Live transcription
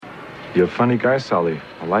You're a funny guy, Sully.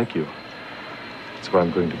 I like you. That's why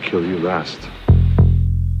I'm going to kill you last.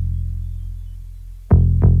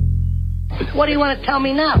 What do you want to tell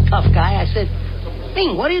me now, tough guy? I said,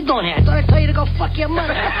 Bing, what are you doing here? I thought I'd tell you to go fuck your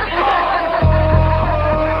mother.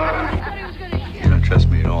 You don't trust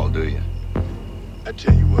me at all, do you? I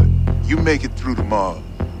tell you what, you make it through tomorrow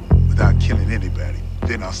without killing anybody,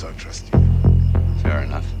 then I'll start trusting you. Fair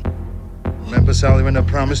enough. Remember, Sally, when I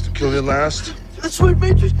promised to kill you last? That's right,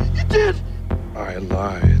 Major. You did. I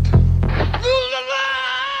lied.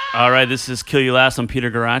 All right, this is Kill You Last. I'm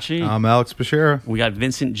Peter Garacci. I'm Alex Bashira. We got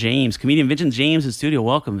Vincent James, comedian Vincent James in studio.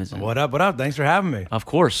 Welcome, Vincent. What up? What up? Thanks for having me. Of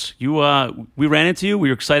course. We ran into you. We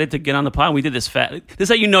were excited to get on the pod. We did this This is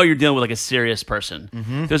how you know you're dealing with like a serious person.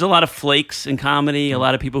 Mm-hmm. There's a lot of flakes in comedy, a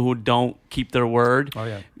lot of people who don't keep their word. Oh,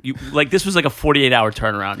 yeah. This was like a 48-hour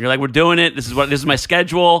turnaround. You're like, we're doing it. This is my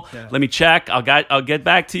schedule. Yeah. Let me check. I'll get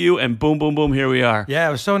back to you. And boom, boom, boom. Here we are. Yeah,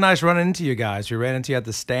 it was so nice running into you guys. We ran into you at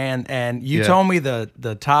the stand, and you told me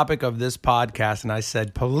the topic of this podcast, and I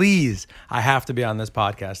said, please, I have to be on this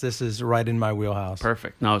podcast. This is right in my wheelhouse.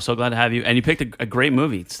 Perfect. No, so glad to have you. And you picked a great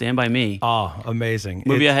movie, Stand By Me. Oh, amazing.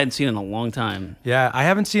 Movie I hadn't seen in a long time. Yeah, I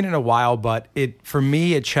haven't seen it in a while, but for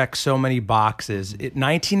me, it checks so many boxes.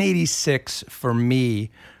 1986, for me,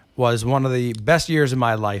 was one of the best years of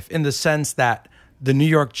my life in the sense that the New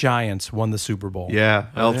York Giants won the Super Bowl. Yeah,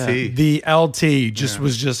 LT. The LT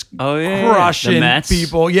was crushing crushing the Mets.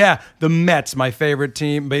 people. Yeah, the Mets, my favorite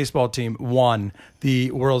team, baseball team, won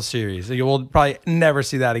the World Series. You will probably never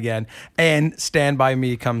see that again. And Stand By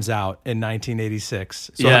Me comes out in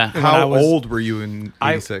 1986. So Yeah. How old were you in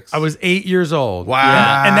 86? I was 8 years old. Wow.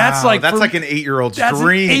 Yeah. And that's like an 8-year-old's that's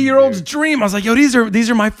dream. An 8-year-old's dream. I was like, yo, these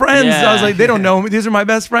are my friends. Yeah. I was like, they don't know me. These are my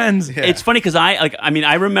best friends. Yeah. It's funny because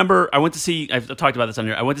I remember I went to see, I've talked about this on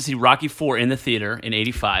here, I went to see Rocky IV in the theater in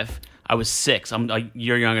 85. I was 6. I'm a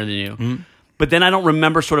year younger than you. Mm-hmm. But then I don't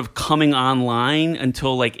remember sort of coming online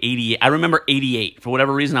until like 88. I remember 88. For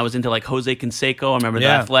whatever reason, I was into like Jose Canseco. I remember the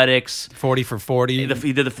Athletics. 40 for 40. He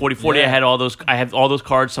did the 40-40. Yeah. I have all those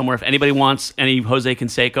cards somewhere. If anybody wants any Jose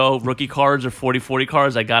Canseco rookie cards or 40-40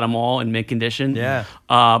 cards, I got them all in mint condition. Yeah.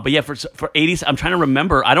 But yeah, for 80s, I'm trying to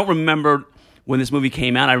remember. I don't remember when this movie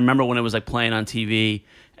came out. I remember when it was like playing on TV.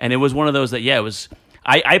 And it was one of those that, it was...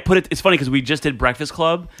 I put it. It's funny because we just did Breakfast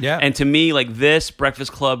Club, and to me, like this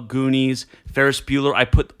Breakfast Club, Goonies, Ferris Bueller, I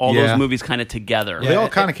put all those movies kind of together. They all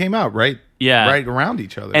kind of came out right around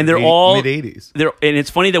each other, and they're all mid-80s. And it's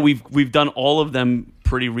funny that we've done all of them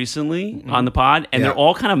pretty recently on the pod, and they're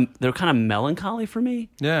all kind of melancholy for me.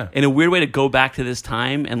 Yeah, in a weird way to go back to this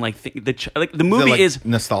time and like the movie is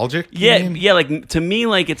nostalgic. Yeah. Like to me,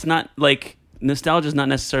 like it's not like. Nostalgia is not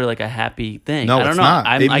necessarily like a happy thing. No, I don't it's know.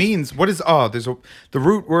 not. It means what is? The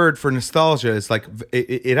root word for nostalgia is like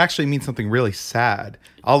it actually means something really sad.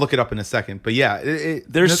 I'll look it up in a second. But yeah,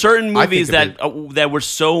 there's certain movies that were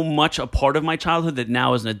so much a part of my childhood that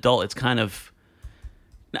now as an adult, it's kind of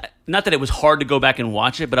not that it was hard to go back and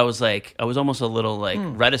watch it, but I was almost a little like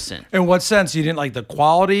reticent. In what sense? You didn't like the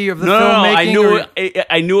quality of the filmmaking? No,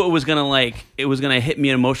 I knew it was gonna hit me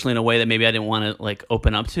emotionally in a way that maybe I didn't want to like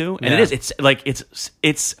open up to. And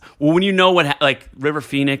it's when you know what like River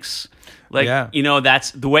Phoenix,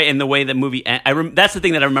 that's the way that movie. That's the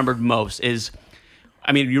thing that I remembered most is.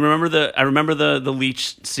 I mean, I remember the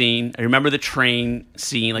leech scene. I remember the train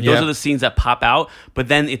scene. Like those are the scenes that pop out. But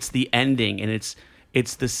then it's the ending, and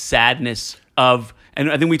it's the sadness of. And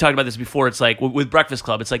I think we talked about this before. It's like with Breakfast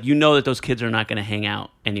Club. It's like that those kids are not going to hang out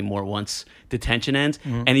anymore once detention ends.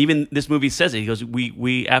 Mm-hmm. And even this movie says it. He goes,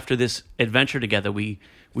 "We after this adventure together, we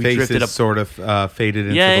drifted up, sort of faded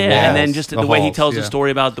into the walls." And then just the way he tells the yeah.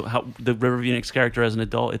 story about how the River Phoenix character as an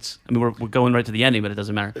adult. We're going right to the ending, but it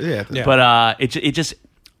doesn't matter. Yeah. But it just.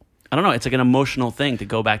 I don't know. It's like an emotional thing to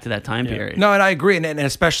go back to that time period. No, and I agree. And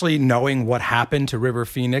especially knowing what happened to River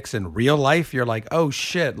Phoenix in real life, you're like, oh,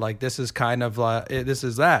 shit. Like, this is kind of this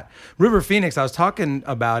is that. River Phoenix, I was talking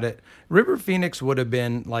about it. River Phoenix would have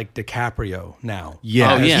been like DiCaprio now.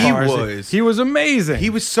 Yeah, He was amazing. He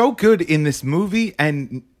was so good in this movie.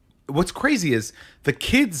 And what's crazy is the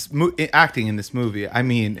kids acting in this movie. I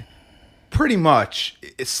mean... pretty much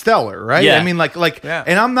stellar, right? Yeah. I mean,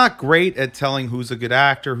 and I'm not great at telling who's a good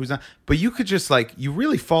actor, who's not, but you could just you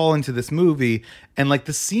really fall into this movie and like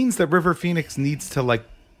the scenes that River Phoenix needs to like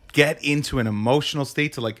get into an emotional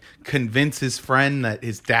state to like convince his friend that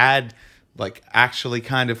his dad like actually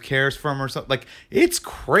kind of cares for him or something. Like it's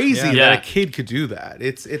crazy that a kid could do that.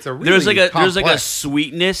 It's a really there's like a complex.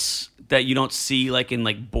 sweetness that you don't see like in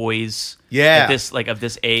like boys. Yeah. of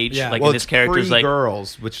this age. Yeah. Like Well, this character's like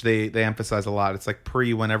girls, which they emphasize a lot. It's like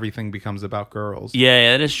pre when everything becomes about girls.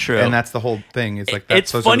 yeah, that is true. And that's the whole thing. It's like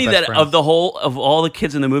it's those funny are the best that friends. of all the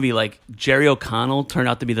kids in the movie, like Jerry O'Connell turned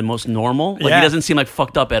out to be the most normal. Like Yeah. he doesn't seem like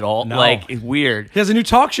fucked up at all. No. Like it's weird. He has a new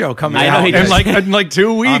talk show coming I know out he does. in like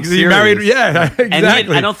 2 weeks. He serious. married. Yeah, exactly. And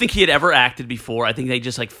I don't think he had ever acted before. I think they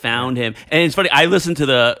just like found him. And it's funny. I listened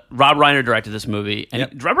to Rob Reiner directed this movie, and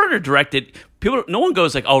Yep. Rob Reiner directed. No one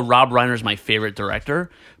goes like, "Oh, Rob Reiner's my favorite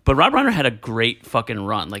director," but Rob Reiner had a great fucking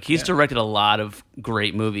run. Like he's directed a lot of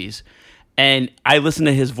great movies, and I listened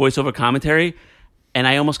to his voiceover commentary, and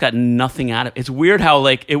I almost got nothing out of it. It's weird how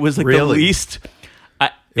like it was like the Really? least.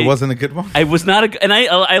 It wasn't a good one. I was not a, and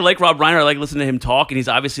I like Rob Reiner. I like listening to him talk, and he's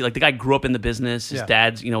obviously like the guy grew up in the business. His Yeah.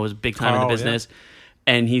 dad's was big time in Oh, the business,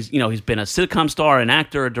 and he's been a sitcom star, an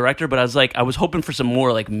actor, a director. But I was hoping for some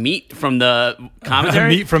more like meat from the commentary,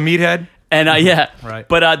 Meat from Meathead. and yeah, Right.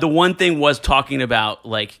 But the one thing was talking about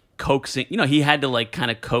like coaxing. He had to like kind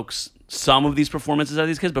of coax some of these performances out of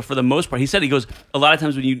these kids, but for the most part, he goes a lot of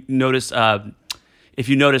times when you notice, if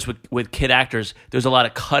you notice with kid actors, there's a lot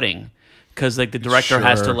of cutting. Because like the director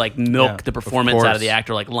has to Sure. like milk Yeah, the performance out course. of the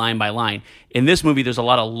actor like line by line. In this movie, there's a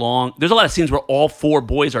lot of scenes where all four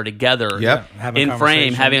boys are together Yep. Having in frame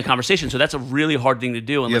conversation. having a conversation. So that's a really hard thing to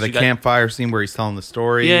do. Yeah, Unless the you got, campfire scene where he's telling the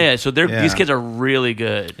story. yeah. So Yeah. these kids are really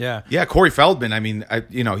good. Yeah. Yeah, Corey Feldman. I mean,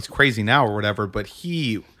 he's crazy now or whatever, but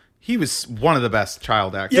he was one of the best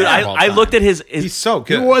child actors. Dude, of all I time. looked at his He's so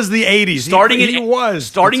He good. was the 80s. starting he in was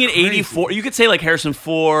starting It's in crazy. '84. You could say like Harrison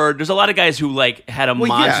Ford. There's a lot of guys who like had a Well,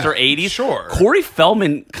 monster yeah, '80s. sure. Corey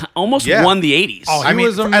Feldman almost Yeah. won the '80s. Oh, I he mean,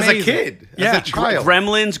 was as a amazing. kid, Yeah. as a child.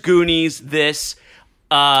 Gremlins, Goonies, this.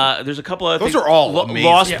 There's a couple of Those are all amazing.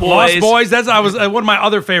 Lost Yeah, Boys. Lost Boys. That's one of my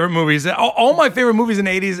other favorite movies. All my favorite movies in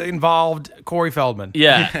the 80s involved Corey Feldman.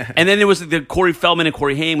 Yeah, and then there was the Corey Feldman and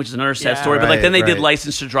Corey Haim, which is another sad Yeah. story. But like then they did Right.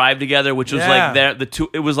 License to Drive together, which was Yeah. like the two.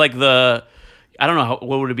 It was like I don't know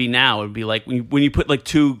what would it be now. It would be like when you put like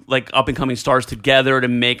two like up and coming stars together to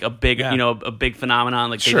make a big Yeah. a big phenomenon.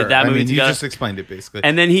 Like they Sure. did that I movie mean, you together. just explained it basically.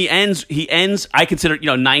 And then he ends. I consider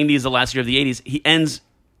 90s the last year of the 80s. He ends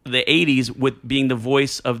the 80s with being the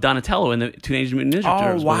voice of Donatello in the Teenage Mutant Ninja Oh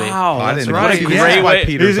Turtles movie. wow, I that's didn't right. see What a this. great That's why way-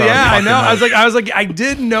 Peter's on Yeah, I fucking know. night. I was like, I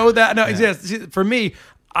did know that. No, yes. See, for me,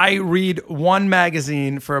 I read one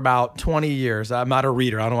magazine for about 20 years. I'm not a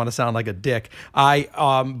reader. I don't want to sound like a dick.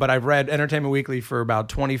 But I've read Entertainment Weekly for about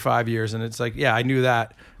 25 years, and it's like, yeah, I knew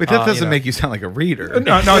that. But that doesn't you know. make you sound like a reader.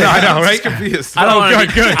 No, I know, right? I'm confused. I don't want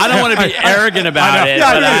to. good. I don't want to be arrogant about it.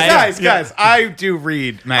 Yeah, but guys, I do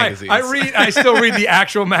read magazines. I still read the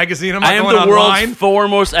actual magazine. I'm not I am going the world's online.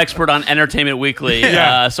 foremost expert on Entertainment Weekly,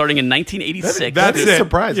 Yeah. starting in 1986. That's is it.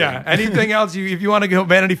 surprising. Yeah. Anything else? If you want to go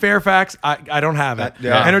Vanity Fair facts, I don't have it.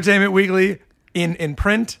 Yeah. Entertainment Weekly in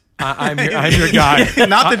print. I'm your guy.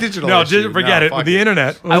 Not the digital No, issue. just forget No, it. fuck With the it.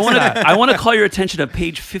 internet. I What's want that? to. I want to call your attention to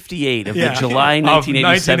page 58 of the July Of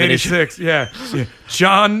 1987 issue. 1986, yeah.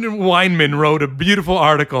 John Weinman wrote a beautiful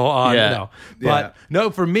article on, Yeah. But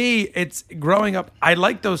no, for me, it's growing up. I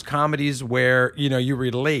like those comedies where, you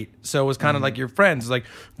relate. So it was kind of like your friends. Like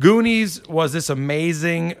Goonies was this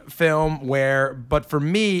amazing film but for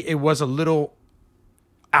me, it was a little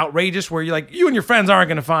outrageous where you're like, you and your friends aren't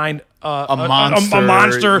going to find a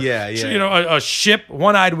monster, Yeah. a ship,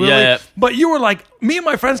 One-Eyed Willie. Yeah. But you were like, me and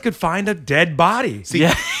my friends could find a dead body.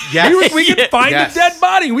 Yeah. We could find Yes. a dead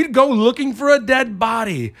body. We'd go looking for a dead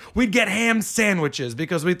body. We'd get ham sandwiches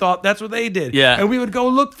because we thought that's what they did. Yeah. And we would go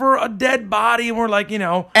look for a dead body, and we're like, And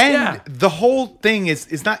yeah. the whole thing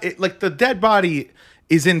is not like the dead body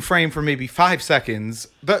is in frame for maybe 5 seconds.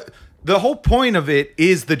 The whole point of it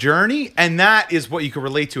is the journey, and that is what you can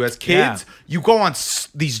relate to as kids. Yeah. You go on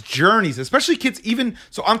these journeys, especially kids. Even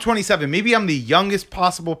so, I'm 27. Maybe I'm the youngest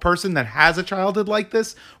possible person that has a childhood like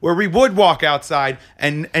this, where we would walk outside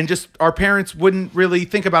and just our parents wouldn't really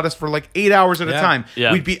think about us for like 8 hours at a Yeah. time.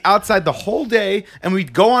 Yeah. We'd be outside the whole day, and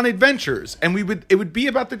we'd go on adventures, and it would be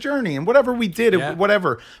about the journey and whatever we did, Yeah.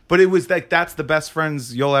 whatever. But it was like that's the best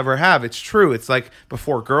friends you'll ever have. It's true. It's like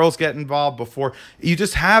before girls get involved, before you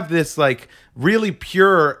just have this like really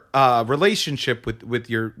pure relationship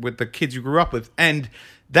with the kids you grew up with, and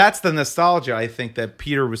that's the nostalgia I think that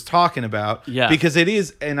Peter was talking about. Yeah. Because it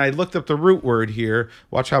is, and I looked up the root word here.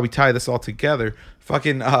 Watch how we tie this all together.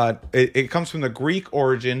 Fucking, it comes from the Greek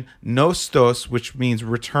origin nostos, which means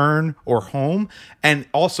return or home, and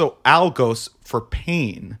also algos for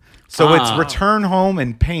pain. So it's return home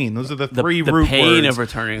and pain. Those are the three the root pain words. of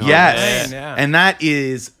returning home. Yes, Pain, yeah. and that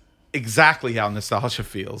is exactly how nostalgia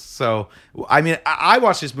feels. So, I mean, I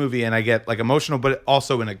watch this movie and I get like emotional, but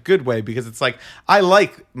also in a good way because it's like I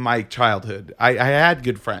like my childhood. I had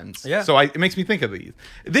good friends. Yeah. So it makes me think of these.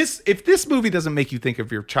 If this movie doesn't make you think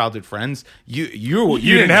of your childhood friends, you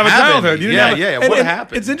didn't have a childhood. Any. You didn't have What and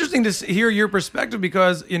happened? It's interesting to hear your perspective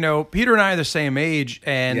because Peter and I are the same age,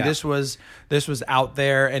 and this was out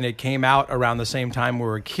there, and it came out around the same time we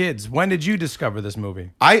were kids. When did you discover this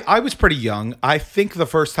movie? I was pretty young. I think the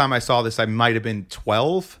first time I saw this, I might have been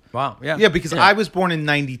 12. Wow. Yeah. Yeah, because I was born in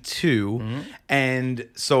 92, and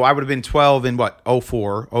so I would have been 12 in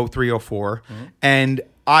 03, 04. And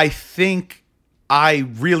I think I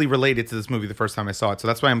really related to this movie the first time I saw it. So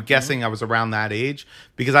that's why I'm guessing I was around that age,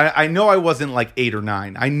 because I know I wasn't like 8 or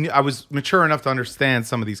 9. I was mature enough to understand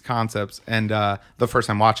some of these concepts, and the first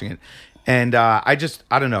time watching it. And I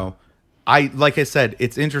don't know. Like I said,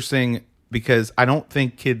 it's interesting because I don't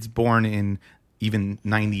think kids born in even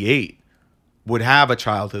 98 would have a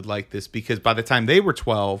childhood like this, because by the time they were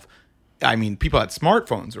 12, I mean, people had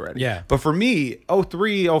smartphones already. Yeah. But for me,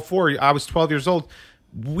 03, 04, I was 12 years old.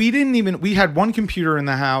 We had one computer in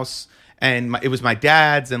the house, and it was my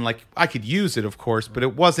dad's, and like I could use it, of course, but I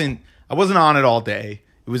wasn't on it all day.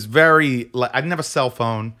 It was I didn't have a cell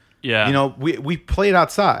phone. Yeah. We played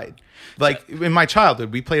outside. Like in my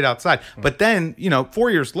childhood, we played outside. But then,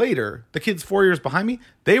 4 years later, the kids 4 years behind me,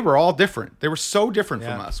 they were all different. They were so different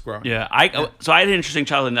from us growing up. Yeah. So I had an interesting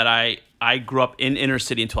childhood in that I grew up in inner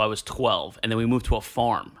city until I was 12, and then we moved to a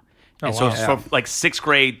farm. And so from like 6th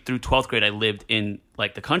grade through 12th grade, I lived in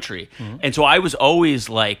like the country. And so I was always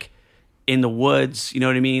like in the woods, you know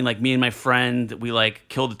what I mean? Like me and my friend, we like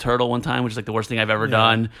killed a turtle one time, which is like the worst thing I've ever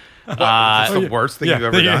done. It's the worst thing you've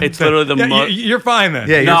ever done. It's literally the most. You're fine then.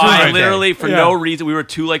 Yeah, No, I okay. literally, for no reason, we were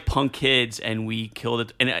two like punk kids, and we killed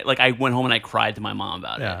it. And I went home and I cried to my mom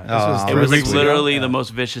about it. It was like literally the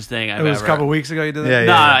most vicious thing I've ever. It was a couple weeks ago you did that?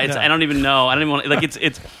 I don't even know. I don't even want like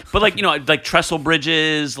it's but like like trestle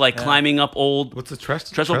bridges, like climbing up old. What's a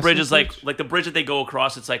trestle? Trestle bridge is like the bridge that they go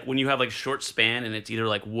across. It's like when you have like short span and it's either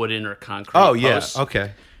like wooden or concrete. Oh yeah, posts.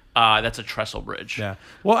 okay. That's a trestle bridge. Yeah.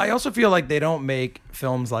 Well, I also feel like they don't make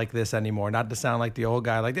films like this anymore. Not to sound like the old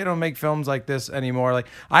guy. Like they don't make films like this anymore. Like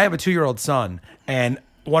I have a 2-year-old son, and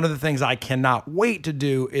one of the things I cannot wait to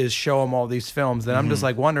do is show him all these films. And I'm just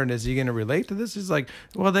like wondering, is he going to relate to this? He's like,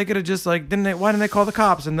 well, they could have just like, why didn't they call the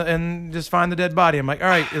cops and just find the dead body? I'm like, all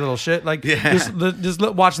right, you little shit. Like, just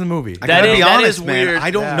watch the movie. I gotta be honest, is man. weird.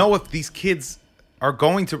 I don't know if these kids are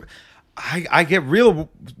going to. I get real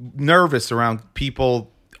nervous around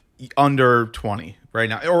people under 20 right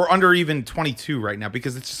now, or under even 22 right now,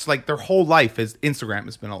 because it's just like their whole life is Instagram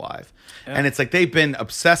has been alive, and it's like they've been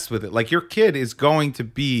obsessed with it. Like your kid is going to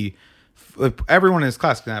be, everyone in his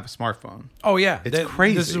class can have a smartphone. Oh yeah, it's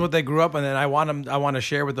crazy. This is what they grew up in, and I want to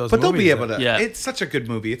share with those. But movies they'll be able to. Yeah. It's such a good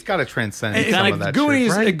movie. It's got to transcend It's some like of that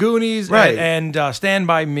Goonies, shit. Right? Goonies, Right. and Stand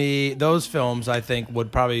by Me. Those films, I think,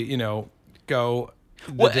 would probably go.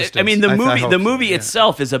 Well, I mean, the movie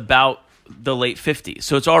itself is about the late 50s,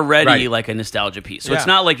 so it's already like a nostalgia piece. So it's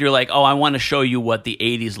not like you're like, oh, I want to show you what the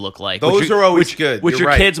 80s look like. Those are always good. Which You're your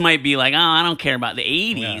right. kids might be like, oh, I don't care about the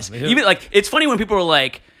 80s. Even like, it's funny when people are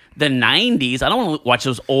like, the 90s. I don't want to watch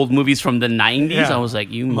those old movies from the 90s. Yeah. I was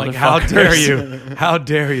like, you motherfuckers. Like, how dare you? How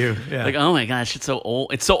dare you? Yeah. Like, oh my gosh, it's so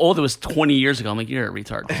old. It's so old. It was 20 years ago. I'm like, you're a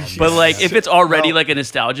retard. But like, if it's already like a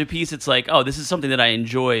nostalgia piece, it's like, oh, this is something that I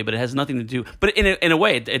enjoy, but it has nothing to do. But in a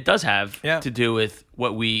way, it does have to do with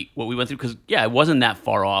what we went through. Because it wasn't that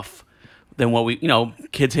far off than what we,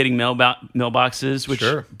 kids hitting mailboxes, which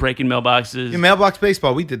breaking mailboxes. Yeah, mailbox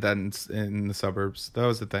baseball. We did that in the suburbs. That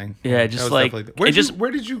was the thing. Yeah, just like where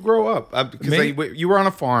did you grow up? Because you were on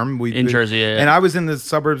a farm. In Jersey, and I was in the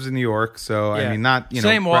suburbs of New York. So I mean, not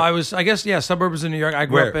same. Well, I was, I guess, suburbs of New York. I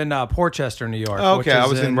grew up in Portchester, New York. Oh, okay, I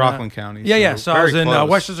was in Rockland County. So I was in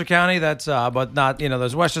Westchester County. That's but not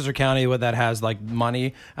there's Westchester County that has like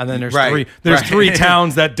money, and then there's three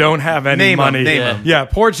towns that don't have any money. Name them. Yeah,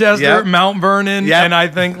 Portchester, Mount Vernon, and I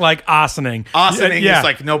think like Ossining. Ossining is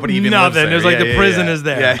like nobody even lives there. There's like the prison is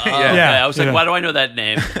there. I was like, why do I know that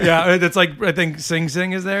name? Yeah, it's like I think Sing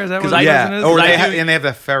Sing is there. Is that what the prison is? Or they have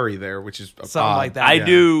the ferry there, which is something like that. I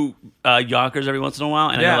do Yonkers every once in a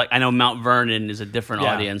while, and I know Mount Vernon is a different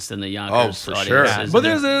audience than the Yonkers audience. Sure. But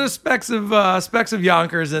there's specks of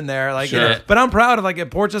Yonkers in there. Like, but I'm proud of like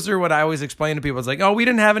at Portchester. What I always explain to people is like, oh, we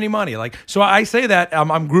didn't have any money. Like, so I say that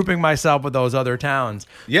I'm grouping myself with those other towns.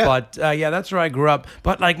 Yeah. But that's where I grew up.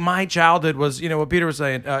 But like my childhood was, what Peter was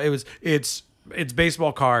saying. It's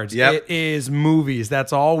baseball cards. Yep. It is movies.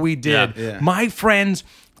 That's all we did. Yeah. My friends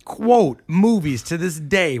quote movies to this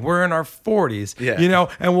day. We're in our 40s, you know,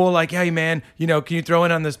 and we'll like, hey man, you know, can you throw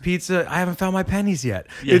in on this pizza? I haven't found my pennies yet.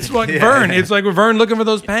 It's like Vern. It's like Vern looking for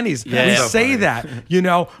those pennies. We say that, you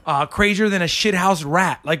know, crazier than a shithouse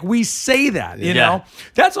rat. Like we say that, you know.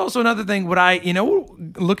 That's also another thing. What I, you know,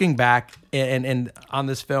 looking back and on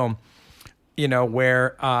this film, you know,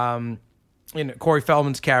 where you know, Corey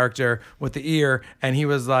Feldman's character with the ear, and he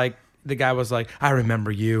was like, the guy was like, I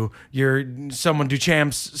remember you. You're someone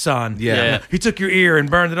Duchamp's son. Yeah. He took your ear and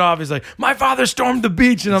burned it off. He's like, my father stormed the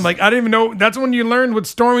beach. And I'm like, I didn't even know. That's when you learned what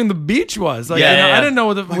storming the beach was. Like, you know, I didn't know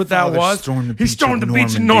what that was. He stormed the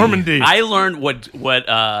beach in Normandy. I learned what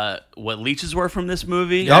leeches were from this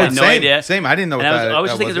movie. Oh, I had no idea. Same. I didn't know what I was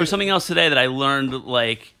that just thinking there was something else today that I learned,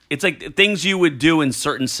 like, it's like things you would do in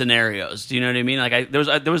certain scenarios. Do you know what I mean? Like there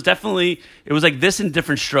was definitely, it was like this in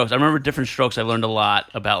Different Strokes. I remember Different Strokes. I learned a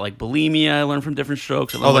lot about like bulimia. I learned from Different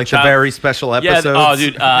Strokes. Like the very special episodes. Yeah. Oh,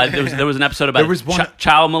 dude. There was an episode about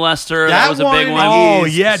child molester. That was a big one. Oh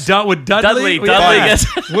yeah, with Dudley. With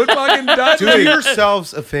fucking Dudley. Do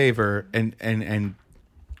yourselves a favor, and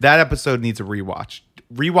that episode needs a rewatch.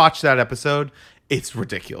 Rewatch that episode. It's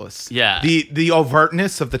ridiculous. Yeah. The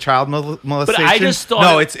overtness of the child molestation. But I just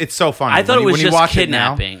thought it's so funny. I thought it was just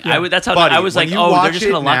kidnapping. That's how I was like, oh, they're just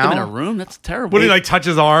gonna lock him in a room. That's terrible. When he like touch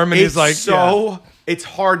his arm and he's like, it's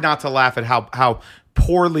hard not to laugh at how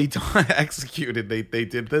poorly executed they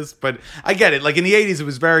did this, but I get it. Like in the 80s, it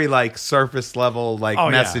was very like surface level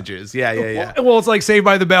messages. Yeah. Well, it's like Saved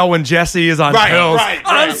by the Bell when Jesse is on pills. Right.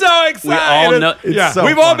 I'm so excited. We all know.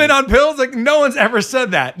 We've all been on pills. Like no one's ever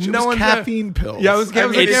said that. No one's caffeine pills. Yeah, it was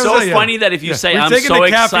caffeine. It's so funny that if you say I'm so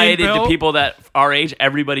excited to people that our age,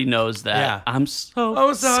 everybody knows that. Yeah. I'm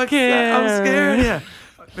so scared. I'm scared. Yeah.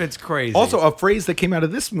 It's crazy. Also, a phrase that came out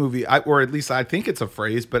of this movie, or at least I think it's a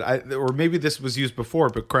phrase, or maybe this was used before,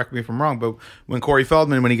 but correct me if I'm wrong. But when Corey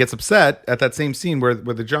Feldman, when he gets upset at that same scene where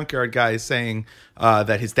the junkyard guy is saying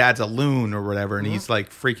that his dad's a loon or whatever, and he's like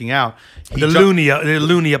freaking out, the loony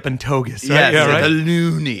up in Togus, right? Yeah, right. The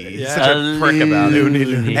loony. He's such a prick about it.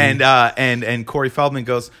 Loony. And Corey Feldman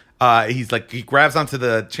goes. He's like, he grabs onto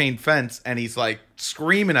the chain fence and he's like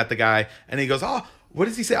screaming at the guy, and he goes, "Oh, what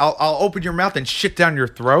does he say? I'll open your mouth and shit down your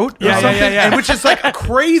throat," or something. And which is like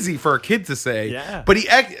crazy for a kid to say. Yeah. But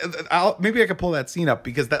maybe I could pull that scene up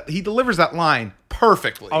because he delivers that line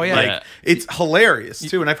perfectly. Oh yeah, it's hilarious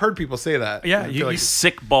too, and I've heard people say that. Yeah, you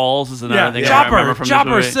sick balls is another thing.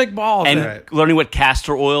 Chopper, sick balls, and learning what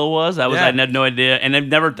castor oil was. I had no idea, and I've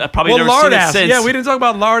never seen it since. Yeah, we didn't talk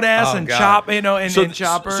about lard ass and chop, and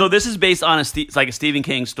Chopper. So this is based on a Stephen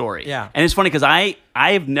King story. Yeah, and it's funny because I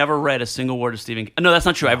have never read a single word of Stephen King. No, that's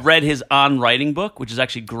not true. I've read his On Writing book, which is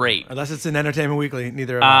actually great. Unless it's in Entertainment Weekly,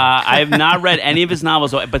 neither have I have not read any of his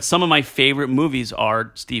novels, but some of my favorite movies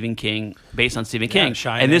are Stephen King, based on Stephen King.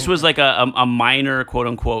 Shining. And this was like a minor, quote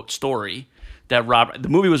unquote, story that the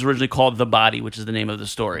movie was originally called The Body, which is the name of the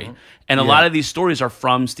story. Mm-hmm. And a lot of these stories are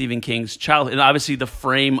from Stephen King's childhood. And obviously the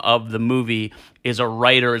frame of the movie is a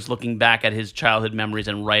writer is looking back at his childhood memories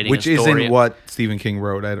and writing a story. Which isn't what Stephen King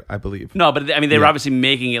wrote, I believe. No, but I mean, they were obviously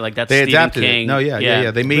making it like that's Stephen King. They adapted it. No,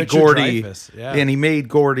 yeah. They made Richard Gordy. And he made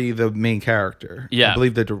Gordy the main character. Yeah. I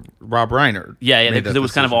believe that Rob Reiner. Yeah, because it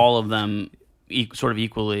was kind of all of them sort of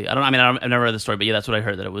equally. I've never read the story, but that's what I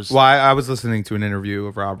heard that it was. Well, I was listening to an interview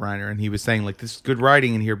of Rob Reiner, and he was saying like, this is good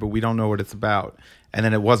writing in here, but we don't know what it's about. And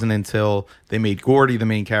then it wasn't until they made Gordy the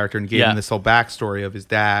main character and gave him this whole backstory of his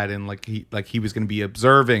dad, and he was going to be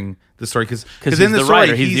observing the story because in the story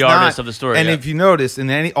writer, he's the artist of the story. And if you notice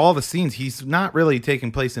in all the scenes, he's not really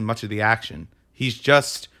taking place in much of the action. He's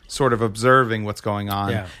just sort of observing what's going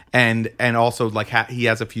on, and also like he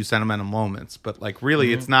has a few sentimental moments, but like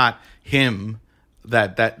really, it's not him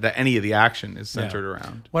that any of the action is centered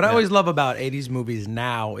around. What I always love about 80s movies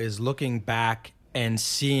now is looking back and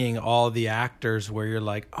seeing all the actors where you're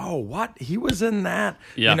like, oh, what? He was in that?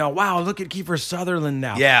 Yeah. You know, wow, look at Kiefer Sutherland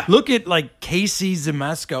now. Yeah. Look at like Casey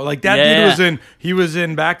Zemeckis. Like that dude was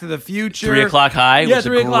in Back to the Future. 3 O'Clock High, which is a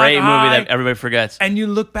great movie that everybody forgets. And you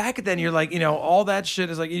look back at that and you're like, you know, all that shit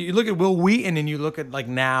is like, you look at Will Wheaton and you look at like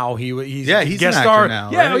now he's guest star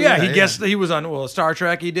now. Right? He was on Star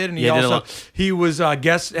Trek he did, and he was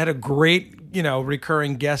had a great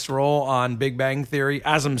recurring guest role on Big Bang Theory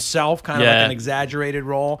as himself, kind of like an exaggerated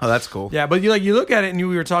role. Oh, that's cool. Yeah, but you look at it, and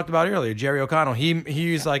we were talking about earlier, Jerry O'Connell.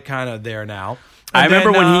 He's like kind of there now. I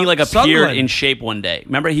remember when he appeared in shape one day.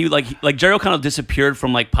 Remember he like Jerry O'Connell disappeared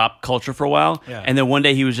from like pop culture for a while, and then one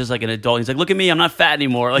day he was just like an adult. He's like, "Look at me, I'm not fat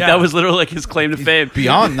anymore." Like that was literally like his claim to fame.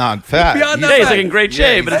 Beyond not fat. He's like in great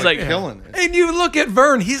shape, but it's like killing it. And you look at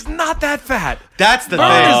Vern, he's not that fat. That's the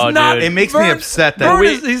Vern thing. is not. It makes me upset that Vern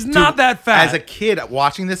he's not that fat. As a kid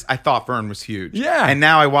watching this, I thought Vern was huge. Yeah. And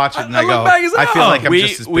now I watch it and I look go, back and say, I feel oh. like I'm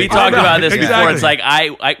just as big. We talked about this before. Exactly. It's like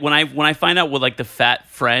I when I find out what like the fat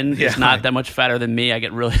friend Yeah. is not that much fatter than me, I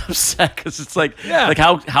get really upset because it's like Yeah. like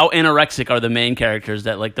how anorexic are the main characters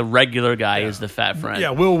that like the regular guy is the fat friend.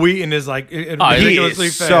 Yeah, Will Wheaton is like He ridiculously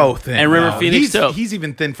is thin. so thin. And River now. Phoenix, too. He's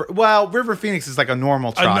even thin for. Well, River Phoenix is like a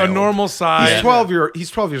normal a child. normal size. He's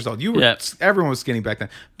 12 years old. You were Yeah. everyone was skinny back then.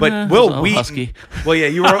 But I was a Will little Wheaton. husky. Well,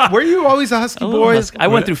 yeah, were you always a husky A little boy? husky. I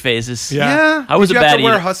went through phases. Yeah. I was Did a you have to baddie.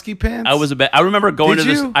 wear husky pants? I was a bad. I remember going Did to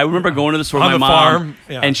this. you? I remember going to the store On with my the mom, farm?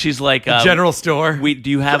 Yeah. and she's like, General store. Do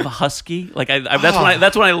you have a husky? Like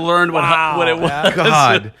that's when I learned what it was.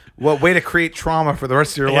 God. What way to create trauma for the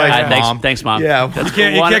rest of your Yeah, life, yeah. Mom. Thanks, Mom. Yeah. That's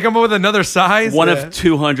You can't come up with another size. one Yeah. of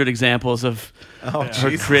 200 examples of Oh, her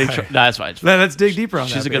Jesus. creating. No, that's fine. Man, let's dig deeper on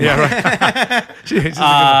She's that. a good mom. Right. She's a good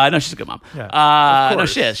No, she's a good mom. Yeah. No,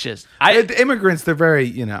 course. she is. She is. The immigrants, they're very,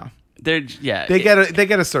 They're yeah. they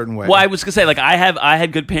get a certain way. Well, I was gonna say, like, I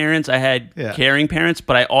had good parents, I had Yeah. caring parents,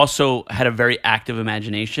 but I also had a very active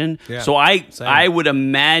imagination. Yeah. So I Same. would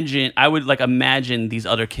imagine these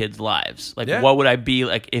other kids' lives. Like, Yeah. what would I be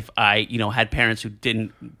like if I, had parents who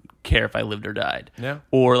didn't care if I lived or died? Yeah.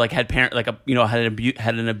 Or like had had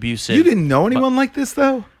an abusive. You didn't know anyone like this,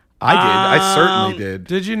 though? I did. I certainly did.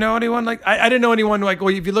 Did you know anyone like I didn't know anyone like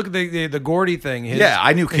well if you look at the Gordy thing Yeah,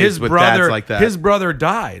 I knew kids his with brother dads like that. his brother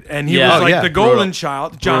died and he Yeah. was Oh, like yeah, the golden brutal.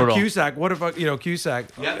 child John Brutal. Cusack what if Cusack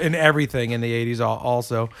in everything in the 80s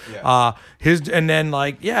also Yeah. and then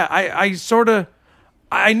like yeah I sort of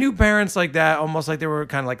I knew parents like that, almost like they were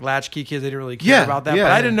kind of like latchkey kids. They didn't really care Yeah, about that. yeah,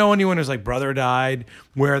 but I yeah. didn't know anyone whose like brother died,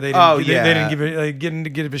 where they didn't, Oh, they yeah. didn't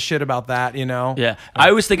give a shit about that. Yeah. I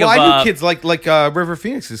always think Well, of I knew kids like River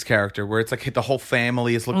Phoenix's character, where it's like the whole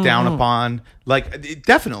family is looked down upon. Like,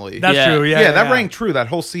 definitely. That's Yeah. true. Yeah, that rang true. That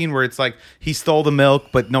whole scene where it's like he stole the milk,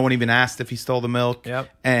 but no one even asked if he stole the milk. Yep.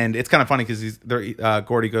 And it's kind of funny because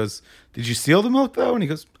Gordy goes, "Did you steal the milk though?" And he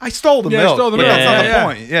goes, "I stole the Yeah, I milk." stole the But milk. That's not Yeah. the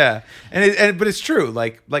point. Yeah. But it's true.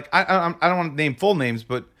 Like I don't want to name full names,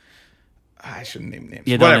 but I shouldn't name names.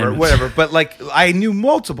 Yeah, don't name names. Whatever. But like I knew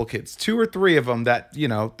multiple kids, 2 or 3 of them that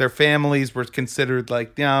their families were considered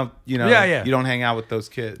like Yeah. you don't hang out with those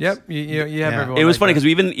kids. Yep. You have Yeah. everyone. It was like funny that.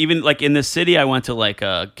 because even like in the city, I went to like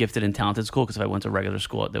a gifted and talented school because if I went to regular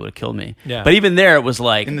school, they would have killed me. Yeah. But even there, it was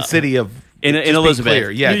like In the city of in just be Elizabeth. clear,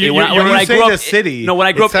 yeah. When I say grew the up, city, No, when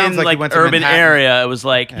I grew it up sounds in like you like went to urban Manhattan. area, it was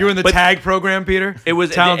like You were in the but tag program, Peter. It was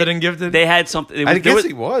talented and gifted. They had something. I there guess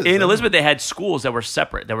he was, in though. Elizabeth. They had schools that were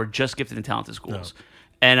separate. That were just gifted and talented schools.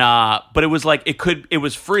 And but it was like it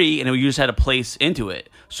was free, and you just had a place into it.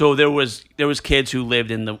 So there was kids who lived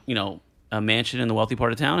in the a mansion in the wealthy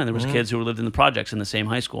part of town, and there was kids who lived in the projects in the same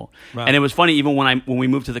high school. Wow. And it was funny, even when we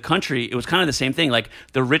moved to the country, it was kind of the same thing. Like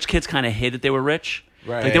the rich kids kind of hid that they were rich.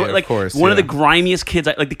 Right, Like they were of like course, one of the yeah. grimiest kids.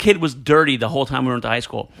 Like the kid was dirty the whole time we went to high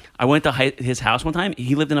school. I went to his house one time.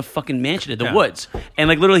 He lived in a fucking mansion in the woods, and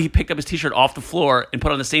like literally, he picked up his t-shirt off the floor and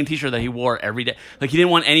put on the same t-shirt that he wore every day. Like he didn't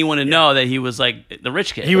want anyone to know that he was like the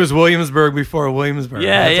rich kid. He was Williamsburg before Williamsburg.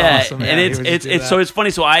 Yeah, That's yeah, awesome. and Yeah, he would just do it's that. so it's funny.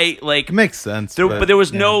 So I like It makes sense. but there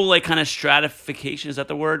was no like kind of stratification. Is that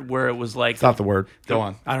the word? Where it was like It's not the word. Go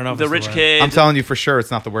on. I don't know if the it's rich word. kids. I'm telling you for sure it's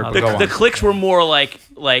not the word, but go on. The cliques were more like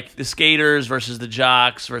the skaters versus the jocks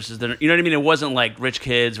versus the what I mean. It wasn't like rich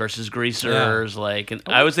kids versus greasers. Like, and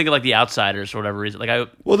I was thinking like the outsiders for whatever reason. Like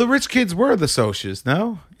Well, the rich kids were the socias,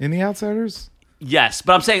 no? In the Outsiders? yes,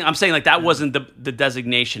 but I'm saying like that wasn't the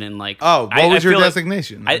designation in like. Oh, what was your feel like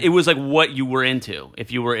designation? it was like what you were into.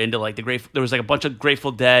 If you were into like there was like a bunch of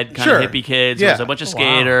Grateful Dead kind Sure. of hippie kids. Yeah. There was a bunch of wow.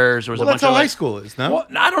 skaters. There was Well, a that's bunch how of high like, school is, no? Well,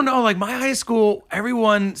 I don't know. Like my high school,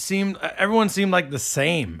 everyone seemed like the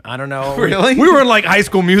same. I don't know. Really? We were in like High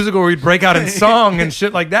School Musical where we'd break out in song and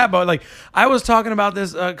shit like that. But like I was talking about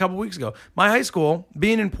this a couple weeks ago. My high school,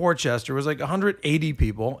 being in Portchester, was like 180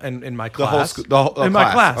 people in my class. whole school- the whole in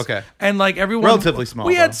my class, class. okay. And like everyone, Relatively small,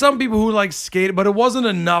 We had though. some people who like skated, but it wasn't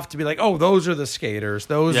enough to be like, oh, those are the skaters.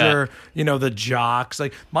 Those Yeah. are the jocks.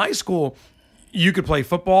 Like my school, you could play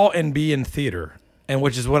football and be in theater. And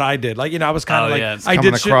which is what I did. Like, I was kind Oh, of like, yeah, it's I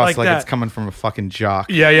Coming did shit across like that. it's coming from a fucking jock.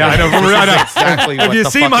 Yeah, I know. I know. Exactly If what you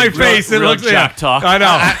the see my fucking- face, it real looks jock talk. I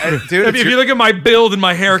know. Dude, if you look at my build and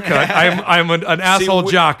my haircut, I'm an asshole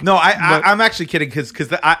jock. No, I'm actually kidding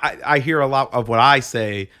because I hear a lot of what I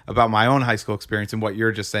say about my own high school experience and what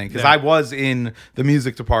you're just saying. Because Yeah. I was in the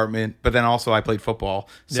music department, but then also I played football.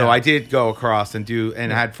 So Yeah. I did go across and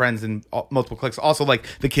had friends in multiple cliques. Also, like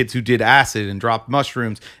the kids who did acid and dropped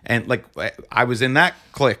mushrooms. And like I was in that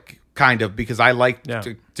clique kind of, because I liked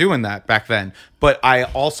doing that back then. But I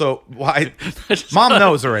also, Mom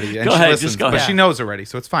knows already, and Go she ahead, listens, just go but ahead. she knows already,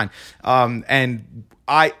 so it's fine. What I'm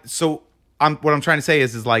trying to say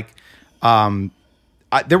is like,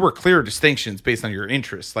 there were clear distinctions based on your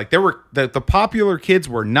interests. Like there were the popular kids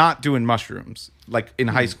were not doing mushrooms like in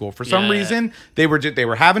high school for some reason. They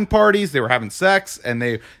were having parties, they were having sex, and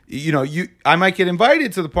I might get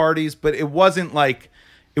invited to the parties, but it wasn't like,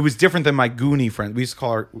 it was different than my Goonie friend. We used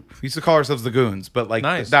to call ourselves the Goons, but like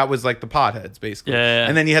that was like the potheads basically. Yeah.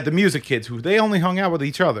 And then you had the music kids who they only hung out with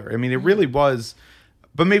each other. I mean, it really was.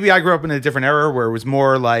 But maybe I grew up in a different era where it was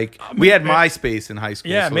more like we had MySpace in high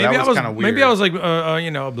school. Yeah, so maybe that was kind of weird. Maybe I was like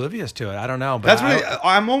oblivious to it. I don't know. But That's really.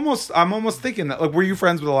 I'm almost thinking that. Like, were you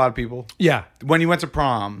friends with a lot of people? Yeah. When you went to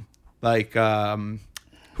prom, like,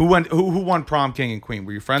 who won prom king and queen?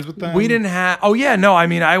 Were you friends with them? We didn't have. Oh yeah, no. I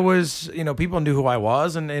mean, I was. People knew who I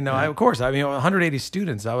was, and of course, 180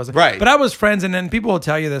 students. I was right, but I was friends, and then people will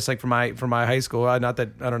tell you this, like from my high school. Not that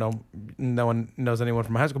I don't know. No one knows anyone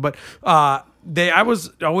from my high school, but I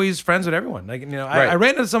was always friends with everyone. Like I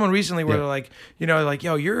ran into someone recently where they're like,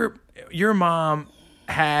 yo, your mom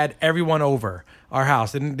had everyone over our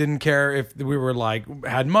house. Didn't care if we were like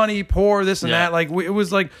had money, poor, this and that. Like it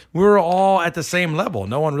was like we were all at the same level.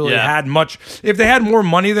 No one really had much. If they had more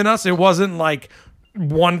money than us, it wasn't like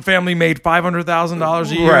one family made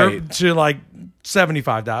 $500,000 a year to like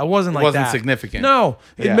 $75,000. It wasn't like that. It wasn't significant. No,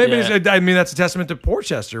 that's a testament to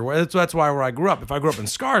Portchester. That's why where I grew up. If I grew up in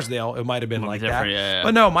Scarsdale, it might have been like that. Yeah.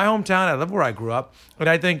 But no, my hometown. I love where I grew up, but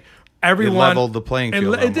I think everyone leveled the playing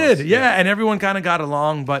field. It did, and everyone kind of got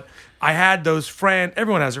along. But I had those friends.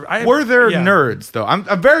 Everyone has. Were there nerds though? I'm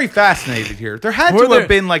very fascinated here. There had to have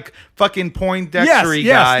been like fucking Poindextery guys.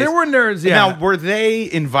 Yes, there were nerds. Yeah. Now, were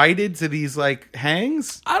they invited to these like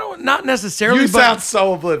hangs? Not necessarily. You sound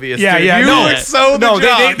so oblivious. Yeah, dude. yeah. You were so they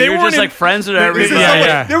were weren't just like friends with everybody.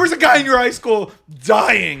 There was a guy in your high school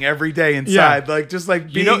dying every day inside, like just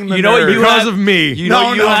like being the nerd. Because of me. You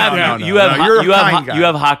have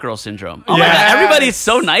hot girl syndrome. Oh my God, everybody's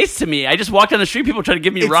so nice to me. I just walk down the street, people try to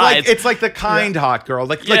give me rides. It's like the kind hot girl.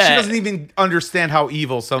 Like she doesn't even understand how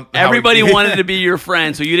evil everybody wanted to be your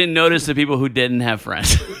friend, so you didn't notice the people who didn't have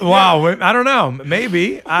friends. Wow, I don't know.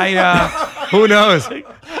 Maybe who knows?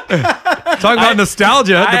 Talk about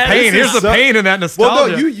nostalgia. The pain. Here's the pain in that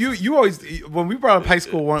nostalgia. Well, no, you always, when we brought up high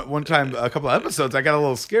school one time, a couple of episodes, I got a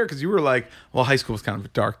little scared because you were like, "Well, high school was kind of a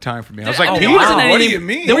dark time for me." I was like, "Peter, what do you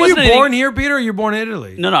mean? Were you born here, Peter, or you born in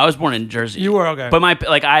Italy?" No, I was born in Jersey. You were okay, but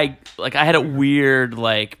I had a weird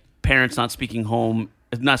parents not speaking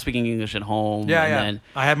English at home. Yeah, and yeah. Then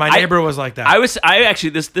I had my neighbor was like that. I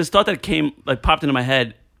actually this thought that popped into my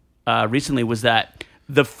head recently was that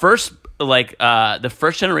the first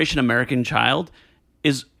generation American child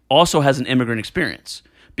also has an immigrant experience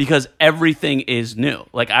because everything is new.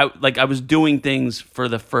 I was doing things for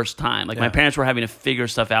the first time. My parents were having to figure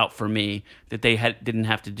stuff out for me that they didn't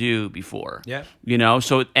have to do before. Yeah.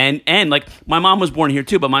 So and my mom was born here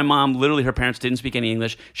too, but my mom literally her parents didn't speak any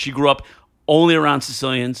English. She grew up only around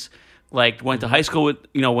Sicilians. Went to high school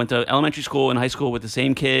went to elementary school and high school with the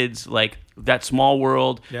same kids, that small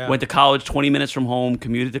world. Yeah. Went to college 20 minutes from home,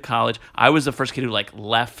 commuted to college. I was the first kid who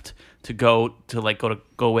left to go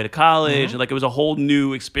away to college. Mm-hmm. It was a whole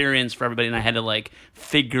new experience for everybody, and I had to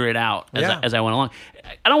figure it out as I went along.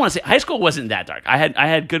 I don't want to say high school wasn't that dark. I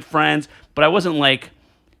had good friends, but I wasn't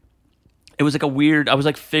it was I was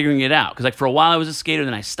figuring it out because for a while I was a skater,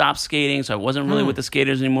 then I stopped skating, so I wasn't really with the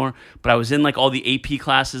skaters anymore. But I was in all the AP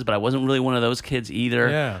classes, but I wasn't really one of those kids either.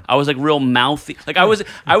 Yeah. I was real mouthy. I would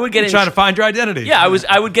get trying to find your identity. Yeah,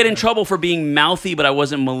 I would get in trouble for being mouthy, but I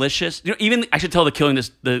wasn't malicious. Even I should tell the killing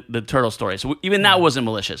the turtle story. So even that wasn't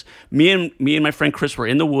malicious. Me and my friend Chris were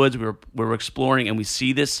in the woods. We were exploring, and we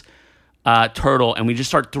see this turtle, and we just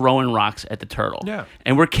start throwing rocks at the turtle. Yeah.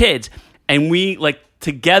 And we're kids, and we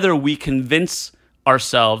together we convince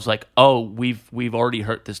ourselves we've already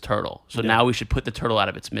hurt this turtle, so now we should put the turtle out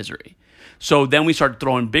of its misery. So then we started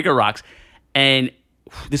throwing bigger rocks, and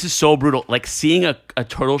this is so brutal, seeing a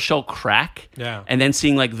turtle shell crack, and then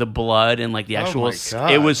seeing the blood and the actual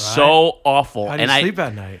it was so awful. How do you sleep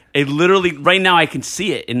at night? It literally right now I can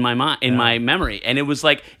see it in my mind, in my memory, and it was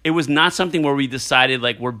not something where we decided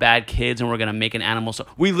we're bad kids and we're gonna make an animal. So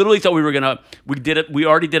we literally thought we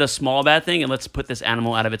already did a small bad thing, and let's put this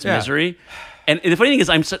animal out of its misery. And the funny thing is,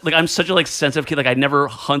 I'm such a sensitive kid. I never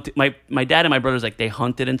hunted. My dad and my brothers they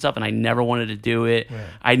hunted and stuff, and I never wanted to do it. Yeah.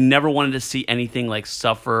 I never wanted to see anything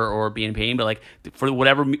suffer or be in pain. But for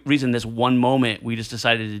whatever reason, this one moment, we just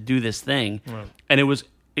decided to do this thing, and it was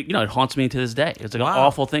it haunts me to this day. It's like an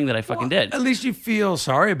awful thing that I fucking did. At least you feel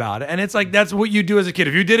sorry about it, and it's like that's what you do as a kid.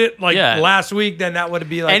 If you did it last week, then that would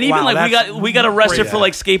be like. And even we got arrested for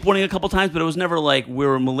like skateboarding a couple times, but it was never like we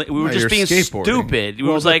were just being stupid. It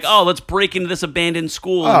was like, let's break into this abandoned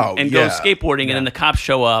school and go skateboarding, and then the cops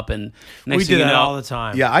show up, and next thing you know, all the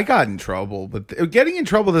time. Yeah, I got in trouble, but getting in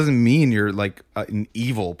trouble doesn't mean you're like an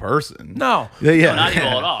evil person. No, no, not evil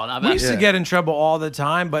at all. We used to get in trouble all the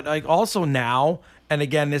time, but like also now. And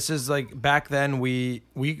again, this is like back then we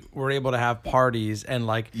were able to have parties and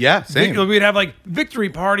like same. We'd have like victory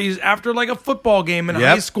parties after like a football game in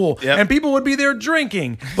high school, and people would be there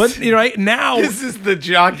drinking. But right now, this is the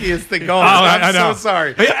jockiest thing going. I'm so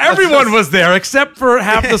sorry. Everyone was there except for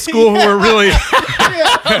half the school who were really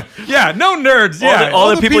no nerds.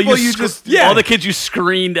 All the people you just all the kids you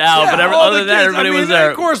screened out, but other than that, everybody was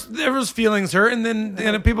there. Of course, there was feelings hurt, and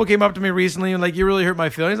then people came up to me recently and like, you really hurt my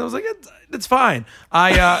feelings. I was like, it's fine.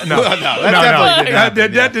 That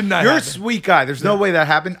did not. You're a sweet guy. There's no way that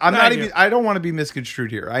happened. I don't want to be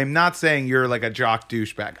misconstrued here. I am not saying you're like a jock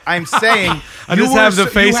douchebare. I'm saying I just have the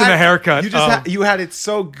face and a haircut. You had it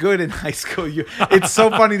so good in high school. It's so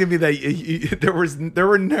funny to me that there were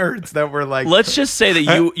nerds that were like. Let's just say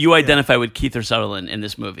that you identify with Kiefer Sutherland in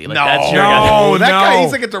this movie. Like, that's your guy. That guy,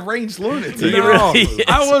 he's like a deranged lunatic. He really is.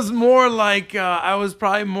 I was more like I was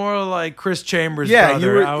probably more like Chris Chambers'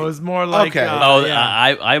 brother. I was more like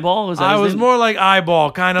Eyeball? Was that I his was name? more like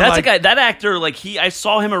Eyeball, kind of. That's like a guy. That actor, like I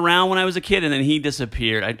saw him around when I was a kid, and then he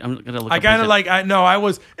disappeared. I'm gonna look. I kind of like. I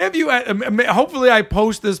was. If you, hopefully, I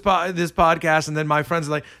post this podcast, and then my friends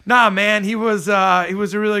are like, "Nah, man, he was a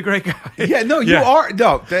really great guy." Yeah, no, you are.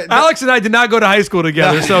 No, Alex and I did not go to high school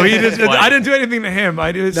together, so he did. I didn't do anything to him.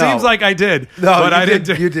 It seems like I did. No, but I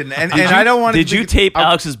didn't. You didn't. And I don't want to. Did you tape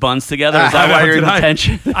Alex's buns together? Is that why you're in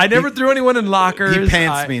detention? I never threw anyone in lockers. He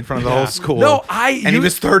pantsed me in front of the whole school. No, he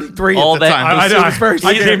was 33 all at the time.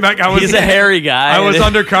 I came back. He's a hairy guy. I was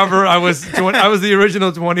undercover. I was the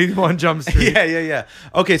original 21 Jump Street. Yeah.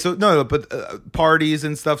 Okay, so but parties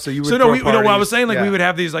and stuff. So you would. So no, I was saying we would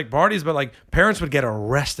have these like parties, but like parents would get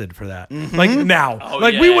arrested for that. Mm-hmm. Like now,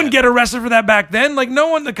 we wouldn't get arrested for that back then. Like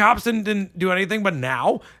the cops didn't do anything. But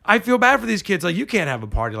now I feel bad for these kids. Like you can't have a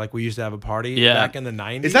party like we used to have a party back in the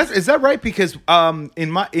 90s. Is that right? Because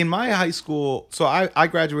in my high school, so I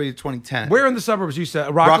graduated 2010. Where in the suburbs? You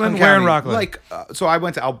said Rockland. Where in Rockland? Like so, I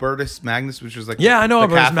went to Albertus Magnus, which was like I know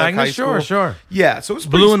Albertus Catholic Magnus. Sure. Yeah, so it was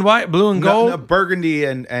blue and white, blue and gold, no, burgundy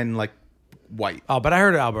and like white. Oh, but I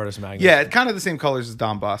heard of Albertus Magnus. Yeah, kind of the same colors as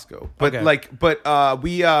Don Bosco, but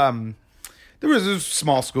we there was a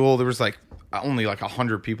small school. There was like only like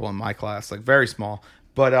 100 people in my class, like very small,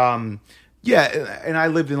 but yeah, and I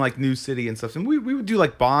lived in like New City and stuff, and we would do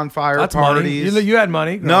like bonfire parties. Money. You had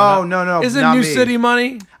money? No. Isn't New City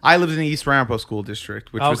money? I lived in the East Ramapo School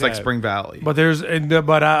District, which was like Spring Valley. But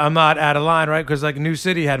I'm not out of line, right? Because like New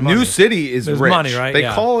City had money. New City is There's rich. money, right? They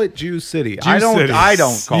call it Jew City. I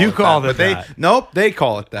don't call you it call that. It that. Nope, they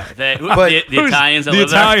call it that. The Italians that live there?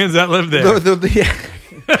 The Italians that live there.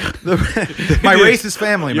 My racist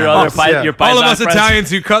family. All of us Italians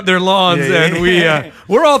who cut their lawns, and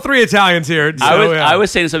we're all three Italians here. So, I was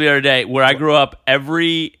saying something the other day where I grew up.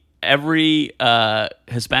 Every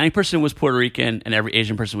Hispanic person was Puerto Rican, and every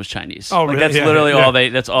Asian person was Chinese. Oh, really? That's literally all they.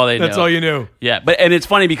 That's all they knew. That's all you knew. Yeah, and it's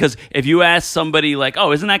funny because if you ask somebody like,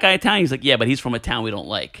 "Oh, isn't that guy Italian?" He's like, "Yeah, but he's from a town we don't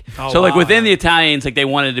like." So like within the Italians, like they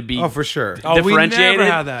wanted to be for sure differentiated. We never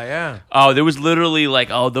had that. Yeah. Oh, there was literally like,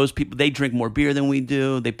 those people they drink more beer than we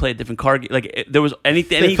do. They play a different card game. Like there was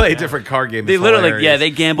anything. They play a different card game. They literally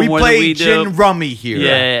they gamble more than we do. We play gin rummy here.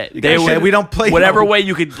 Yeah, we don't play whatever way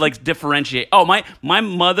you could like differentiate. Oh, my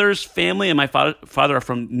mother's family and my father are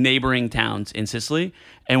from neighboring towns in Sicily,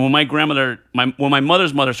 and when my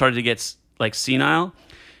mother's mother started to get like senile,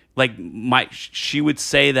 like she would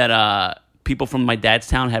say that people from my dad's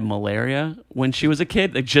town had malaria when she was a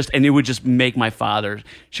kid, like and it would just make my father.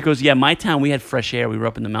 She goes, "Yeah, my town we had fresh air. We were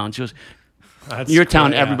up in the mountains." She goes, "Your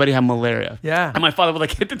town, everybody had malaria." Yeah, and my father would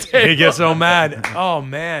like hit the table. He gets so mad. Oh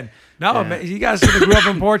man. No, man, you guys should have grew up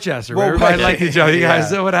in Portchester. Where everybody liked each other. You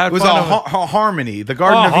guys would have fun. It was Harmony, the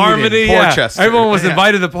Garden of Eden, Portchester. Everyone was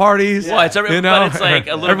invited to parties. Well, but it's like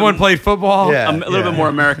a little everyone played football. A little bit more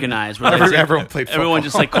Americanized. Everyone played football. Everyone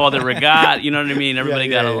just like called it regatta. You know what I mean? Everybody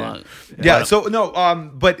got along. Yeah. So no,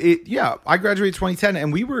 I graduated 2010,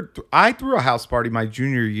 and I threw a house party my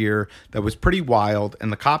junior year that was pretty wild,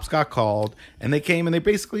 and the cops got called, and they came and they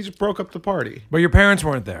basically just broke up the party. But your parents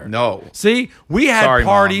weren't there. No. See, we had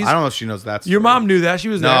parties. Mom. I don't know if she knows that story. Your mom knew that. She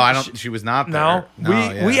was there. No, I don't. She was not there.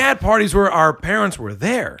 No, we had parties where our parents were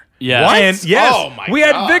there. Yeah. What? And yes, Oh, my we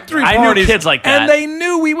had God. victory I parties. knew kids like that. And they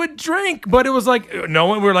knew we would drink, but it was like, no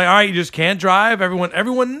one, we were like, all right, you just can't drive.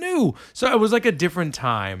 Everyone knew. So it was like a different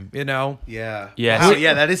time, you know? Yeah. Yeah. Wow, See-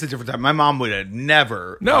 yeah, that is a different time. My mom would have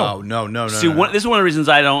never. No. Oh, no. See, this is one of the reasons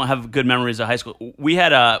I don't have good memories of high school. We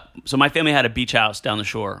had so my family had a beach house down the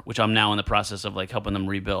shore, which I'm now in the process of like helping them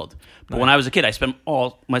rebuild. But when I was a kid, I spent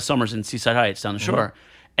all my summers in Seaside Heights down the shore.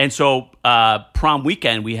 And so prom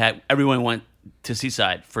weekend, everyone went to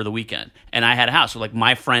Seaside for the weekend, and I had a house. So like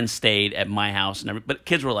my friends stayed at my house, but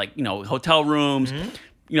kids were like, hotel rooms,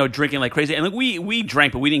 drinking like crazy. And like we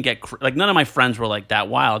drank, but we didn't get like none of my friends were like that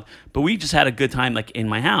wild. But we just had a good time like in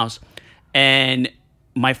my house. And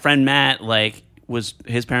my friend Matt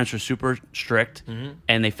his parents were super strict,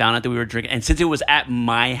 and they found out that we were drinking. And since it was at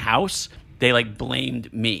my house, they like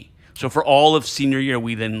blamed me. So for all of senior year,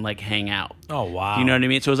 we didn't like hang out. Oh, wow. You know what I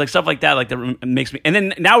mean? So it was like stuff like that, like that makes me. And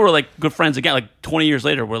then now we're like good friends again. Like 20 years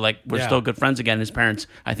later, we're still good friends again. His parents,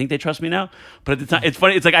 I think they trust me now. But at the time, it's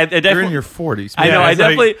funny. It's like I definitely, You're in your 40s. I know. Yeah, I it's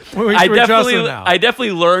definitely, like, I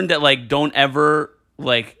definitely learned that like don't ever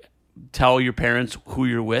like tell your parents who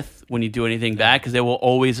you're with when you do anything bad, because they will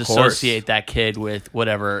always associate that kid with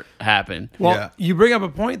whatever happened. Well, you bring up a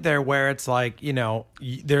point there where it's like,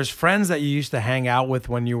 there's friends that you used to hang out with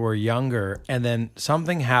when you were younger, and then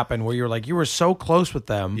something happened where you're like, you were so close with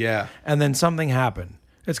them. Yeah. And then something happened.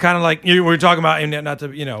 It's kind of like, we were talking about, and not to,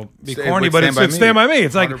 be corny, but it's Stand By Me.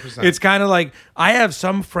 It's like, 100%. It's kind of like, I have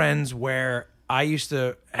some friends where I used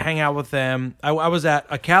to hang out with them. I was at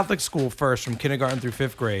a Catholic school first from kindergarten through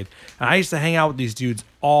 5th grade. And I used to hang out with these dudes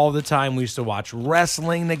all the time. We used to watch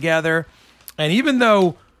wrestling together. And even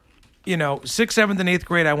though, 6th, 7th, and 8th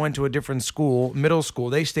grade, I went to a different school, middle school.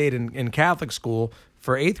 They stayed in Catholic school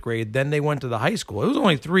for 8th grade. Then they went to the high school. It was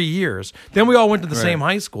only 3 years. Then we all went to the same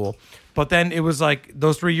high school. But then it was like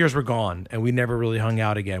those 3 years were gone, and we never really hung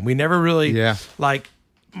out again. We never really,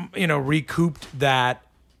 recouped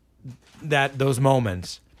those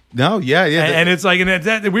moments. No, yeah. And it's like,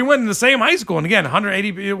 we went in the same high school, and again,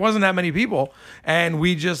 180, it wasn't that many people, and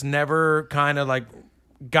we just never kind of like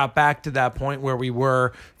got back to that point where we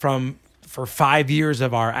were for 5 years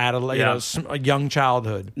of our young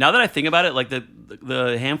childhood. Now that I think about it, like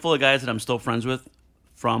the handful of guys that I'm still friends with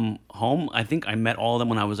from home, I think I met all of them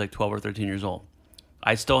when I was like 12 or 13 years old.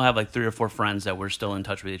 I still have like 3 or 4 friends that we're still in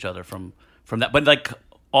touch with each other from that, but like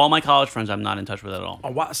all my college friends, I'm not in touch with at all.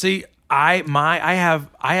 Oh, wow. See, I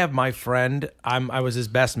have my friend. I was his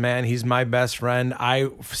best man. He's my best friend.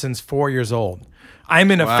 Since 4 years old. I'm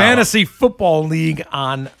in a fantasy football league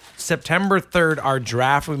on September 3rd. Our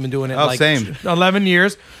draft. We've been doing it same. 11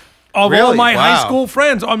 years. Of Really? all my Wow. high school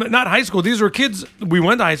friends, not high school. These were kids. We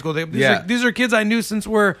went to high school. These are kids I knew since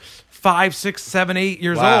we're 5, 6, 7, 8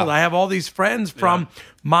 years old. I have all these friends from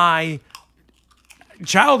my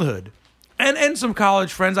childhood. And some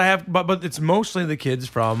college friends I have, but it's mostly the kids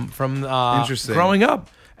from Interesting. growing up.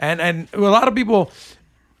 And a lot of people,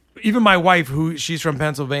 even my wife, she's from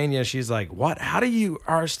Pennsylvania, she's like, what? How do you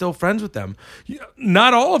are still friends with them?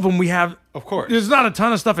 Not all of them we have. Of course. There's not a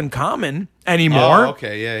ton of stuff in common anymore. Oh,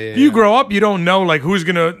 okay, yeah. You grow up, you don't know like who's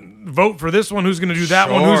going to vote for this one, who's going to do that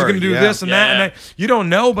one, who's Sure, going to do yeah. this and that. Yeah. And that. You don't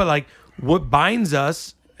know, but like what binds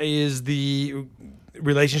us is the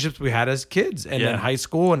relationships we had as kids, and then high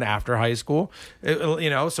school and after high school.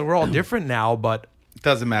 So we're all different now, but It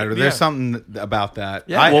doesn't matter. There's something about that.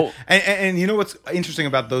 Yeah. And you know what's interesting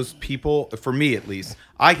about those people, for me at least,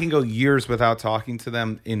 I can go years without talking to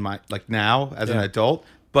them in my now as an adult,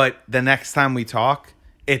 but the next time we talk,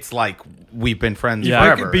 it's like we've been friends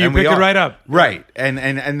forever. But you and pick it right up. Right.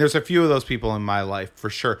 And there's a few of those people in my life for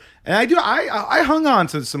sure. And I hung on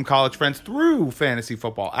to some college friends through fantasy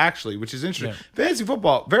football, actually, which is interesting. Yeah. Fantasy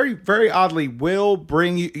football, very, very oddly, will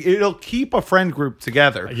bring you, it'll keep a friend group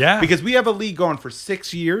together. Yeah. Because we have a league going for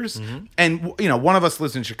 6 years, and one of us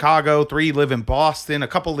lives in Chicago, 3 live in Boston, a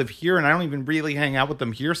couple live here, and I don't even really hang out with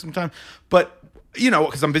them here sometimes. But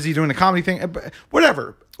because I'm busy doing the comedy thing,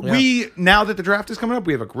 whatever. Yeah. Now that the draft is coming up,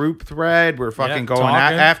 we have a group thread. We're fucking going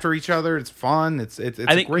after each other. It's fun. It's I think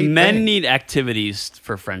a great men thing. need activities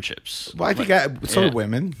for friendships. Well, I think so do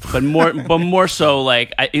women, but more so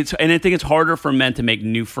like I think it's harder for men to make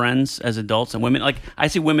new friends as adults and women. Like I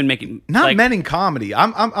see women making men in comedy.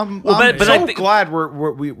 I'm glad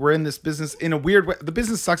we're in this business in a weird way. The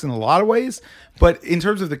business sucks in a lot of ways, but in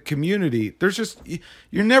terms of the community, there's just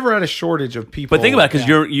you're never at a shortage of people. But think about it,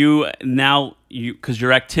 because you now because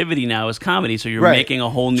your activity now is comedy, so you're Right. making a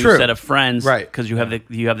whole new True. set of friends, Right. Because you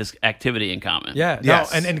have this activity in common. Yeah,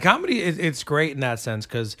 Yes. no, and comedy it's great in that sense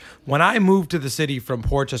because when I moved to the city from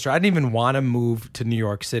Portchester, I didn't even want to move to New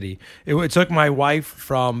York City. It took my wife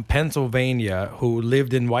from Pennsylvania who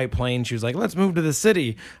lived in White Plains. She was like, "Let's move to the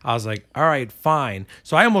city." I was like, "All right, fine."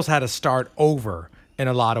 So I almost had to start over in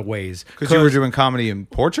a lot of ways Because you were doing comedy in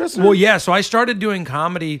Portchester? Well, yeah. So I started doing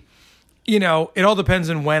comedy. You know, it all depends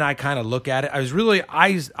on when I kind of look at it.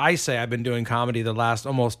 I say I've been doing comedy the last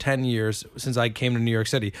almost 10 years since I came to New York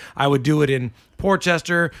City. I would do it in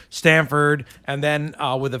Portchester, Stamford, and then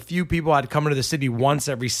with a few people, I'd come into the city once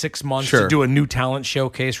every 6 months Sure. to do a new talent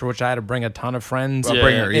showcase for which I had to bring a ton of friends.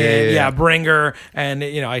 Bringer, And, yeah. Bringer. And,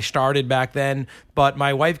 I started back then. But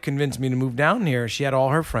my wife convinced me to move down here. She had all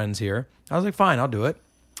her friends here. I was like, fine, I'll do it.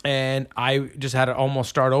 And I just had to almost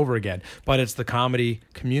start over again. But it's the comedy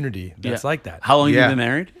community that's like that. How long have Yeah. you been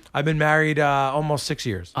married? I've been married almost 6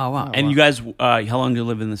 years. Oh wow! And you guys, how long do you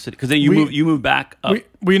live in the city? Because then you moved back up.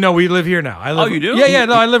 We live here now. I live, you do? Yeah.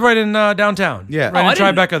 No, I live right in downtown. Yeah. right I in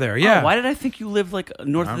didn't- Tribeca there. Yeah. Why did I think you lived like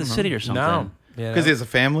north of the city or something? No. Yeah. Because he has a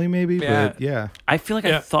family, maybe? Yeah. But yeah. I feel like I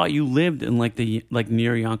Yeah. thought you lived in like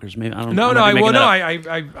near Yonkers. Maybe I don't. No, I no, might be I'm making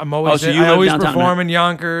that up. always, so you I live always downtown, perform right? in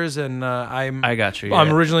Yonkers, and I got you, I'm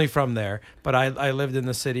yeah. originally from there, but I lived in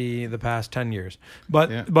the city the past 10 years. But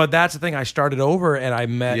Yeah. but that's the thing. I started over, and I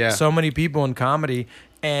met Yeah. so many people in comedy,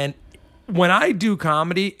 and when I do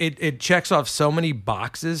comedy, it checks off so many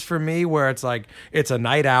boxes for me. Where it's like it's a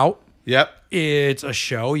night out. Yep. It's a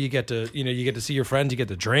show. You get to see your friends. You get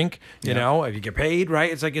to drink. You know, if you get paid,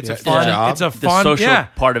 right? It's like it's Yeah, a fun. job. It's a The fun. social yeah.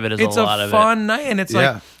 part of it is a it's lot of it. fun night, and it's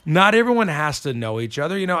Yeah. like not everyone has to know each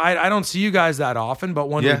other. You know, I don't see you guys that often, but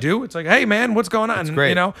when Yeah. we do, it's like, hey man, what's going on? That's And, great.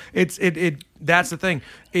 You know, it's that's the thing.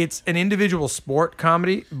 It's an individual sport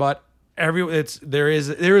comedy, but there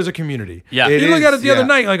is a community. Yeah. You It look at is, it the other yeah.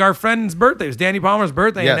 night, like our friend's birthday. It was Danny Palmer's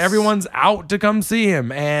birthday, and Yes. everyone's out to come see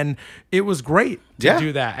him, and it was great to Yeah.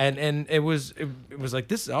 do that. And it was like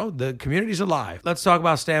this. Oh, the community's alive. Let's talk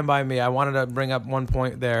about Stand By Me. I wanted to bring up one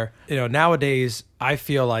point there. You know, nowadays I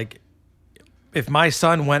feel like if my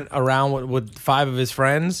son went around with 5 of his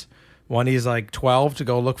friends when he's like 12 to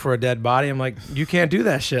go look for a dead body, I'm like, you can't do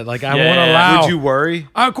that shit. Like I Yeah. won't allow. Would you worry?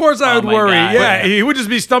 Of course I would my worry. God. Yeah, he would just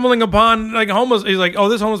be stumbling upon like a homeless. He's like, oh,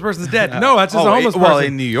 this homeless person's dead. No, that's just a homeless person. Well,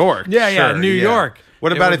 in New York. Yeah, sure, New York.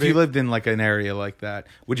 What It about would if you be- lived in like an area like that?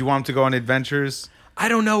 Would you want him to go on adventures? I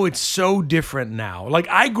don't know. It's so different now. Like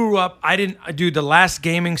I grew up, dude, the last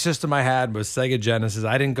gaming system I had was Sega Genesis.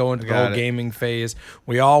 I didn't go into the Got whole it. gaming phase.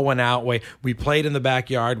 We all went out. We played in the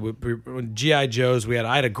backyard with G.I. Joes.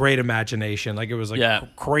 I had a great imagination. Like it was like Yeah.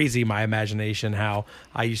 crazy, my imagination, how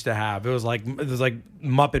I used to have. It was like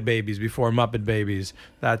Muppet Babies before Muppet Babies,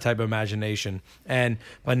 that type of imagination.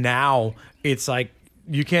 But now it's like,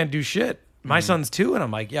 you can't do shit. My son's 2, and I'm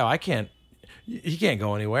like, yo, he can't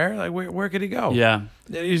go anywhere. Like, where could he go? Yeah.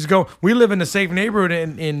 We live in a safe neighborhood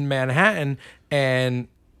in Manhattan, and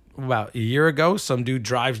about a year ago, some dude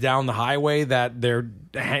drives down the highway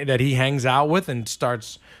that he hangs out with and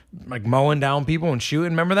starts like mowing down people and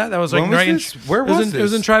shooting. Remember that? That was like When was right this? in, Where it was was in, It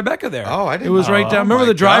was in this? Tribeca there. Oh, I didn't It was right know. down. Remember Oh,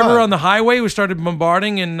 the my driver God. on the highway who started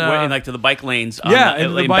bombarding and like to the bike lanes. yeah, in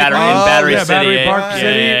in the bike lanes. Battery yeah, City. Battery Park yeah,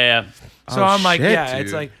 City. Yeah. So Oh, I'm like, shit, yeah,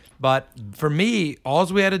 it's dude. like, but for me, all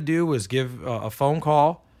we had to do was give a phone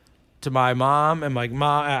call to my mom, and like,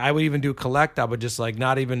 Mom, I would even do collect. I would just like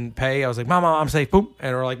not even pay. I was like, Mom, I'm safe. Boom.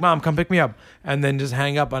 And we're like, Mom, come pick me up. And then just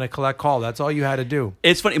hang up on a collect call. That's all you had to do.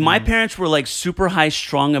 It's funny. My parents were like super high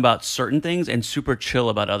strung about certain things and super chill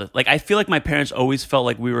about other. Like I feel like my parents always felt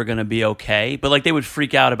like we were gonna be okay, but like they would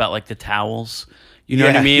freak out about like the towels. You know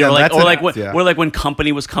what I Yeah, mean? yeah, or like, that's or an- like when, yeah. or like when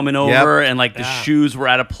company was coming over and like the Yeah. shoes were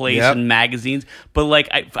out of place Yep. and magazines. But like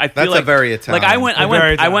I feel That's like a very Like Italian. I went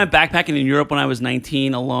Very I went Italian. backpacking in Europe when I was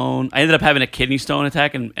 19 alone. I ended up having a kidney stone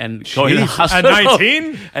attack and going to the Jeez. hospital At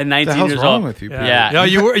 19? At 19 What the hell's years wrong old. with you, bro? Yeah. No,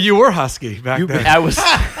 you were husky back then. I was.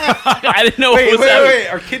 I didn't know what was happening. Wait.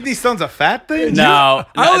 Are kidney stones a fat thing? No,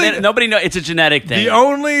 I only- nobody knows. It's a genetic thing. The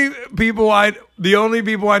only people I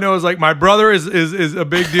know is like my brother is a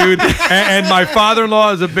big dude, and my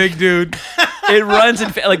father-in-law is a big dude. It runs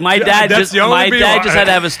in like my dad. that's Just the only my people dad I- just had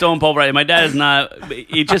to have a stone pulverized. My dad is not.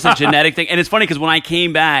 It's just a genetic thing, and it's funny because when I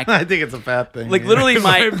came back, I think it's a fat thing. like yeah. literally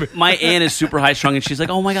my aunt is super high strung, and she's like,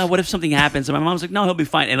 "Oh my god, what if something happens?" And my mom's like, "No, he'll be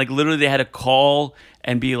fine." And like literally, they had to call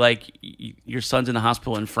and be like, "Your son's in the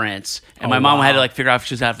hospital in France," and my mom had to like figure out if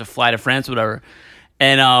she was gonna have to fly to France, or whatever.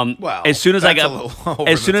 And Well, as soon as I that's a got little over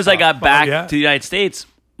as soon the as I top. got back yeah. to the United States.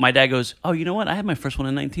 my dad goes, "Oh, you know what? I had my first one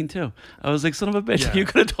in 19 too." I was like, "Son of a bitch! You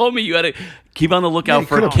could have told me you had to keep on the lookout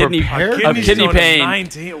for kidney pain."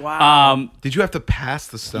 19. Wow. Did you have to pass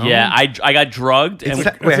the stone? Yeah, I got drugged. Wait,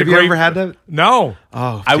 have you ever had that? No.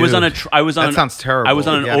 Oh, I was dude. That sounds terrible. I was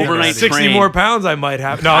on an overnight 60 train. more pounds I might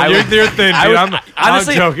have. No, you're thin, dude. I'm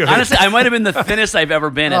joking. Honestly, I might have been the thinnest I've ever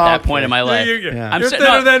been at that point in my life. You're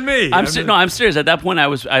thinner than me. I'm serious. At that point,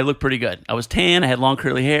 I looked pretty good. I was tan. I had long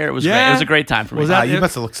curly hair. It was great. It was a great time for me. You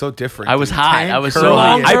must have looked so different. I was dude. hot. Tan, I was curly so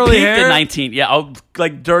hot. hair. I peaked hair? at 19. Yeah,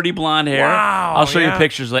 like dirty blonde hair. Wow, I'll show you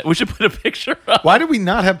pictures later. We should put a picture up. Why did we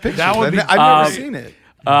not have pictures? That would be- I've never seen it.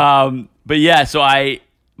 But yeah, so I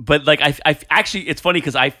actually, it's funny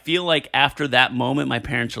because I feel like after that moment, my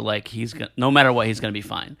parents are like, no matter what, he's gonna be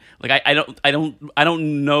fine. Like I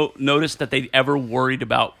don't notice that they ever worried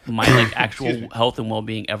about my like actual health and well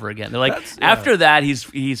being ever again. They're like, after that,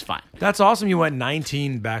 he's fine. That's awesome. You went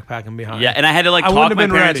 19 backpacking behind. Yeah, and I had to like talk my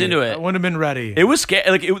parents into it. I wouldn't have been ready. It was scary.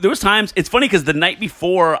 Like there was times. It's funny because the night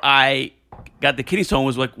before I got the kidney stone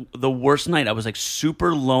was like the worst night. I was like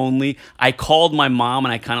super lonely. I called my mom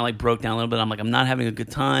and I kind of like broke down a little bit. I'm like, I'm not having a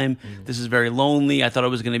good time. This is very lonely. I thought it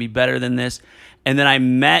was going to be better than this. And then I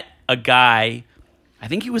met a guy, I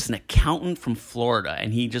think he was an accountant from Florida,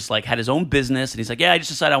 and he just like had his own business. And he's like, yeah, I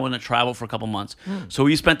just decided I want to travel for a couple months. So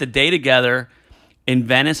we spent the day together in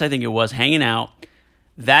Venice, I think it was, hanging out.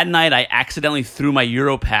 That night I accidentally threw my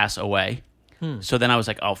Europass away. So then I was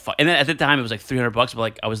like, oh, fuck. And then at the time, it was like $300, but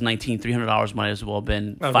like I was 19, $300 might as well have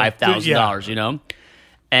been $5,000, you know?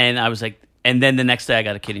 And I was like, and then the next day I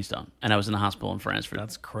got a kidney stone, and I was in the hospital in France for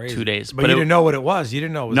 2 days. But you didn't know what it was. You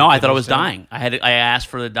didn't know it was No, I thought I was dying. I asked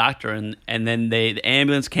for the doctor, and then the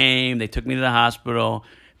ambulance came. They took me to the hospital.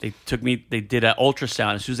 They did an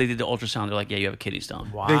ultrasound. As soon as they did the ultrasound, they're like, yeah, you have a kidney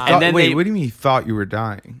stone. Wow. What do you mean you thought you were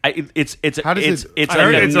dying? It's a lot of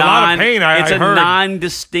pain. It's a heard.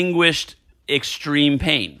 non-distinguished extreme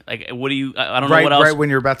pain. Like, what do you? I don't know what else. Right when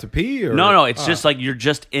you're about to pee? Or? No, it's just like you're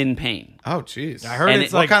just in pain. Oh, jeez. I heard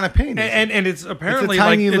it's like, what kind of pain? And it's apparently it's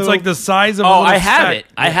like it's like the size of. I have it.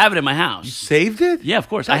 I have it in my house. You saved it? Yeah, of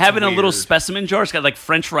course. I have it in a little specimen jar. It's got like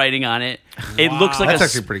French writing on it. It looks like that's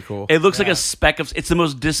actually pretty cool. It looks like a speck of. It's the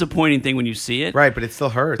most disappointing thing when you see it. Right, but it still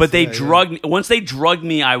hurts. But they drugged me. Once they drugged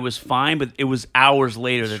me, I was fine. But it was hours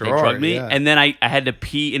later that they drugged me, and then I had to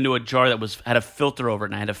pee into a jar that had a filter over it,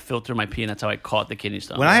 and I had to filter my pee, and that's how I caught the kidney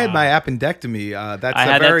stone. When I had my appendectomy, that's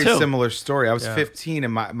a very similar story. I was 15,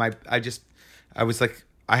 and I was like,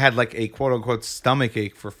 I had like a quote unquote stomach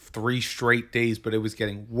ache for 3 straight days, but it was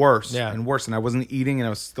getting worse and worse. And I wasn't eating, and I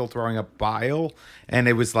was still throwing up bile, and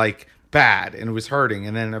it was like bad, and it was hurting.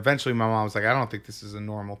 And then eventually my mom was like, I don't think this is a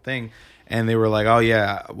normal thing. And they were like, oh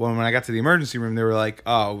yeah. When I got to the emergency room, they were like,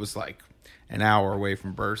 oh, it was like an hour away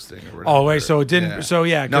from bursting. Or whatever. Oh wait, so it didn't. Yeah. So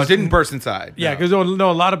yeah, no, it didn't burst inside. Yeah, because a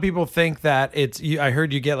lot of people think that it's. I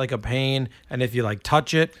heard you get like a pain, and if you like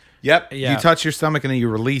touch it. Yep. Yeah. You touch your stomach and then you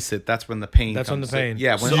release it. That's when the pain comes. That's when the pain.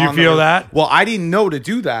 Yeah. Did you feel that? Well, I didn't know to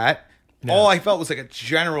do that. No. All I felt was like a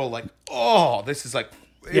general, like, oh, this is like.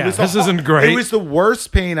 This isn't great. It was the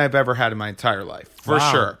worst pain I've ever had in my entire life, for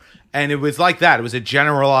sure. And it was like that. It was a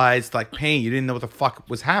generalized like pain. You didn't know what the fuck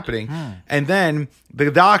was happening. And then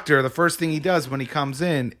the doctor, the first thing he does when he comes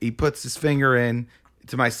in, he puts his finger in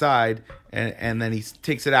to my side, and then he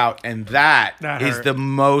takes it out, and that is the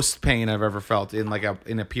most pain I've ever felt in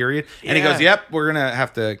a period. And he goes, "Yep, we're gonna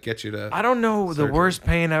have to get you to." I don't know the worst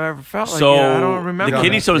pain I've ever felt. So I don't remember. The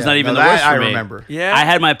kidney stone is not even the worst for me. I remember. Yeah, I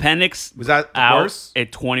had my appendix. Was that out worse?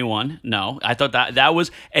 At 21? No, I thought that was.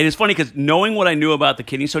 And it's funny because knowing what I knew about the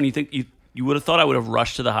kidney stone, you would have thought I would have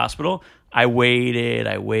rushed to the hospital. I waited.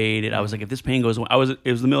 I was like, if this pain goes away, it was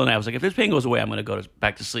the middle of the night. I was like, if this pain goes away, I'm going to go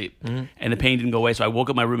back to sleep. And the pain didn't go away. So I woke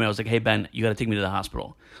up my roommate. I was like, hey, Ben, you got to take me to the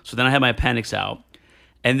hospital. So then I had my appendix out.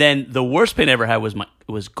 And then the worst pain I ever had was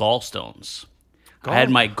gallstones. I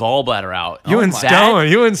had my gallbladder out. You and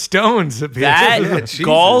Stones. That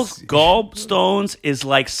gallstones is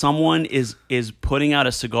like someone is putting out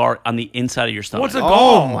a cigar on the inside of your stomach. What's a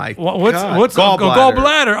gall? Oh my God. What's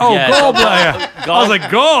gallbladder? Oh, yeah. Gallbladder. I was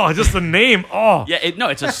like, gall, just the name. Oh. Yeah,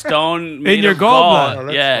 it's a stone in your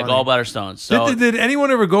gallbladder. Yeah, gallbladder stones. So did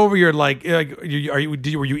anyone ever go over your were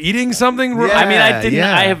you eating something? Yeah, I mean, I didn't.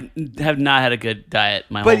 Yeah. I have not had a good diet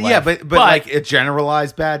my whole life. But like a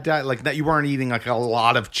generalized bad diet, like that you weren't eating like a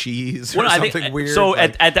lot of cheese or something weird. So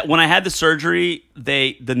at that, when I had the surgery,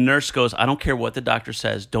 the nurse goes, I don't care what the doctor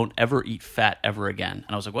says, don't ever eat fat ever again.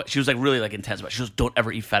 And I was like, what? She was like really like intense about it. She goes, don't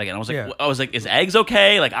ever eat fat again. I was like, is eggs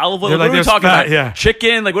okay? Like olive oil? What are we talking about? Yeah.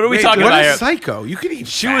 chicken. Like, what are we talking What about a here? psycho! You could eat.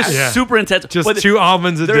 She was Yeah. super intense. Just But 2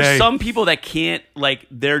 almonds a there's day. some people that can't, like,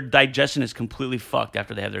 their digestion is completely fucked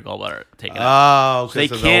after they have their gallbladder taken out. Oh, So they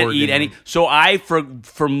can't eat any. So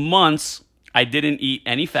for months, I didn't eat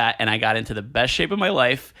any fat, and I got into the best shape of my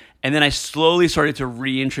life. And then I slowly started to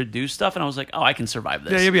reintroduce stuff, and I was like, "Oh, I can survive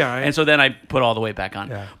this." Yeah, you'll be all right. And so then I put all the weight back on.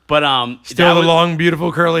 Yeah. But Still that the was- long,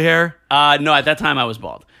 beautiful curly hair. No, at that time I was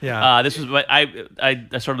bald. Yeah. This was, but I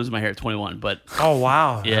started losing my hair at 21. But Oh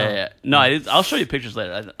wow. yeah. No, I'll show you pictures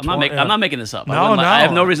later. I'm not making this up. No, I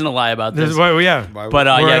have no. no reason to lie about This this. is why. Yeah. But We're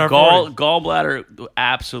in yeah, our 40s. gallbladder,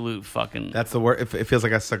 absolute fucking. That's the word. It feels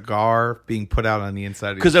like a cigar being put out on the inside.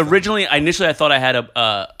 of your Because stomach. initially I thought I had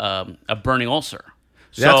a burning ulcer.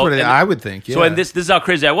 That's what and- I would think. Yeah. So and this is how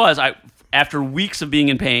crazy I was. After weeks of being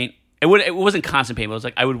in pain, it wasn't constant pain, but it was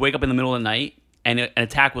like I would wake up in the middle of the night and an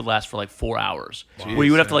attack would last for like 4 hours. Where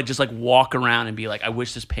you would have to just walk around and be like, I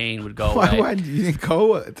wish this pain would go away. Why you didn't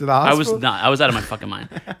go to the hospital? I was out of my fucking mind.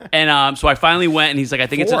 And so I finally went, and he's like, I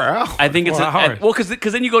think it's 4 hours? well,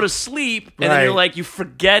 because then you go to sleep, and then you're Right. like, you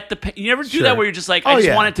forget the pain. You never do Sure. that where you're just like, Oh, I just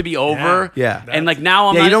yeah. want it to be over. Yeah. And like now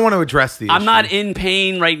I'm Yeah, not, you don't want to address the I'm issue. not in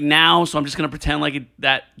pain right now, so I'm just gonna pretend like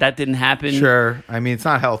that didn't happen. Sure. I mean, it's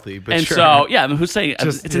not healthy, but And sure. so yeah, I mean, who's saying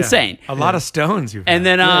Just- it's yeah. insane. A lot of stones. You've And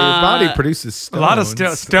had. then Yeah, your body produces a stones. lot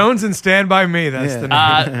of stones and Stand By Me. That's the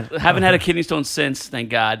name. haven't had a kidney stone since, thank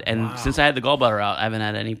God. And since I had the gallbladder out, I haven't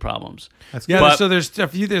had any problems. That's Yeah, But- so there's a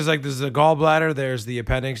few. There's the gallbladder. There's the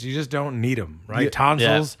appendix. You just don't need them, right? Yeah.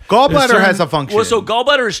 Tonsils. Gallbladder There's certain- has a function. Well, so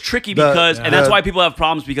gallbladder is tricky because, and that's why people have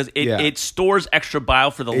problems because it stores extra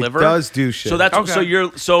bile for the liver. does do shit. So that's Okay.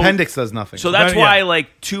 so appendix does nothing. So that's Yeah. why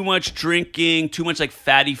like too much drinking, too much like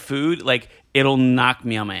fatty food, like it'll knock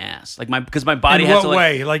me on my ass. Like because my body In has what to like,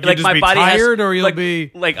 way? Like, you'll just my be body tired or you'll like,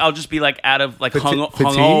 be- like I'll just be like out of like Fatigue?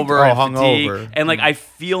 hungover, Oh, and fatigue. hungover. And like I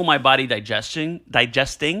feel my body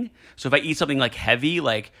digesting. So if I eat something like heavy,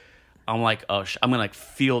 like I'm like, oh, I'm gonna like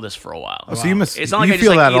feel this for a while. So you must. It's not like you I just,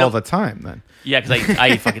 feel like, that eat all a- the time, then. Yeah, because I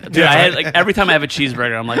eat fucking. Dude, I had like every time I have a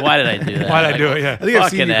cheeseburger, I'm like, why did I do that? Why'd I Like, do it? Yeah. I think I've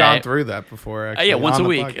seen you Fucking gone A. through that before. Actually, Yeah, once on a the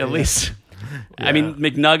week podcast. at least. I mean,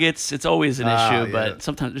 McNuggets, it's always an issue, yeah. but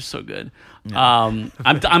sometimes they're so good. I'm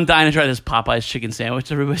dying to try this Popeye's chicken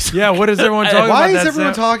sandwich. Everybody's Yeah. What is everyone talking Why about? is that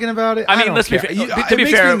everyone sa- talking about it? I mean, don't let's be care. fair. You- To it be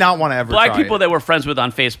makes fair, me not want to ever. black try people it. that we're friends with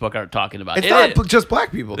on Facebook are talking about It's it. not just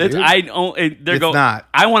black people, dude. They're It's going. not.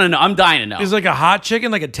 I want to know. I'm dying to know. Is like a hot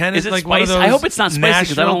chicken, like a tennis, Is it like one of spicy? those. I hope it's not spicy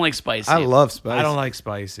because I Nashville- don't like spicy. I love spicy. I don't like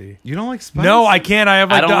spicy. You don't like spicy? No, I can't. I have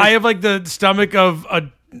I like don't I like- have like the stomach of a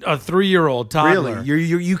 3-year-old toddler. Really,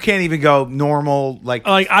 you can't even go normal like.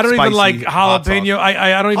 Like I don't even spicy like hot sauce. jalapeno.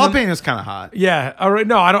 I don't even. Jalapeno's kind of hot. Yeah. All right.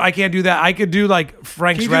 No, I don't. I can't do that. I could do like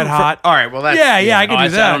Frank's Can you Red do Hot. All right. Well, that's yeah. I can Oh, do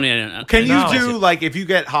that. I don't need it. Can you No, do like if you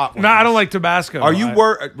get hot ones? No, I don't like Tabasco. Are you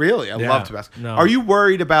worried? Really, I Yeah, love Tabasco. no. Are you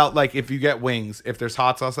worried about like if you get wings, if there's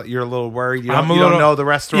hot sauce, you're a little worried? You don't, I'm a you little, don't know the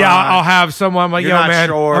restaurant. Yeah, I'll have someone. I'm like, You're yo, not man.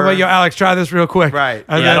 sure. I'm like, yo, Alex, try this real quick. Right.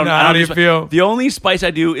 And Yeah, then how do you feel? The only spice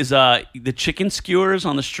I do is the chicken skewers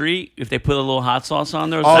on the street. If they put a little hot sauce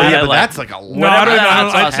on there. Oh that yeah, I but like. that's like a lot. No, I don't. that hot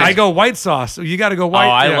I, sauce don't I is- go white sauce. You got to go Oh, white.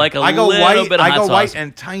 I yeah. like a I go little white. bit of I hot go sauce. white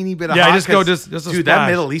and tiny bit of Yeah, hot. I just go 'cause, just a dude. splash. That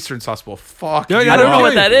Middle Eastern sauce will fuck. Yeah, you I don't know up.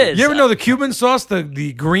 what that is. You ever know the Cuban sauce, the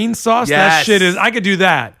green sauce? That Yes. shit is. I could do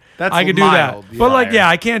that. That's I could do mild, that. But like, yeah. yeah,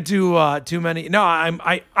 I can't do too many. No,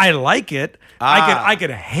 I like it. I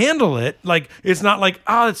could handle it. Like it's not like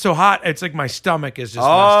it's so hot. It's like my stomach is just messed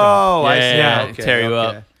up. Oh, I see. yeah, Okay, tear you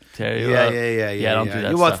okay. up. Tear you Yeah, up. yeah. Don't do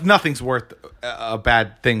that Well, stuff. nothing's worth a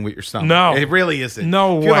bad thing with your stomach. No. It really isn't.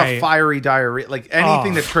 No if you have way. a fiery diarrhea, like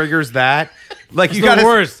anything Oh. that triggers that, like you the got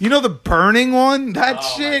worst. You know the burning one? That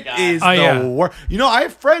shit God. is Oh, the yeah. worst. You know, I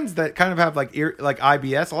have friends that kind of have like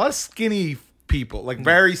IBS. A lot of skinny people, like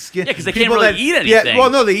very skinny. Yeah, 'cause they can't people really eat Yeah, anything. well,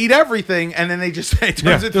 no, they eat everything, and then they just it turns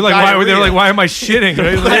Yeah. into They're like, why am I shitting?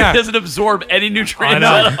 It Yeah. doesn't absorb any nutrients. I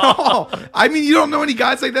know. at all. Oh, I mean, you don't know any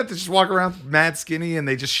guys like that that just walk around mad skinny and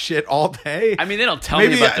they just shit all day. I mean, they don't tell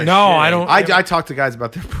Maybe me about their No, shit. I don't. I talk to guys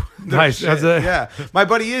about their Nice, shit. that's it. Yeah, my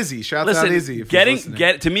buddy Izzy. Shouts out Listen, Izzy. If he's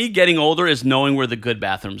listening. to me, getting older is knowing where the good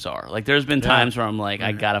bathrooms are. Like, there's been times where I'm like,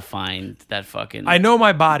 I gotta find that fucking. I know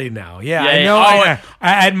my body now. Yeah, Yeah, I yeah. know. Oh,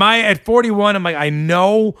 At 41, I'm like, I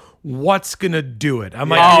know what's gonna do it. I'm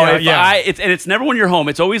like, Oh, yeah. it's never when you're home.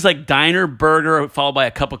 It's always like diner, burger, followed by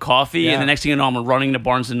a cup of coffee, Yeah. and the next thing you know, I'm running to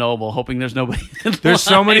Barnes and Noble, hoping there's nobody. in There's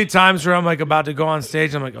so line. many times where I'm like about to go on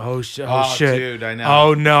stage. I'm like, oh shit, Oh, shit, dude, I know.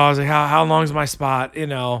 Oh no, I was like, how long's my spot? You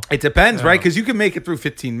know, It depends, right? Because you can make it through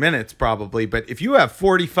 15 minutes probably, but if you have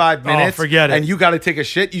 45 minutes, forget it. and you got to take a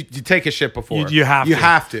shit, you take a shit before. You have You to.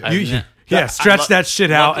 have to. Yeah, stretch that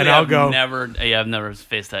shit out, and I'll go. I've never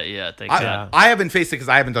faced that yet. I haven't faced it because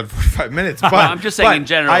I haven't done 45 minutes. But I'm just saying in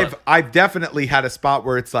general. I've definitely had a spot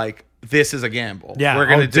where it's like, this is a gamble. Yeah, we're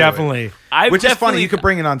gonna do definitely. it. Which is funny. You could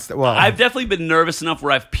bring it on. I've definitely been nervous enough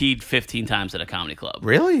where I've peed 15 times at a comedy club.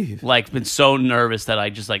 Really? Like, been so nervous that I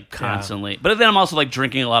just like constantly. But then I'm also like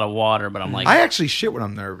drinking a lot of water. But I'm like, I actually shit when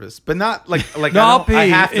I'm nervous, but not like No, I'll pee. I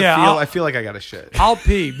have to Yeah, feel. I'll- I feel like I got to shit. I'll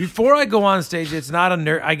pee before I go on stage. It's not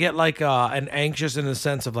a I get like an anxious in the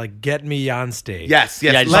sense of like, get me on stage. Yes.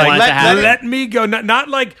 Yeah, I just want it to happen. Let me go. Not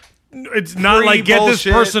like it's not like get this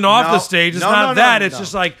Pre-bullshit. person off No. the stage. It's No, not no, that. no, It's no.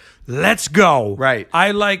 just like, let's go. Right.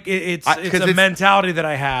 I like it. It's a mentality that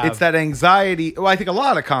I have. It's that anxiety. Well, I think a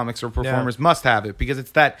lot of comics or performers must have it because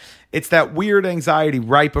it's that weird anxiety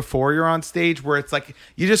right before you're on stage where it's like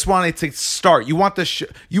you just want it to start. You want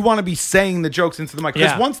you want to be saying the jokes into the mic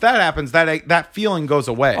because once that happens, that feeling goes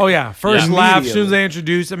away. Oh yeah, first laugh as soon as they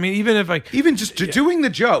introduce. I mean, even just doing the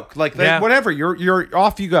joke, like whatever, you're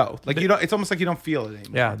off. You go. Like you don't. It's almost like you don't feel it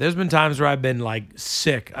anymore. Yeah, there's been times where I've been like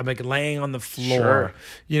sick. I'm like laying on the floor. Sure.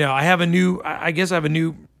 You know, I guess I have a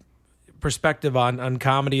new perspective on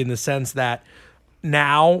comedy in the sense that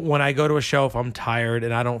now when I go to a show, if I'm tired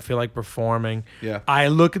and I don't feel like performing, I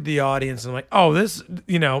look at the audience and I'm like, oh, this,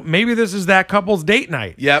 maybe this is that couple's date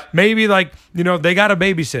night. Yep. Maybe like, they got a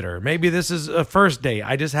babysitter. Maybe this is a first date.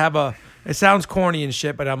 I just have it sounds corny and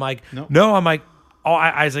shit, but I'm like, no, I'm like, oh,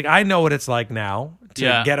 I was like, I know what it's like now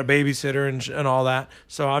to get a babysitter and all that.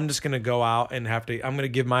 So I'm just going to go out and I'm going to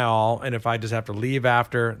give my all. And if I just have to leave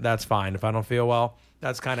after, that's fine. If I don't feel well,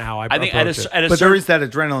 that's kind of how I think approach it. But there is that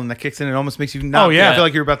adrenaline that kicks in. It almost makes you not. I feel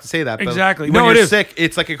like you're about to say that. But exactly. When you're sick,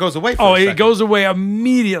 it's like it goes away. It goes away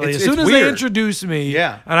immediately. As soon as they introduce me,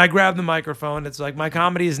 and I grab the microphone, it's like my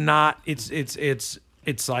comedy is not.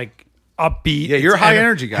 It's like upbeat. Yeah, you're a high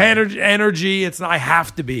energy guy. Energy. It's not. I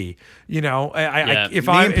have to be. If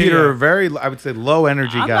me and Peter are very, I would say, low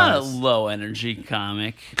energy guys. I'm not a low energy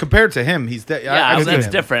comic compared to him. He's that's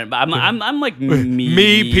different. But I'm like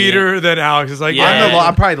me, Peter, then Alex is like.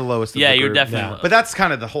 I'm probably the lowest. Of the you're group. definitely. But that's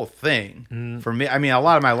kind of the whole thing for me. I mean, a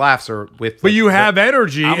lot of my laughs are with. But you have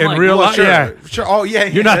energy in like, real life. Sure. Oh yeah,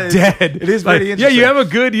 you're not dead. It is pretty interesting. Yeah, you have a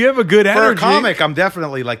good energy. For a comic, I'm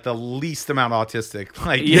definitely like the least amount autistic.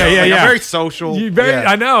 Like I'm very social.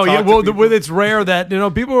 I know. Yeah. Well, it's rare that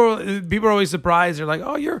people are always surprised. They're like,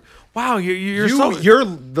 "Oh, you're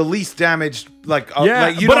the least damaged." Like,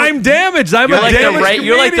 but I'm damaged. I'm like damaged.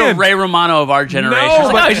 You're like the Ray Romano of our generation.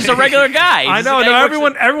 No, he's just a regular guy. I know.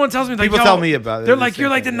 Everyone tells me. People tell me about it. They're like, "You're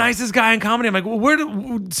like the nicest guy in comedy." I'm like,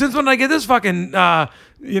 "Well, since when did I get this fucking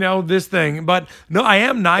this thing?" But no, I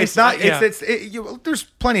am nice. It's not. There's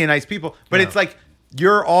plenty of nice people, but it's like.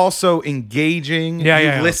 You're also engaging.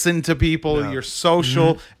 You listen to people. You're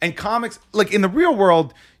social. And comics, like in the real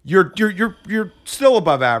world, you're still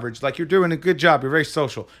above average. Like you're doing a good job. You're very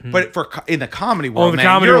social. But in the comedy world,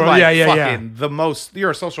 you're like the most.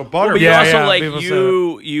 You're a social butter. But you're also like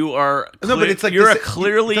you are. But it's like you're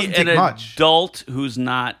clearly an adult who's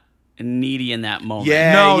not needy in that moment.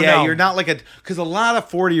 You're not like because a lot of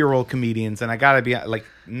 40-year-old comedians, and I gotta be like,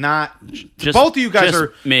 not just both of you guys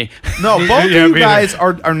are me. No, both of you guys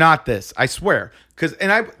are not this. I swear.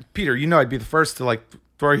 Peter, I'd be the first to like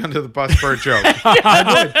throw you under the bus for a joke.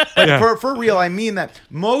 But for real, I mean that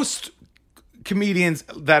most comedians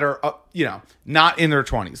that are not in their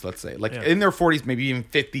 20s, let's say, like in their 40s, maybe even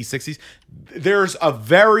 50s, 60s, there's a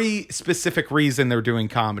very specific reason they're doing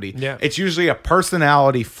comedy. It's usually a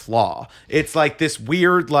personality flaw. It's like this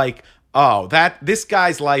weird this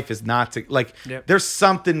guy's life is not to like there's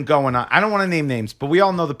something going on. I don't want to name names, but we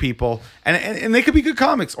all know the people, and they could be good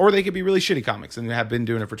comics or they could be really shitty comics and have been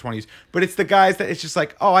doing it for 20 years. But it's the guys that it's just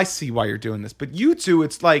like, oh, I see why you're doing this. But you two,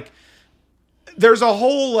 it's like there's a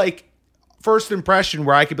whole like first impression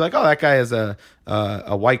where I could be like, oh, that guy has a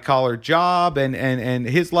white collar job and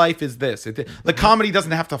his life is this. The comedy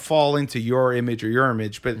doesn't have to fall into your image or your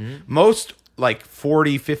image, but most like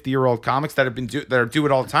 40, 50-year-old comics that do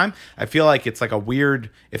it all the time, I feel like it's like a weird,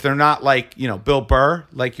 if they're not like, Bill Burr,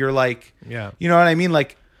 like you're like, you know what I mean?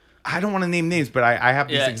 Like, I don't want to name names, but I have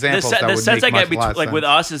these examples that would make much less sense. With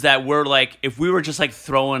us is that we're like, if we were just like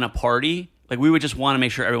throwing a party, like we would just want to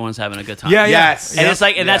make sure everyone's having a good time. Yes. And it's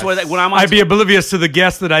like, and that's what when I'm on I'd be oblivious to the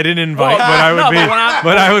guests that I didn't invite, but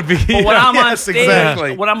I would be. But when I'm on stage,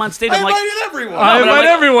 exactly. when I'm on stage, I'm like, everyone. I invite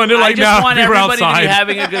everyone. They're like, I just want everybody outside. to be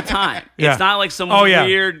having a good time. It's not like some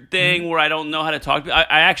weird thing where I don't know how to talk. I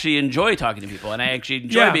actually enjoy talking to people, and I actually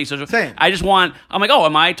enjoy being social. Same. I'm like, oh,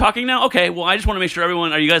 am I talking now? Okay, well, I just want to make sure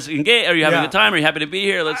everyone. Are you guys engaged? Are you having a good time? Are you happy to be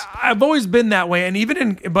here? I've always been that way, and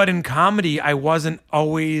even in comedy, I wasn't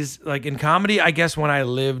always like in comedy. comedy, I guess when I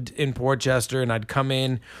lived in Port Chester and I'd come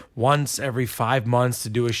in once every 5 months to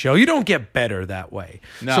do a show, you don't get better that way.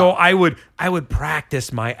 No. So I would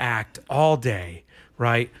practice my act all day,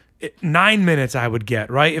 right? 9 minutes I would get,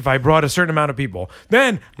 right? If I brought a certain amount of people.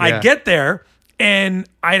 Then I'd get there and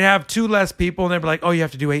I'd have 2 less people, and they'd be like, "Oh, you have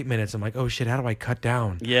to do 8 minutes." I'm like, "Oh shit, how do I cut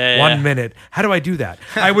down 1 minute? How do I do that?"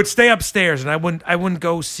 I would stay upstairs, and I wouldn't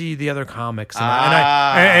go see the other comics,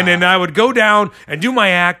 and then I would go down and do my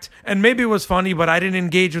act, and maybe it was funny, but I didn't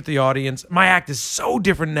engage with the audience. My act is so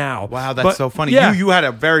different now. Wow, that's so funny. Yeah. You had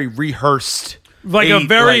a very rehearsed, boom,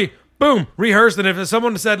 rehearsed, and if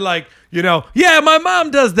someone said like, yeah, my mom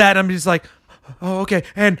does that, I'm just like, oh, okay.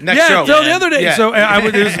 And Next show. So the other day, Yeah. so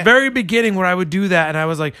it was the very beginning where I would do that, and I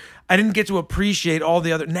was like, I didn't get to appreciate all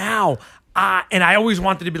the other. Now, and I always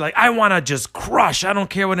wanted to be like, I want to just crush. I don't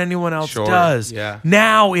care what anyone else does. Yeah.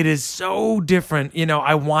 Now it is so different.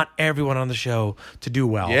 I want everyone on the show to do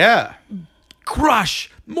well. Yeah. Crush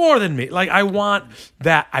more than me. Like I want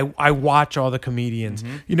that. I watch all the comedians.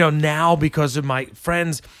 Now because of my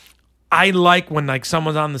friends. I like when like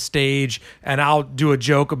someone's on the stage and I'll do a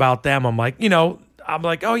joke about them. I'm like, I'm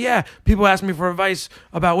like, oh yeah, people ask me for advice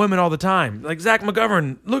about women all the time. Like Zach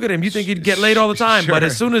McGovern, look at him. You think he'd get laid all the time, but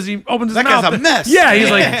as soon as he opens his That mouth, guy's a mess. Yeah,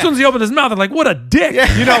 he's like, as soon as he opens his mouth, I'm like, what a dick,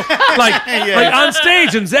 like on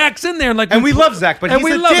stage, and Zach's in there, and like, And we love Zach, but he's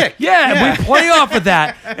a dick. Yeah, and we play off of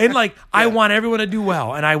that, and like, I want everyone to do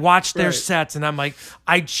well, and I watch their sets, and I'm like,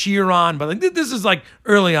 I cheer on, but like, this is like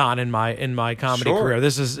early on in my comedy career.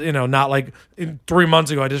 This is not like 3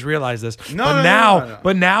 months ago. I just realized this,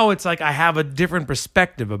 but now it's like I have a different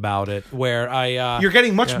perspective about it where you're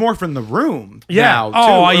getting much more from the room Yeah.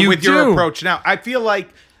 now too, You with your do. approach now. I feel like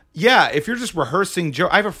if you're just rehearsing joke,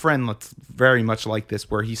 I have a friend that's very much like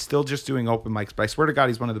this where he's still just doing open mics, but I swear to God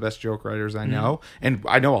he's one of the best joke writers I know, and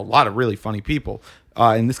I know a lot of really funny people.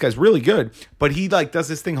 And this guy's really good, but he like does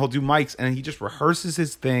this thing. He'll do mics and he just rehearses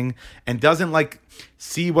his thing and doesn't like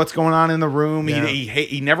see what's going on in the room. Yeah.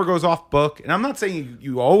 He never goes off book. And I'm not saying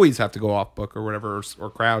you always have to go off book or whatever, or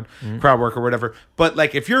crowd work or whatever. But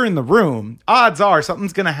like if you're in the room, odds are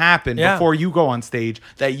something's going to happen before you go on stage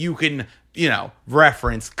that you can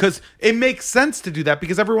reference, because it makes sense to do that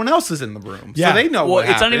because everyone else is in the room, so they know. Well, what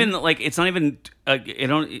it's not happened. even like it's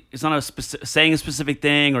not saying a specific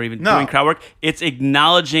thing or even doing crowd work. It's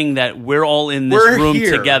acknowledging that we're all in this room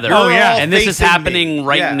here together. We're all and this is facing happening me.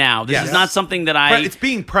 right now. This is not something that I. It's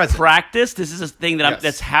being present. Practice. This is a thing that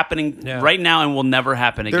that's happening right now and will never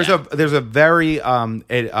happen again. There's a very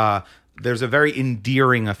there's a very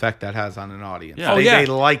endearing effect that has on an audience. Yeah. They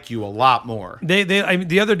like you a lot more.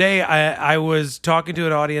 The other day I was talking to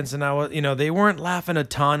an audience and I was, they weren't laughing a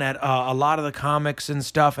ton at a lot of the comics and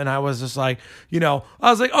stuff. And I was just like, I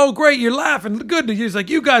was like, oh great, you're laughing. Good. He's like,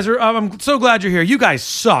 you guys are, I'm so glad you're here. You guys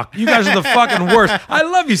suck. You guys are the fucking worst. I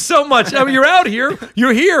love you so much. I mean, you're out here.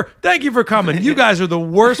 You're here. Thank you for coming. You guys are the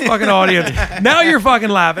worst fucking audience. Now you're fucking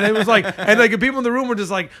laughing. It was like, and like the people in the room were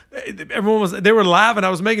just like, they were laughing. I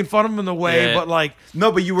was making fun of them in the way, but like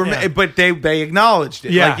no, but you were, but they acknowledged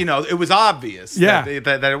it. Yeah. Like it was obvious. Yeah.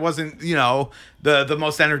 that it wasn't the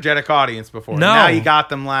most energetic audience before. No. Now you got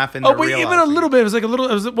them laughing. Oh, but even a little bit. It was like a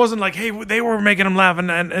little. It wasn't like, hey, they were making them laugh,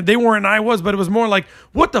 and they weren't. And I was, but it was more like,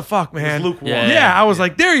 what the fuck, man? It was lukewarm. Yeah, I was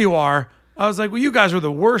like, there you are. I was like, well, you guys were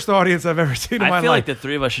the worst audience I've ever seen in my life. I feel like the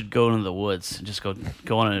three of us should go into the woods and just go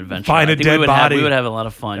on an adventure. Find a dead body. We would have a lot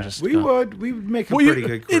of fun. Yeah. Just we would make a pretty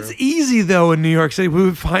good crew. It's easy though in New York City. We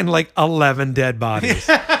would find like 11 dead bodies.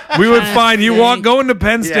 We would find going to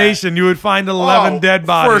Penn Station. You would find 11 dead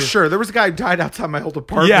bodies for sure. There was a guy who died outside my old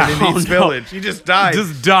apartment in East Village. He just died.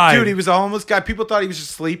 Dude, he was a homeless guy. People thought he was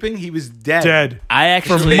just sleeping. He was dead. I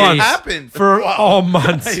actually for months. Happened for all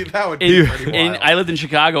months. That would be pretty wild. And I lived in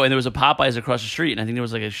Chicago, and there was a Popeyes across the street, and I think there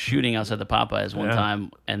was like a shooting outside the Popeyes one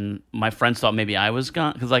time, and my friends thought maybe I was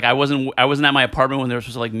gone because like I wasn't at my apartment when they were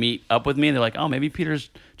supposed to like meet up with me, and they're like, oh, maybe Peter's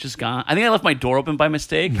just gone. I think I left my door open by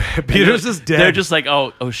mistake. Peter's just dead. They're just like,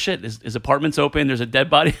 oh shit, his apartment's open. There's a dead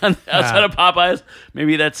body outside of Popeyes.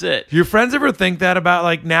 Maybe that's it. Your friends ever think that about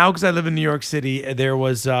like now? Because I live in New York City, there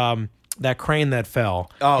was that crane that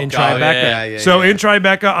fell in Tribeca. In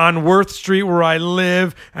Tribeca on Worth Street where I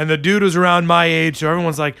live, and the dude was around my age, so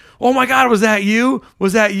everyone's like, oh my God, was that you?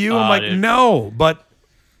 Was that you? I'm like, no, but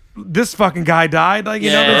this fucking guy died. Like, you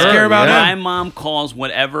don't care about him. My mom calls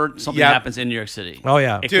whenever something happens in New York City. Oh,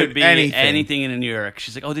 yeah. It could be anything in New York.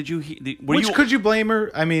 She's like, oh, did you could you blame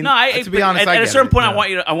her? I mean, no, to be honest, at a certain point,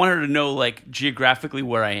 I want her to know, like, geographically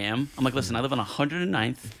where I am. I'm like, listen, I live on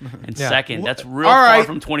 109th and 2nd. That's real far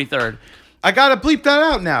from 23rd. I gotta bleep that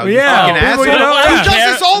out now. You Yeah. fucking People, asshole. you know, He yeah.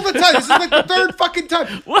 does this all the time. This is like the third fucking time.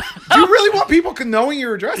 Do you really want people knowing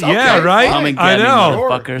your address? Yeah, Okay, right? fine. Come and I get me, know.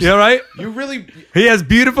 motherfuckers. Yeah, right? You really. He has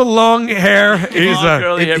beautiful long hair. He's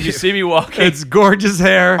Curly hair. If you see me walking, it's gorgeous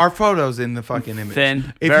hair. Our photos in the fucking image.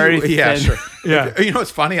 Thin. If Very yeah, thin. sure. Yeah. You know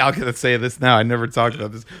what's funny? I'll get to say this now. I never talked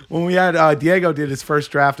about this. When we had Diego did his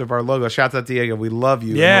first draft of our logo. Shouts out Diego. We love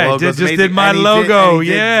you. Yeah, And the he logo's just amazing. did my And he logo. and he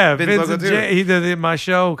did Yeah, Vin's Vincent logo too. J. He did my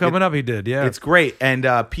show coming up. He did. Yeah, It's great. And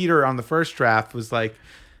Peter on the first draft was like,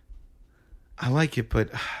 I like it, but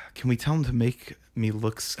can we tell him to make me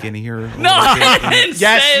look skinnier? No, I didn't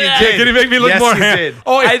Yes, say you that. did. Can you make me look Yes, more you hair? did.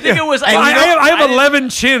 Oh, I think it was. I have didn't- 11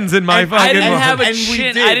 chins in my And- fucking. I didn't have a And we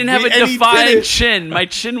chin. did. I didn't have We- a and he did defined it. chin. My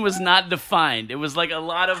chin was not defined. It was like a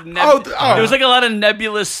lot of Oh. It was like a lot of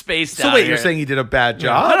nebulous space. So down wait, here. you're saying he did a bad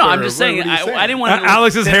job? No, I'm or just what- saying. what are you I didn't want to.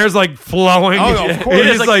 Alex's hair's like flowing. Oh, of course. He's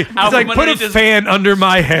It's like, like he's like put a Alpha fan under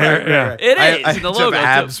my hair. Right, Yeah. right. It I is, just the have logo,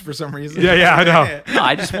 abs for some reason. Yeah, I know. No,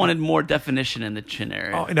 I just wanted more definition in the chin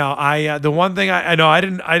area. Oh, no, the one thing I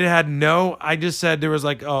know I just said there was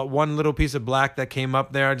like one little piece of black that came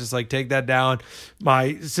up there. I just like take that down.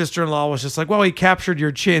 My sister-in-law was just like, well, he captured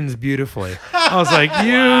your chins beautifully. I was like,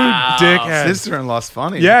 you dickhead. Sister-in-law's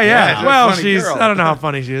funny. Yeah. she's a Well, funny she's girl. I don't know how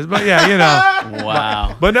funny she is, but yeah, you know.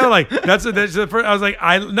 Wow. But no, like that's the first. I was like,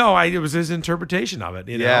 it was his interpretation of it.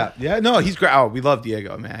 You know? Yeah. No, he's great. Oh, we love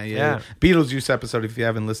Diego, man. Yeah. Beetlejuice episode. If you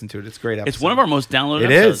haven't listened to it, it's a great episode. It's one of our most downloaded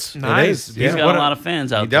It episodes. is. Nice. It is. He's Yeah. got a lot of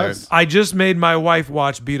fans out He there. does. I just made my wife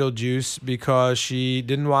watch Beetlejuice because she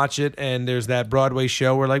didn't watch it, and there's that Broadway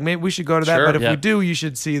show where like maybe we should go to that, Sure. but if Yeah. we do, you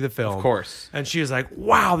should see the film. Of course. And she was like,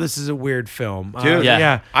 "Wow, this is a weird film." Dude,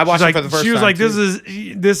 Yeah. I watched She's it for the first She was time, like,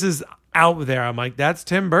 too. "This is out there." I'm like, "That's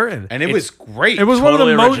Tim Burton." And it was great. It was one of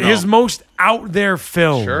totally the original. his most out there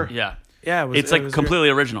film. Sure. Yeah. Yeah, It's like completely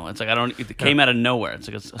original. It's like it came out of nowhere. It's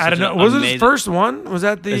like I don't know. Was it his first one? Was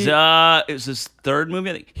that the? It was his third movie.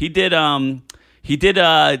 I think he did.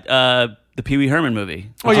 The Pee Wee Herman movie.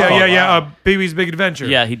 Oh yeah. Pee-wee's Big Adventure.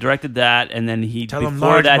 Yeah, he directed that, and then he Tell him before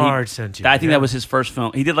Large that Marge sent you. I think Yeah. that was his first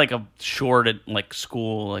film. He did like a short at like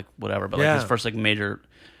school, like whatever, but like Yeah. his first like major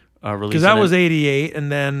release. Because that And was then- 88,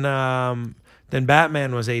 and then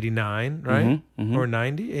Batman was 89, right? Mhm. Or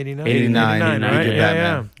 90, 89, 89, right? good Yeah,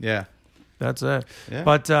 Batman. Yeah. That's it. Yeah.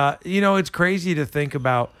 But it's crazy to think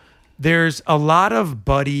about. There's a lot of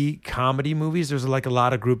buddy comedy movies. There's like a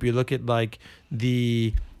lot of group. You look at like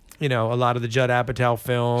a lot of the Judd Apatow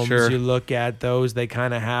films. Sure. You look at those. They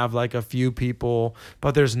kind of have like a few people,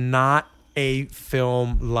 but there's not a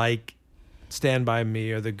film like Stand By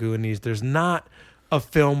Me or The Goonies. There's not a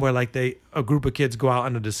film where like a group of kids go out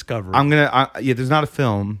on a discovery. There's not a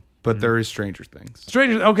film, but there is Stranger Things.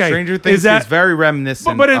 Stranger Things is very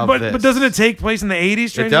reminiscent but of this. doesn't it take place in the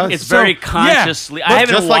 80s? It does. It's very consciously. Yeah, I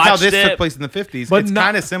haven't Just watched like how this it. took place in the 50s, But it's not-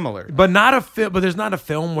 kind of similar. But not a film. But there's not a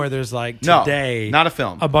film where there's like No, today. not a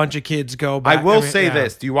film. A bunch of kids go back. I will mean, say yeah.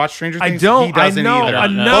 this. Do you watch Stranger I Things? don't. He doesn't I know. either. I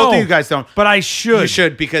know. Both of you guys don't. But I should. You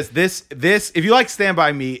should, because this if you like Stand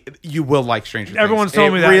By Me, you will like Stranger Things. Everyone's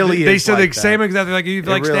told It me that. Really They is said like the same that. exact thing. Like if you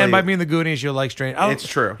like really Stand By is. Me and the Goonies, you'll like Stranger. It's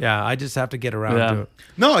true. Yeah, I just have to get around Yeah. to it.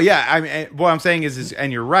 No, yeah. I mean, what I'm saying is,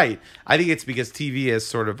 and you're right. I think it's because TV has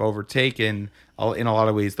sort of overtaken, in a lot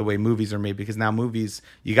of ways, the way movies are made. Because now movies,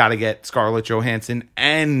 you got to get Scarlett Johansson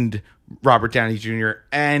and Robert Downey Jr.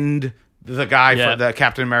 and the guy Yeah. for the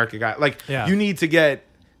Captain America guy. Like, Yeah. you need to get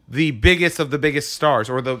the biggest of the biggest stars,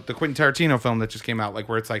 or the Quentin Tarantino film that just came out, like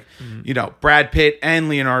where it's like, Brad Pitt and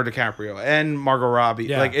Leonardo DiCaprio and Margot Robbie.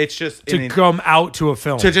 Yeah. Like, it's just To come out to a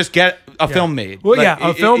film. to just get a film made. Well, Like, yeah,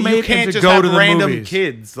 a film made You can't and to just go have to the random movies.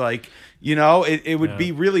 kids. Like, it would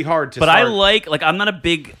be really hard to. But I start. like I'm not a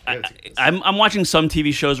big. I'm watching some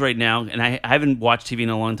TV shows right now, and I haven't watched TV in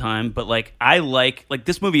a long time. But like I like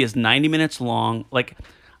this movie is 90 minutes long. Like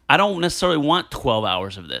I don't necessarily want 12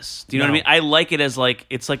 hours of this. Do you know what I mean? I like it as like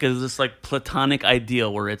it's like this like platonic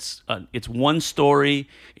ideal where it's one story.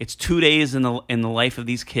 It's 2 days in the life of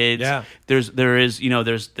these kids. Yeah. There's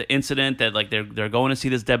the incident that like they're going to see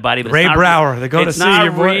this dead body. But Ray it's not, Brower, they go to it's see not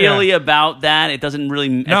your boy- really yeah. about that. It doesn't really.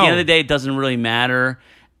 At the No. end of the day, it doesn't really matter.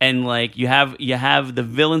 And like you have the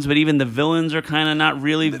villains, but even the villains are kind of not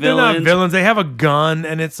really They're villains. not villains. They have a gun,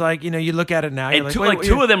 and it's like you look at it now. You're And like,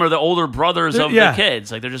 two of them are the older brothers of Yeah. the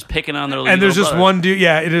kids. Like they're just picking on their. And there's little just brother. one dude.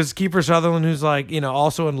 Yeah, it is Kiefer Sutherland, who's like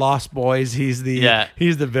also in Lost Boys. He's the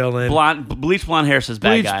villain. bleach blonde hair says bad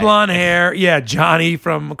Bleach guy. blonde hair. Yeah, Johnny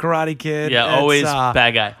from Karate Kid. Yeah, It's, always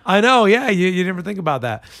bad guy. I know. Yeah, you never think about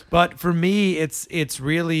that. But for me, it's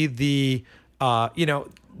really the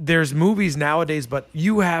there's movies nowadays, but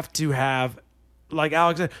you have to have like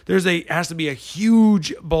Alex said, has to be a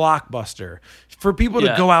huge blockbuster for people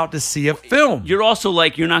to go out to see a film. You're also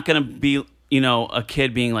like, you're not going to be, a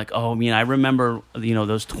kid being like, oh, I remember,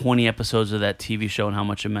 those 20 episodes of that TV show and how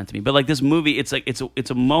much it meant to me. But like this movie, it's like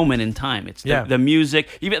it's a moment in time. It's the music,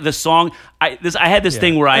 even the song. I had this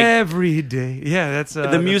thing where every day, that's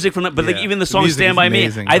the music from that. But like even the song "Stand by Me,"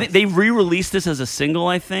 I think they re-released this as a single.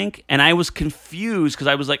 I think, and I was confused because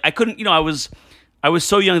I was like, I couldn't, I was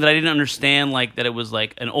so young that I didn't understand like that it was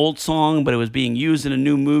like an old song, but it was being used in a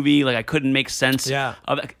new movie. Like I couldn't make sense. Yeah.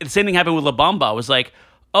 The same thing happened with La Bamba. I was like,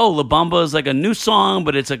 oh, La Bamba is like a new song,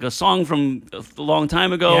 but it's like a song from a long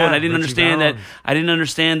time ago, and I didn't understand that. I didn't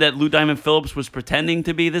understand that Lou Diamond Phillips was pretending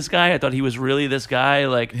to be this guy. I thought he was really this guy.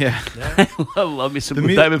 Like, I love me some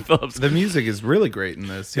Lou Diamond Phillips. The music is really great in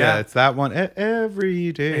this. Yeah, it's that one.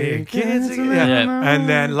 Every day, and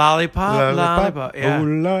then Lollipop.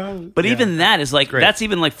 Yeah. But even that is like that's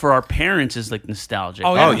even like for our parents is like nostalgic.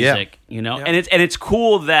 Music, and it's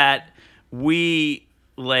cool that we.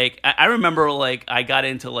 Like I remember, like I got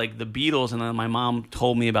into like the Beatles, and then my mom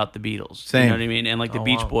told me about the Beatles. Same. You know what I mean? And like the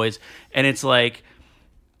Beach Boys, and it's like,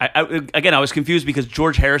 I was confused because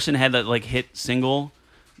George Harrison had that like hit single,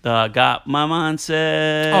 "Got My Mind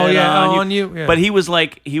Set on You." Yeah. But he was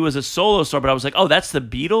a solo star. But I was like, oh, that's the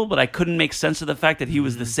Beatle. But I couldn't make sense of the fact that he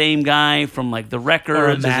was the same guy from like the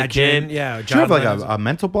records as a kid. Yeah, Did you have like a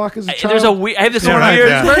mental block as a child? I have this weird.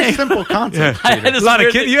 It's a very simple concept. A lot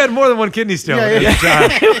of you had more than one kidney stone.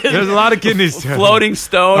 There's a lot of kidney stones. Floating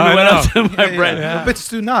stone went up to my brain. A bit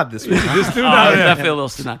stunad this week. Definitely a little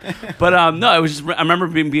stunad. But no, it was just. I remember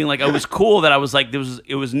being like, it was cool that I was like,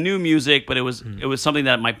 it was new music, but it was something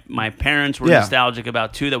that my parents were nostalgic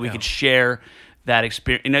about too, that we could share that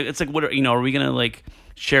experience. It's like, what are we gonna like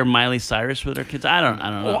share Miley Cyrus with our kids? I don't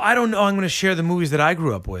know. Well, I don't know. I'm going to share the movies that I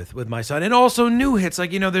grew up with my son, and also new hits.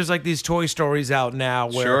 Like there's like these Toy Stories out now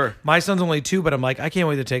where my son's only 2, but I'm like, I can't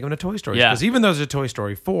wait to take him to Toy Stories because even though there's a Toy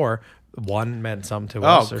Story 4, 1 meant something to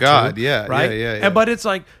us. Oh God, 2, yeah, right? Yeah. But it's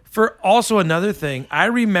like for also another thing. I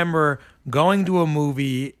remember going to a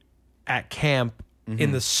movie at camp.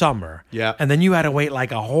 In the summer. Yeah. And then you had to wait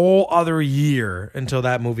like a whole other year until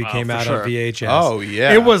that movie came out on VHS. Oh,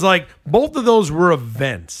 yeah. It was like, both of those were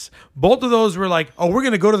events. Both of those were like, oh, we're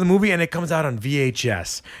going to go to the movie and it comes out on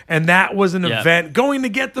VHS. And that was an event. Going to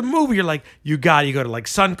get the movie, you're like, you go to like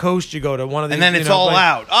Suncoast, you go to one of these. And then it's all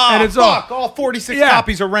out. Oh, and it's all 46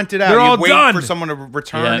 copies are rented out. They're all wait done. For someone to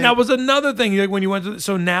return. And that was another thing. Like when you went to,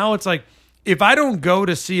 so now it's like, if I don't go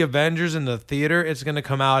to see Avengers in the theater, it's going to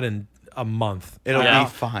come out in a month. It'll be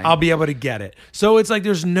fine. I'll be able to get it. So it's like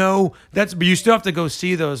but you still have to go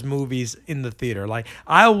see those movies in the theater. Like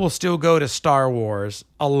I will still go to Star Wars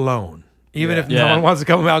alone. Even if no one wants to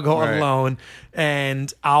come, I'll go alone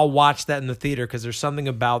and I'll watch that in the theater because there's something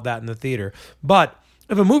about that in the theater. But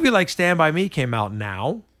if a movie like Stand By Me came out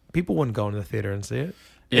now, people wouldn't go into the theater and see it.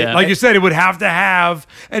 Yeah. Like you said, it would have to have,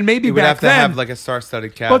 and maybe it would back have to have like a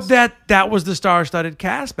star-studded cast. But that was the star-studded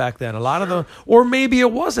cast back then. A lot of the, or maybe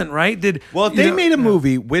it wasn't, right? If they made a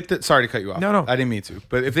movie with the, sorry to cut you off. No. I didn't mean to.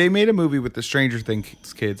 But if they made a movie with the Stranger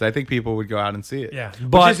Things kids, I think people would go out and see it. Yeah.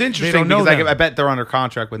 Which is interesting because I bet they're under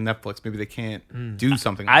contract with Netflix. Maybe they can't do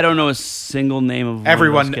something like I don't know a single name of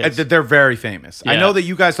everyone. One of those kids. They're very famous. Yeah. I know that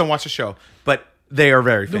you guys don't watch the show, but they are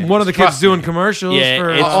very famous. One of the kids doing commercials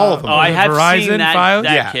for all of them. Oh, I have Verizon, seen that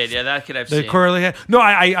Fios. kid. Yeah, that kid I've The seen. curly hair. No,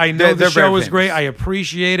 I know the show is great. I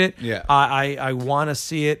appreciate it. Yeah. I want to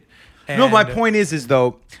see it. No, my point is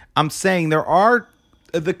though, I'm saying there are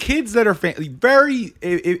the kids that are very.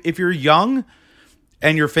 If you're young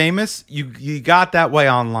and you're famous, you got that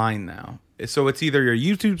way online now. So it's either your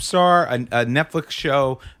YouTube star, a Netflix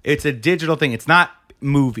show. It's a digital thing. It's not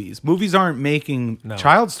movies. Movies aren't making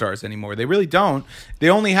child stars anymore. They really don't. They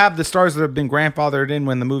only have the stars that have been grandfathered in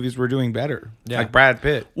when the movies were doing better, like Brad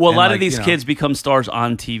Pitt. Well, a lot of these kids become stars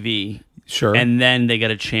on TV. Sure. And then they get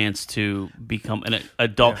a chance to become an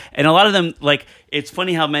adult. Yeah. And a lot of them, like, it's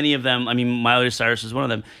funny how many of them, I mean, Miley Cyrus is one of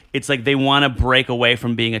them. It's like they want to break away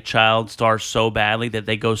from being a child star so badly that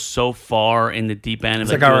they go so far in the deep end.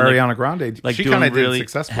 It's like our Ariana Grande. Like she kind of did really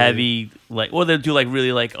successfully. heavy, like, well, they'll do like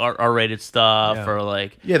really like R-rated stuff or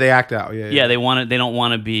like. Yeah, they act out. Yeah, they don't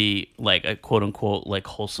want to be like a quote unquote like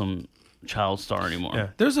wholesome child star anymore. Yeah.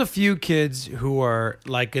 There's a few kids who are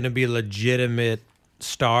like going to be legitimate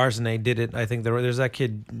stars, and they did it. I think there's that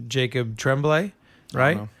kid Jacob Tremblay,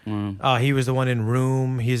 right? He was the one in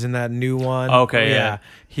Room. He's in that new one. Okay, yeah.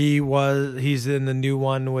 He's in the new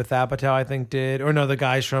one with Apatow, I think the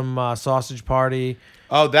guys from Sausage Party.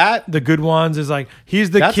 Oh, The Good Ones is like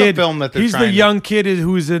he's the that's kid. A film that he's the young kid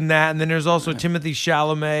who's in that, and then there's also Timothy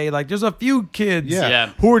Chalamet. Like there's a few kids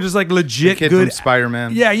who are just like legit kid good from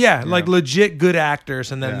Spider-Man. Yeah, like legit good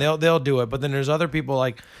actors, and then they'll do it. But then there's other people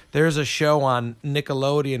like there's a show on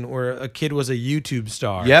Nickelodeon where a kid was a YouTube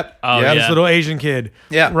star. Yep. This little Asian kid.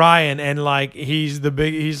 Yeah. Ryan, and like he's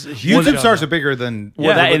huge. YouTube stars are bigger than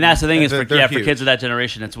and that's the thing is for huge. kids of that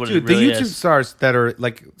generation, that's what Dude, it really the YouTube is. stars that are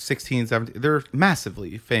like 16, 17, they're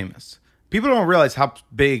massively famous. People don't realize how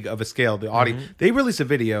big of a scale the audience. They release a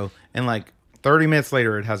video and like 30 minutes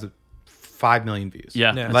later it has 5 million views.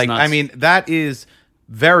 Yeah. Like nuts. I mean that is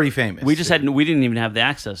very famous. We just we didn't even have the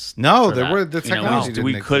access. No, for there that. were the technology.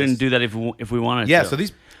 we didn't couldn't exist. do that if we wanted to. Yeah, so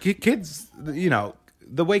these kids,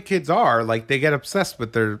 the way kids are, like they get obsessed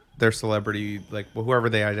with their celebrity, like whoever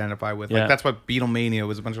they identify with. Like that's what Beatlemania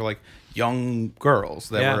was, a bunch of like young girls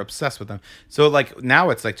that were obsessed with them. So like now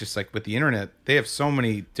it's like just like with the internet, they have so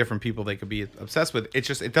many different people they could be obsessed with.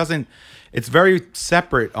 It's very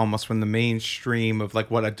separate almost from the mainstream of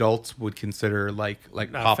like what adults would consider like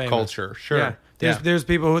pop famous. culture. Sure. Yeah. There's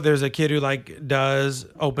people there's a kid who like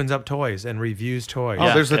opens up toys and reviews toys.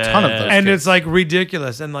 Oh, there's a ton of those. And kids. it's like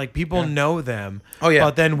ridiculous, and like people know them. Oh, yeah.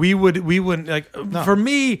 But then we wouldn't like for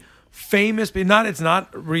me, famous it's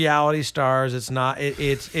not reality stars,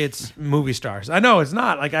 it's movie stars. I know it's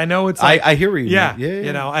not. Like I know it's like I hear what you mean. yeah. Yeah.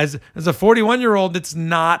 You know, as a 41-year-old, it's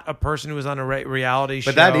not a person who is on a reality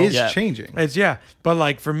show. But that is changing. It's but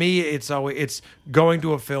like for me, it's going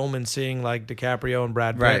to a film and seeing like DiCaprio and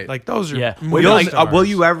Brad Pitt. Right. Like those are Will stars.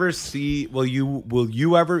 you ever see? Will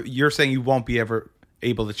you ever? You're saying you won't be ever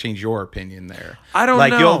able to change your opinion there. I don't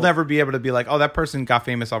like know. You'll never be able to be like, oh, that person got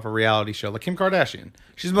famous off a reality show, like Kim Kardashian.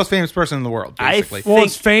 She's the most famous person in the world, basically. Well,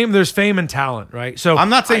 it's fame. There's fame and talent, right? So I'm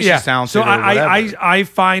not saying she's talented. So or whatever. I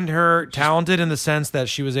find her talented in the sense that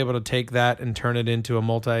she was able to take that and turn it into a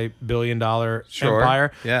multi-billion-dollar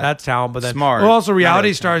empire. Yeah. That's talent. But then, Smart. well, also reality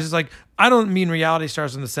Not stars is like. I don't mean reality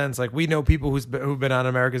stars in the sense like we know people who've been on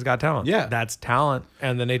America's Got Talent. Yeah, that's talent,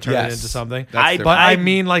 and then they turn it into something. I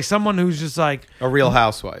mean like someone who's just like a Real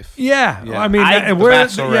Housewife. Yeah, yeah. I mean,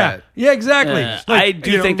 yeah, exactly. Like, I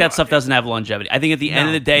do think that stuff doesn't have longevity. I think at the end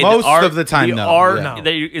of the day, most the art, of the time, art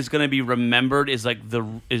that is going to be remembered is like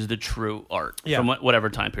the true art from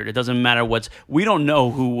whatever time period. It doesn't matter we don't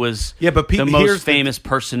know who was the most famous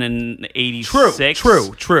person in '86.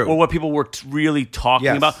 True. Or what people were really talking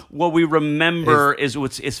about. What we remember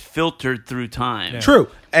is filtered through time. True.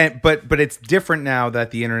 But it's different now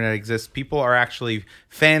that the internet exists. People are actually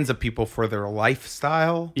fans of people for their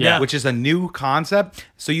lifestyle, which is a new concept.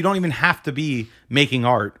 So you don't even have to be making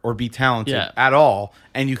art or be talented at all,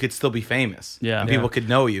 and you could still be famous. And people could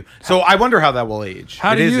know you. So I wonder how that will age.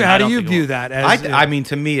 How do you view that? As, I mean,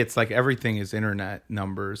 to me, it's like everything is internet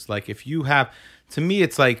numbers. Like if you have, to me,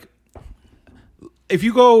 it's like if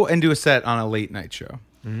you go and do a set on a late night show.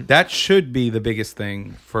 Mm-hmm. That should be the biggest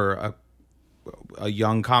thing for a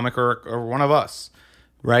young comic or one of us,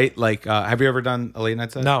 right? Like, have you ever done a late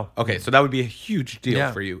night set? No. Okay, so that would be a huge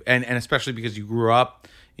deal for you, and especially because you grew up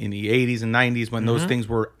in the 80s and 90s when those things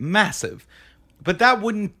were massive. But that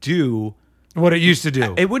wouldn't do what it used to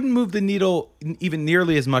do. It wouldn't move the needle even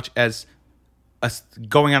nearly as much as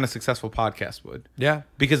going on a successful podcast would. Yeah,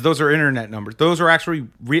 because those are internet numbers. Those are actually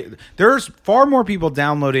there's far more people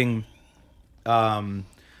downloading Joe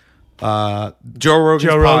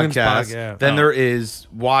Rogan's podcast than there is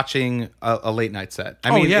watching a late night set.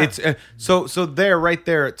 I mean, it's so right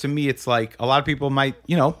there. To me, it's like a lot of people might,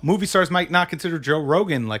 movie stars might not consider Joe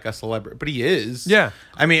Rogan like a celebrity, but he is. Yeah,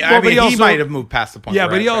 I mean, he might have moved past the point. Yeah,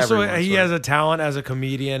 but he also has a talent as a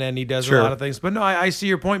comedian, and he does a lot of things. But no, I see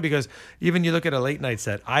your point, because even you look at a late night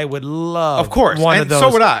set, I would love, of course, one and of those.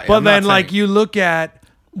 So would I. But then, like, you look at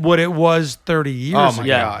what it was 30 years ago. Oh my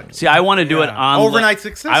God! See, I want to do it on overnight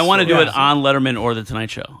success. I want to do it on Letterman or the Tonight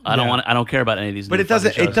Show. I don't care about any of these. But it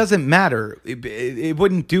doesn't matter. It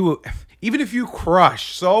wouldn't do, even if you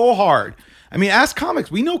crush so hard. I mean, as comics,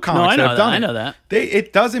 we know comics that have done it. I know that.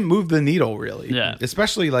 It doesn't move the needle really. Yeah.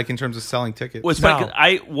 Especially like in terms of selling tickets. Well,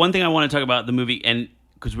 one thing I want to talk about the movie, and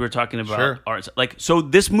because we were talking about art, like, so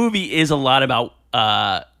this movie is a lot about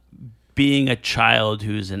being a child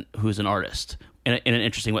who's an artist. In an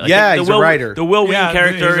interesting way. Like he's a writer. The Will Wheaton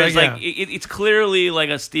character is like, it's clearly like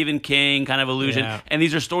a Stephen King kind of illusion. Yeah. And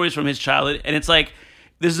these are stories from his childhood. And it's like,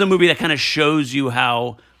 this is a movie that kind of shows you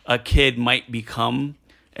how a kid might become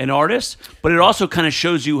an artist, but it also kind of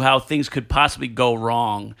shows you how things could possibly go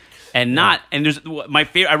wrong and not. And there's my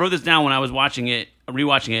favorite, I wrote this down when I was rewatching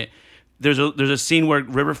it. there's a scene where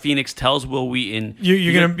River Phoenix tells Will Wheaton,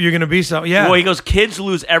 you're gonna be so Well, he goes, kids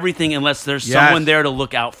lose everything unless there's someone there to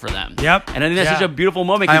look out for them. Yep. And I think that's such a beautiful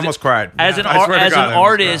moment. I almost cried. As an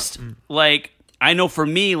artist, like I know for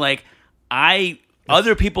me, like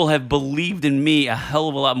other people have believed in me a hell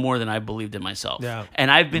of a lot more than I believed in myself. Yeah. And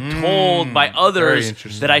I've been told by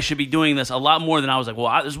others that I should be doing this a lot more than I was like,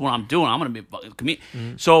 well, this is what I'm doing. I'm going to be a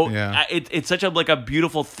comedian. So it's such a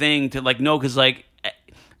beautiful thing to like know, because like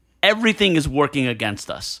everything is working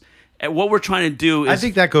against us. And what we're trying to do is, I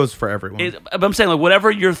think that goes for everyone. I'm saying, like,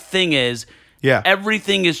 whatever your thing is, yeah,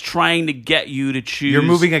 everything is trying to get you to choose. You're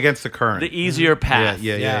moving against the current, the easier path.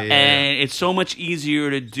 Yeah. And it's so much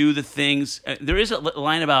easier to do the things. There is a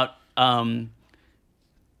line about the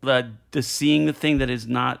seeing the thing that is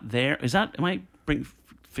not there. Is that? Am I bring?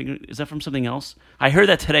 Is that from something else? I heard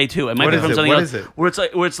that today too. It might be from something else. What is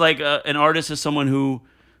it? Where it's like an artist is someone who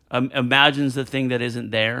imagines the thing that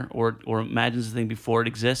isn't there, or imagines the thing before it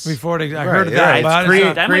exists. I heard of that.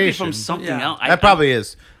 That might be from something else. That probably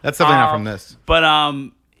is. That's definitely not from this. But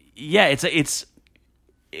it's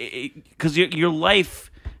because your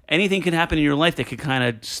life, anything can happen in your life that could kind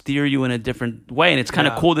of steer you in a different way, and it's kind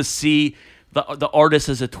of cool to see the artist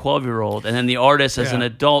as a 12-year-old, and then the artist as an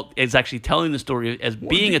adult is actually telling the story as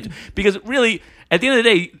being because really at the end of the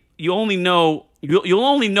day, you'll only know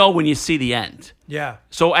when you see the end. Yeah.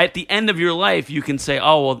 So at the end of your life, you can say,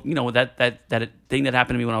 "Oh, well, you know that thing that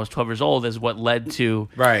happened to me when I was 12 years old is what led to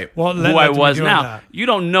who I was now." That. You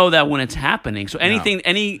don't know that when it's happening. So anything,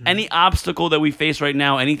 any obstacle that we face right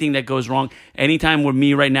now, anything that goes wrong, anytime with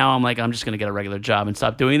me right now, I'm like, I'm just going to get a regular job and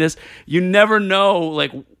stop doing this. You never know,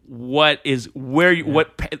 like, what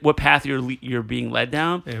path you're being led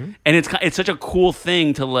down, and it's such a cool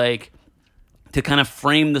thing to kind of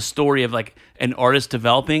frame the story of like an artist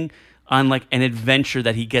developing on like an adventure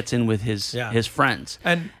that he gets in with his friends.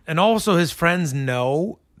 And also his friends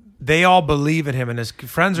know, they all believe in him, and his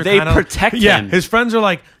friends are they protect him. Yeah, his friends are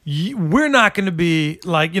like, we're not going to be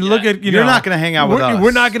like, look at you're not going to hang out with us.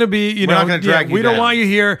 We're not going to be, we're not going to drag you we down. don't want you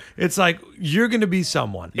here. It's like you're going to be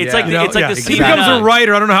someone. It's like the he becomes a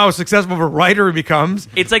writer. I don't know how successful of a writer he becomes.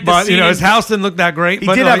 It's like but his house didn't look that great. He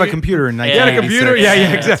did have a computer in 1996. He had a computer.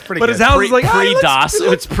 Yeah, exactly. But his house is like pre-DOS.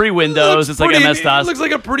 It's pre-Windows. It's like MS-DOS. It looks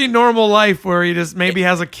like a pretty normal life where he just maybe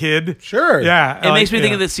has a kid. Sure. Yeah. It makes me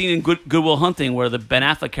think of the scene in Good Will Hunting where the Ben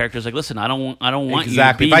Affleck character is like, "Listen, I don't want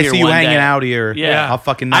exactly. you to be if I see you hanging out here, I'll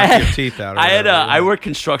fucking knock your teeth out." I worked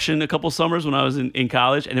construction a couple summers when I was in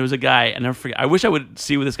college, and there was a guy, I never forget. I wish I would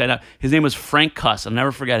see with this guy now. His name was Frank Cuss. I'll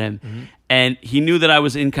never forget him. Mm-hmm. And he knew that I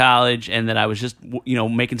was in college and that I was just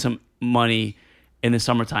making some money in the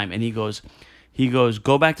summertime. And he goes,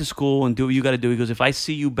 go back to school and do what you got to do. He goes, if I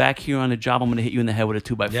see you back here on a job, I'm going to hit you in the head with a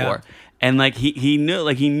 2x4. Yeah. And like he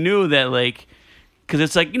knew that, like, because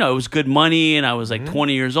it's like, it was good money and I was like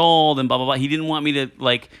 20 years old and blah, blah, blah. He didn't want me to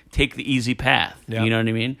like take the easy path. Yeah. You know what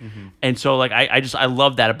I mean? Mm-hmm. And so like, I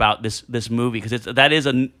love that about this movie, because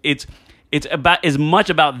it's about as much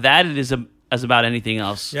about that as about anything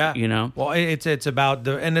else. Yeah. Well, it's about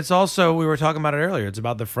and it's also, we were talking about it earlier. It's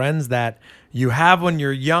about the friends that you have when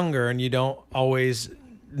you're younger and you don't always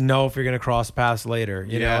know if you're going to cross paths later.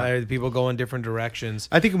 You know, people go in different directions.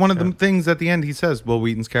 I think one of the things at the end he says, Will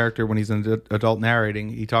Wheaton's character, when he's an adult narrating,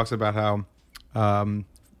 he talks about how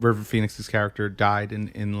River Phoenix's character died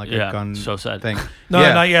in like a gun so sad thing. A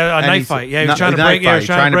knife fight. Yeah, he was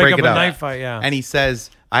trying to break up a knife fight. Yeah, and he says,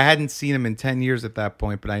 I hadn't seen him in 10 years at that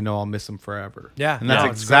point, but I know I'll miss him forever. Yeah. And that's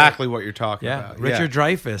exactly what you're talking about. Richard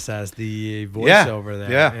Dreyfuss as the voiceover there.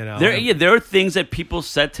 Yeah. There are things that people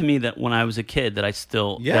said to me that when I was a kid that I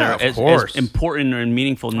still of course. as important or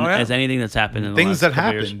meaningful as anything that's happened in the things last that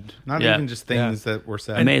couple happened, years. not even just things that were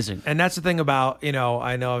said. Amazing. And that's the thing about, I know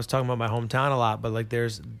I was talking about my hometown a lot, but like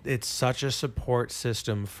it's such a support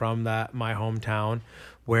system from my hometown,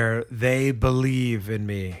 where they believe in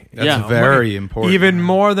me. That's very important. Even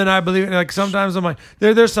more than I believe. Like sometimes I'm like,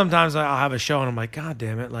 there's sometimes I'll have a show and I'm like, God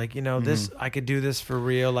damn it, like this, I could do this for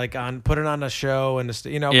real. Like put it on a show and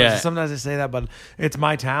But sometimes I say that, but it's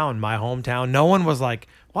my town, my hometown. No one was like,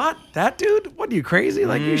 what, that dude? What, are you crazy?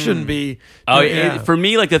 Like you shouldn't be. For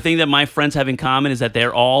me, like the thing that my friends have in common is that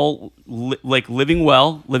they're all living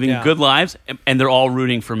well, living good lives, and they're all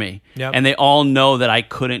rooting for me. Yep. And they all know that I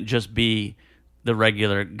couldn't just be the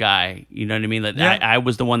regular guy, you know what I mean? That I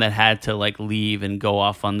was the one that had to like leave and go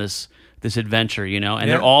off on this adventure, and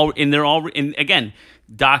they're all again,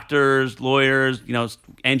 doctors, lawyers,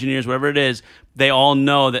 engineers, whatever it is, they all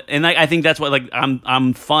know that, and I think that's what like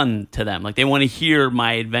I'm fun to them. Like they want to hear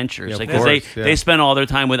my adventures, like because they spend all their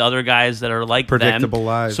time with other guys that are like predictable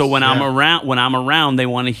lives. So when I'm around, they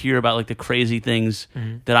want to hear about like the crazy things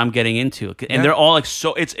that I'm getting into, and they're all like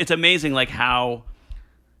so. It's amazing like how.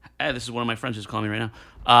 This is one of my friends who's calling me right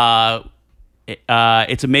now.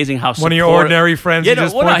 It's amazing how one of your ordinary friends. Yeah,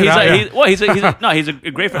 he's a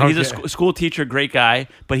great friend. He's a school teacher, great guy,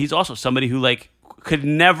 but he's also somebody who like could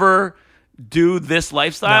never do this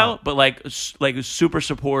lifestyle, but like super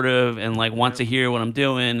supportive and like wants to hear what I'm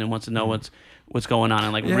doing and wants to know what's going on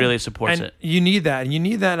and like really supports and it. You need that,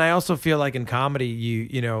 and I also feel like in comedy,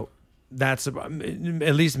 you know. That's at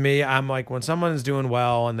least me. I'm like when someone's doing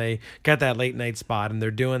well and they get that late night spot and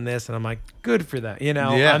they're doing this, and I'm like, good for them. You know,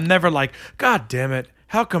 I'm never like, God damn it,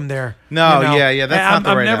 how come they're no, you know? that's not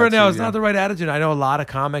the right attitude. No, it's not the right attitude. I know a lot of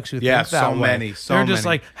comics who think that way. They're just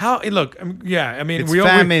like, how? Look, I mean, it's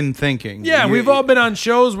famine thinking. Yeah, we've all been on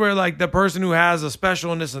shows where like the person who has a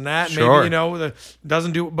special and this and that, maybe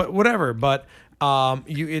doesn't do, but whatever, but.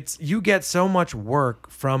 You get so much work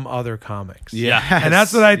from other comics. Yeah. And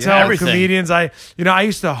that's what I tell comedians. I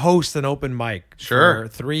used to host an open mic for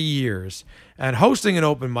 3 years. And hosting an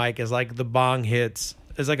open mic is like the bong hits.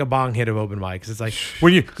 It's like a bong hit of open mics. It's like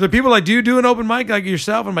when the people are like, do you do an open mic like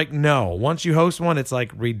yourself? I'm like, no. Once you host one, it's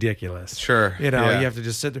like ridiculous. Sure. You have to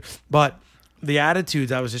just sit there. But the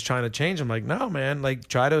attitudes I was just trying to change. I'm like, no, man, like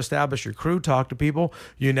try to establish your crew, talk to people.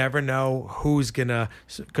 You never know who's gonna,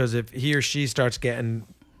 because if he or she starts getting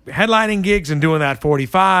headlining gigs and doing that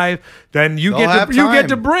 45, then you get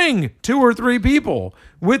to bring 2 or 3 people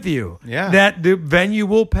with you. Yeah, that the venue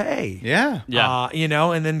will pay. Yeah.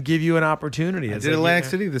 And then give you an opportunity. I did Atlantic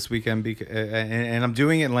City this weekend, and I'm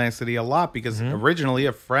doing it in Atlantic City a lot because originally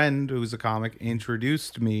a friend who's a comic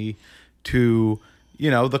introduced me to.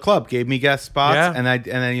 The club gave me guest spots, and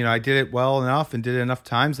then I did it well enough and did it enough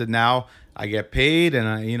times that now I get paid and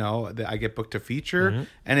I get booked to feature,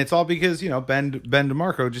 and it's all because Ben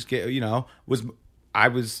DeMarco just I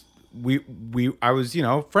was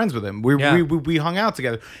friends with him. We hung out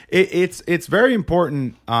together. It's very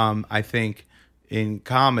important, I think, in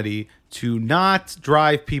comedy to not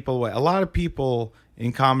drive people away. A lot of people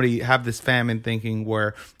in comedy have this famine thinking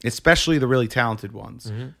where, especially the really talented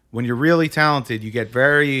ones, when you're really talented, you get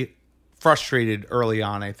very frustrated early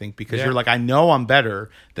on, I think, because you're like, I know I'm better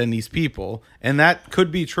than these people. And that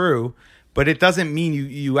could be true, but it doesn't mean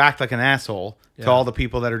you act like an asshole to all the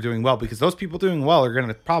people that are doing well, because those people doing well are going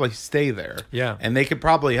to probably stay there. Yeah. And they could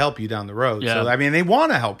probably help you down the road. Yeah. So, I mean, they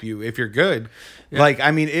want to help you if you're good. Yeah. Like,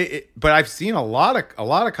 I mean, but I've seen a lot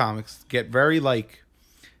of comics get very like,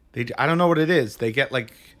 I don't know what it is. They get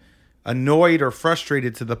like annoyed or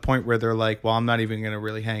frustrated to the point where they're like, well, I'm not even going to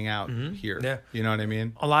really hang out here. Yeah. You know what I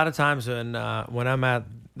mean? A lot of times when I'm at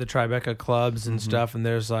the Tribeca clubs and stuff, and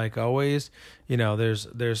there's like always, there's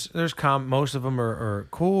most of them are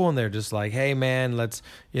cool, and they're just like, hey man, let's,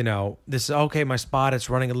 this is okay, my spot, it's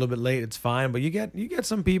running a little bit late, it's fine. But you get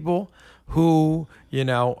some people who,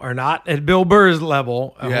 are not at Bill Burr's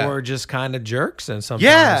level, who are just kind of jerks, and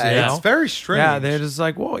sometimes, it's very strange. Yeah, they're just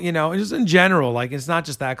like, well, just in general, like it's not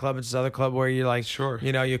just that club, it's this other club where you're like, sure,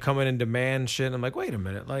 you come in and demand shit, and I'm like, wait a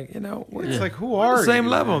minute, like, it's like, who are the same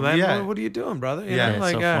you, level, man? Yeah. What are you doing, brother?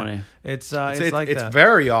 It's so funny. It's like it's that.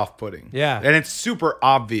 very off-putting. Yeah, and it's super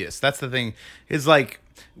obvious. That's the thing. Is like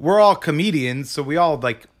we're all comedians, so we all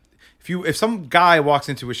like if some guy walks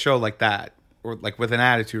into a show like that, or like with an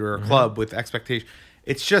attitude, or a club with expectation,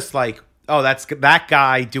 it's just like, oh, that's that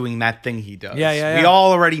guy doing that thing he does. Yeah. We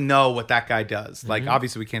all already know what that guy does. Like,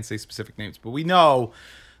 obviously, we can't say specific names, but we know.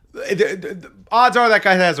 The odds are that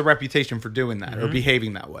guy has a reputation for doing that or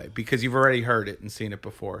behaving that way because you've already heard it and seen it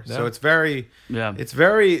before. Yeah. So it's very,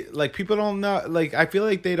 like, people don't know. Like, I feel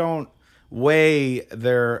like they don't weigh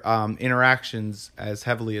their interactions as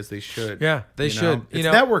heavily as they should. Yeah, they should. It's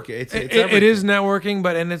networking. It is networking,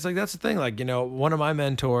 but it's like that's the thing. Like, one of my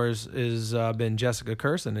mentors is been Jessica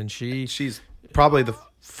Curson, and she's probably the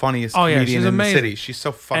funniest comedian in the city. She's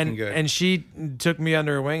so fucking good. And she took me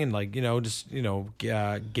under her wing and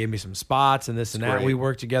gave me some spots and this and that. Great. We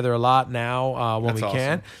work together a lot now when we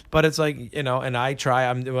can. But it's like, and I try.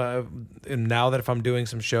 And now that if I'm doing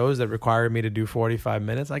some shows that require me to do 45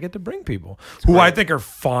 minutes, I get to bring people who I think are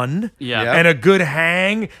fun, and a good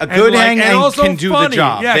hang, and also can do funny. the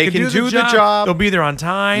job. Yeah, they can do the job. They'll be there on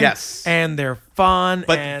time. Yes, and they're fun.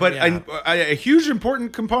 But a huge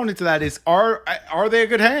important component to that is are they a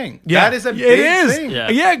good hang? Yeah, that is a big thing.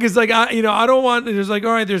 Yeah, because like I don't want. There's like,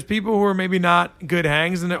 all right, there's people who are maybe not good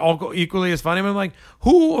hangs and they're all equally as funny. But I'm like,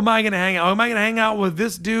 who am I going to hang out? Am I going to hang out with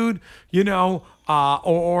this dude?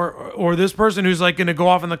 or this person who's like going to go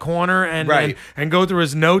off in the corner and go through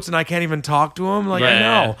his notes and I can't even talk to him. Like,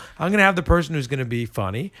 no, I'm going to have the person who's going to be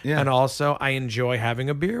funny and also I enjoy having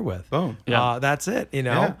a beer with. Boom. That's it, you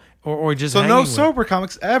know? Yeah. Or just so no sober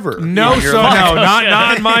comics ever. No,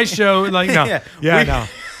 not on my show. Like, no. No.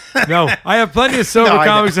 No, I have plenty of sober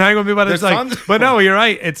comics to hang with me, but it's like, but no, you're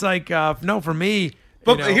right. It's like, no, for me.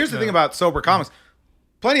 But here's the thing about sober comics.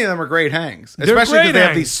 Plenty of them are great hangs, especially because they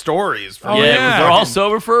have these stories. They're all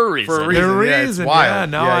sober for a reason. It's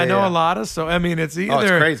wild. I know a lot of I mean, it's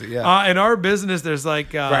either. It's crazy. Yeah. In our business, there's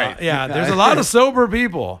like, there's a lot of sober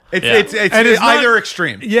people. It's either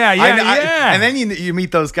extreme. Yeah. And then you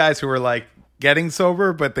meet those guys who are like getting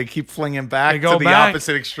sober, but they keep flinging back to the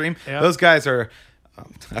opposite extreme. Yep. Those guys are.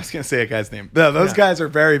 I was going to say a guy's name. No, those guys are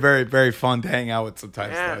very, very, very fun to hang out with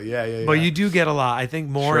sometimes. Yeah. But you do get a lot. I think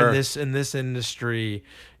more in this industry,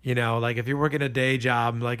 you know, like if you're working a day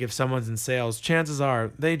job, like if someone's in sales, chances are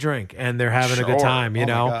they drink and they're having a good time, you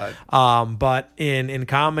know. But in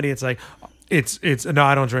comedy, it's like it's no,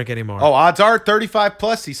 I don't drink anymore. Oh, odds are 35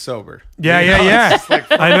 plus he's sober. Yeah.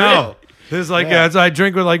 Like, I know. There's like I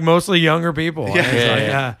drink with like mostly younger people.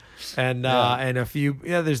 And a few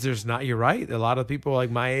there's not, you're right, a lot of people like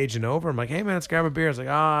my age and over, I'm like, hey man, let's grab a beer. It's like,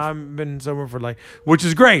 I've been sober for like, which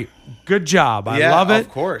is great, good job, I love it, of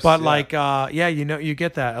course, but like you know, you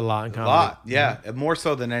get that a lot in comedy. More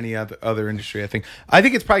so than any other industry. I think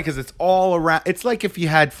it's probably because it's all around. It's like if you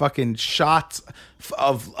had fucking shots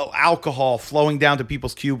of alcohol flowing down to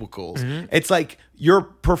people's cubicles. It's like you're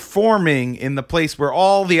performing in the place where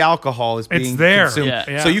all the alcohol is being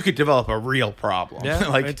consumed. So you could develop a real problem.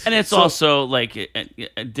 And it's also like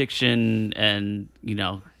addiction and, you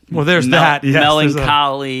know, well, there's that. Yes,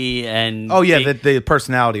 melancholy and... Oh, yeah, the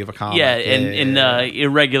personality of a comic. Yeah, and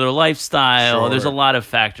irregular lifestyle. Sure. There's a lot of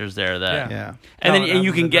factors there that... And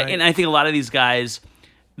you can get... And I think a lot of these guys,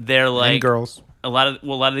 they're like... And girls. A lot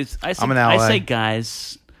of these... I say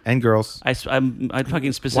guys... And girls. I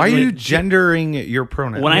fucking specifically... Why are you gendering your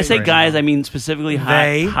pronouns? When I say guys, I mean specifically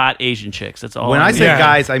hot Asian chicks. That's all. When I say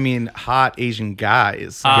guys, I mean hot Asian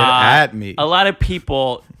guys. Get at me. A lot of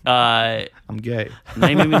people... I'm gay. Now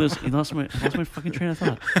you made me lose. You lost my fucking train of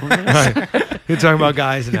thought. You're talking about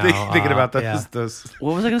guys now. Thinking about those.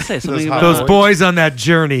 What was I going to say? Something about those boys on that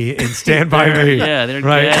journey in Stand By Me. Yeah, they're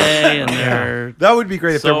gay and they're. That would be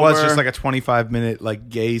great if there was just like a 25-minute like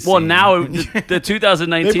gay scene. Well, now the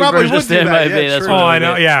 2019 version of Stand By Me. That's what I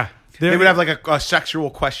know. Yeah. They would have like a sexual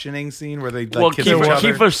questioning scene where they like kiss each other.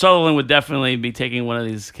 Kiefer Sutherland would definitely be taking one of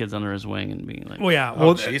these kids under his wing and being like,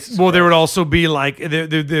 there would also be like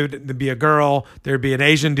there'd be a girl, there'd be an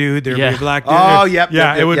Asian dude, there'd be a black dude. Oh, yep.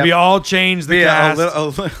 It would be all changed. The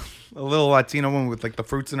cast. A little Latino woman with like the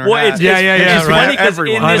fruits in her It's hat. funny because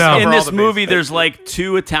in this movie, there's like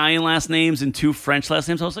 2 Italian last names and 2 French last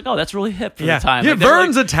names. I was like, oh, that's really hip for the time. Yeah, like,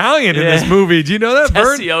 Vern's Italian in this movie. Do you know that?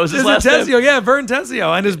 Tessio is his last name. Yeah, Vern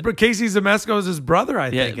Tessio. And Casey Zamesco is his brother, I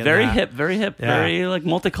think. Very hip, very like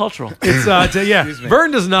multicultural. It's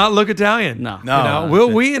Vern does not look Italian. No.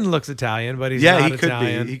 Will Wheaton looks Italian, but he's not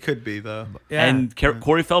Italian. He could be though. And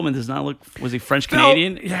Corey Feldman does not look. Was he French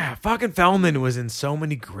Canadian? Yeah, fucking Feldman was in so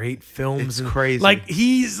many great films. It's crazy. Like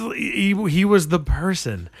he was the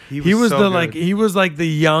person. He was the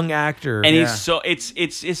young actor. And he's so it's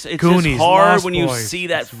Goonies, just hard Lost when you Boys. see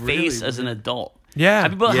that face as an adult. Yeah. I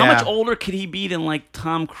mean, but how much older could he be than like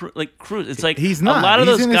Tom Cruise? Like Cruise, it's like he's not. A lot of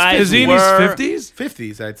he's those guys. Is he in his 50s?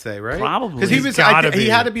 50s, I'd say, right? Probably. Because he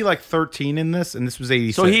had to be like 13 in this, and this was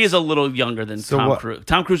 86. So he is a little younger than Tom Cruise.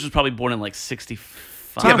 Tom Cruise was probably born in like 65.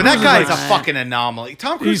 Yeah, but that guy's a fucking anomaly.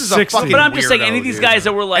 Tom Cruise is a fucking But I'm just saying, any of these guys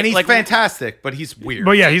that were like... And he's like, fantastic, but he's weird.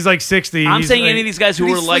 But yeah, he's like 60. I'm saying any of these guys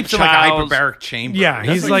who were like child... like a hyperbaric chamber. Yeah,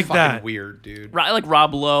 he's like that. Weird, dude. Right, like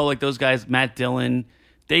Rob Lowe, like those guys, Matt Dillon.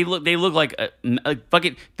 They look like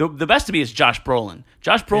fucking... The best to me is Josh Brolin.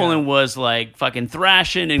 Josh Brolin was like fucking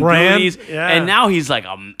thrashing and Goonies, and now he's like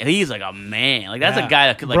a man. Like that's a guy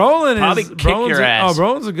that could like probably kick your ass. Oh,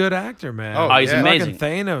 Brolin's a good actor, man. Oh, he's amazing.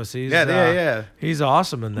 Fucking Thanos. He's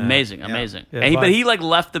awesome in that. Amazing. Yeah, but he like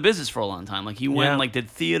left the business for a long time. Like he went and like did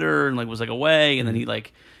theater and like was like away, and then he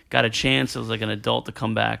like got a chance as like an adult to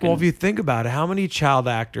come back. Well, if you think about it, how many child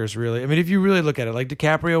actors really? I mean, if you really look at it, like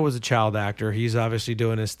DiCaprio was a child actor. He's obviously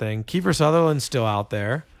doing his thing. Kiefer Sutherland's still out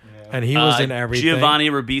there. And he was in everything. Giovanni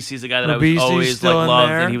Ribisi is the guy that I was always like loved,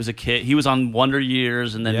 and he was a kid. He was on Wonder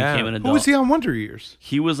Years, and then became an adult. Who was he on Wonder Years?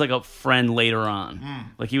 He was like a friend later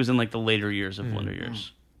on. Like he was in like the later years of Wonder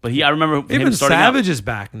Years. But I remember Even him starting Savage out, is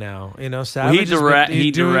back now. You know, Savage he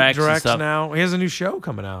directs and stuff. now. He has a new show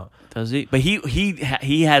coming out. Does he? But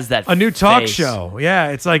he has that A new talk face. show. Yeah,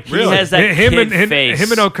 it's like He has that him kid and face.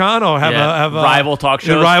 him and O'Connell have a rival talk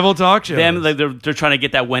shows. Rival talk shows. Them, like, they're trying to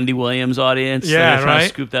get that Wendy Williams audience. so Yeah, they're trying right? to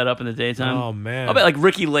scoop that up in the daytime. Oh, man. I bet like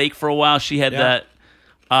Ricky Lake for a while. She had Yeah.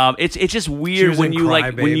 that. It's just She weird was when in you Cry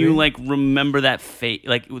like Baby. when you like remember that face,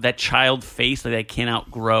 like that child face, like that can't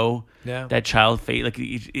outgrow. Yeah. That child face, like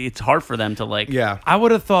it's hard for them to like. Yeah. I would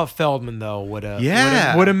have thought Feldman though would have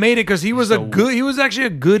Yeah. would have made it because he was he was actually a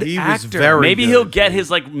good He actor. was very Maybe good. he'll get his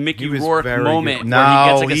like Mickey He was Rourke very moment good. where he No,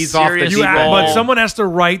 gets like a he's off the serious deep end. role. But someone has to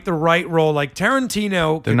write the right role. Like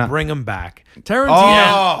Tarantino can not- bring him back. Tarantino,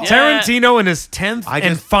 Oh. Tarantino in his 10th I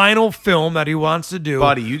and just- final film that he wants to do.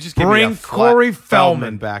 Buddy, you just give bring me a Corey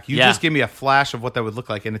Feldman back. You Yeah. just give me a flash of what that would look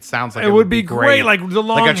like, and it sounds like It would be great. Like the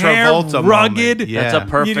long like a hair, Travolta rugged. moment. Yeah. That's a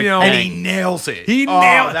perfect You know, and thing. he nails it. He Oh,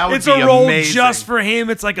 nailed. that would It's be a role amazing. just for him.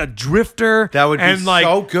 It's like a drifter. That would be and like,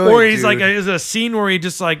 so good, Or he's dude. like, is a scene where he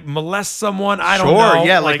just like molests someone. I don't Sure, know.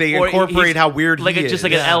 yeah, like they or incorporate he's how weird like he just is.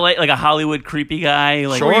 like Yeah. an LA, like a Hollywood creepy guy.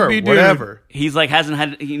 Like Sure, creepy dude. whatever. he's like hasn't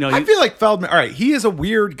had I feel like Feldman. All right, he is a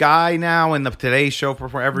weird guy now in the Today Show.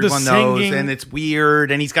 Everyone knows, singing. and it's weird.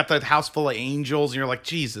 And he's got the house full of angels, and you're like,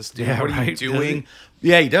 Jesus, dude, Yeah, what are you right. doing?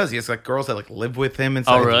 Yeah, he does. He has like girls that like live with him and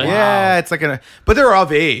stuff. Oh, really? Yeah, it's like but they're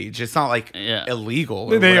of age. It's not like Yeah. illegal. or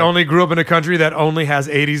They whatever. only grew up in a country that only has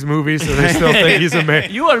 80s movies, so they still think he's a man.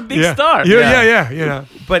 You are a big yeah. star. Yeah. You know.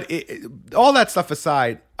 But all that stuff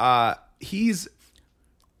aside,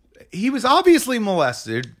 he was obviously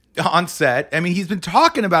molested on set. I mean, he's been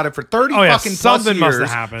talking about it for 30 Oh, yeah, fucking plus something years. must have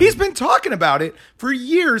happened. He's been talking about it for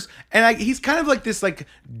years, and he's kind of like this like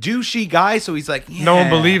douchey guy. So he's like, No one "Yeah,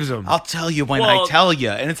 believes him." I'll tell you when Well- I tell you,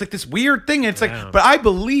 and it's like this weird thing. And it's like, but I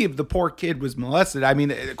believe the poor kid was molested. I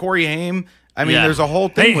mean, Corey Haim. I mean, Yeah. there's a whole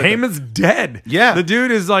Hey, thing. with it. Heyman's dead. Yeah. The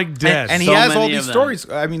dude is like dead. And he So has all many these of them. stories.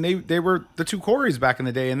 I mean, they were the two Coreys back in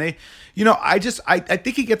the day, and they, you know, I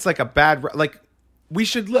think he gets like a bad like. We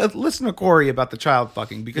should listen to Corey about the child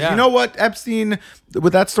fucking because Yeah. you know what Epstein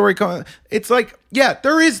with that story. It's like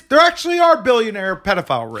there actually are billionaire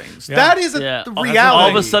pedophile rings. Yeah. That is Yeah. the Oh, reality. all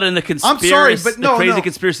of a sudden, the conspiracy, I'm sorry, but no, the crazy no.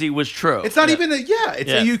 conspiracy was true. It's not even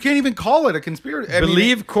you can't even call it a conspiracy. I mean,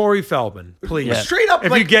 Believe Corey Feldman, please. Yeah. straight up.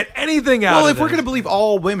 If like, you get anything out well, of if we're this. gonna believe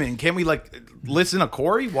all women, can we like listen to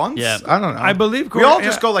Corey once? Yeah. I don't know. I believe we Corey- all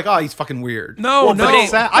just yeah. go like, oh, he's fucking weird. No, Well, no. but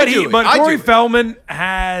it's sad. I do it. But I do Corey it. Feldman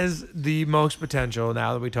has the most potential,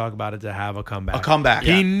 now that we talk about it, to have a comeback. A comeback.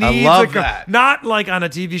 He Yeah. needs I love a that. Not like on a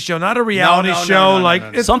TV show, not a reality no, no, show. no, like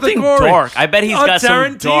no. it's Something the Corey. dark. I bet he's A got some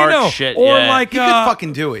Tarantino. dark shit, Or yeah. like He could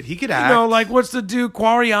fucking do it. He could act. You know, like what's the dude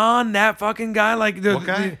Quarion, that fucking guy, like What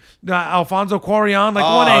guy? the Alfonso Quarion, like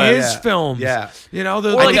Oh, one of yeah, his yeah. films. Yeah. You know,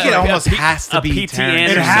 the Or I like think it a almost P- has to a be P.T. Tarantino.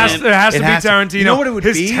 it Anderson. has to be Tarantino. You know what it would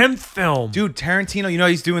his be? 10th film. Dude, Tarantino, you know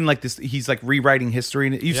he's doing like this. He's like rewriting history.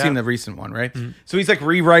 And you've Yeah. seen the recent one, right? So he's like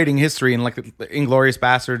rewriting history in like Inglourious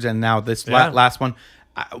Bastards, and now this Yeah. last one.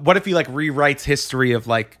 What if he like rewrites history of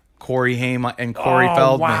like Corey Haim and Corey Oh,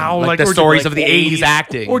 Feldman, wow. like the or stories like of the 80s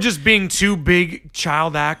acting, or just being two big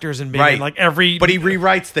child actors and being right? in like every. but he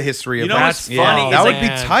rewrites the history of You know that. what's funny? That It's would like-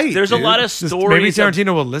 be tight. There's dude. a lot of Just- stories. maybe of-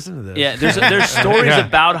 Tarantino will listen to this. Yeah, there's stories Yeah.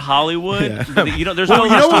 about Hollywood. You know, there's Well, no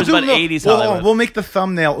you know what stories we'll about do? 80s We'll, Hollywood. we'll make the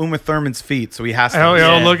thumbnail Uma Thurman's feet, so he has to. Oh,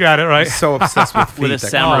 yeah, Yeah. look at it, right? He's so obsessed with feet. With a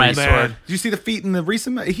that samurai guy. sword. Did you see the feet in the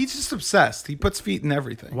recent? He's just obsessed. He puts feet in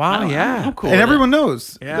everything. Wow, yeah. I'm cool And with everyone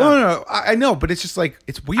knows. Yeah. No, I know, but it's just like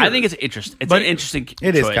it's weird. I think it's interesting. It's But an interesting.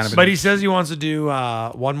 it is choice. kind of an- But he says he wants to do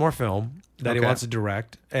one more film that he Okay. wants to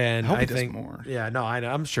direct, and I hope he does think more. Yeah, no,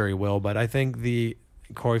 I'm sure he will. But I think the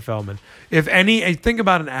Corey Feldman, if any, I think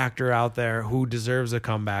about an actor out there who deserves a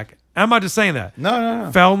comeback. I'm not just saying that. No.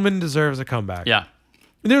 Feldman deserves a comeback. Yeah.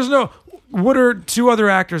 There's no. What are two other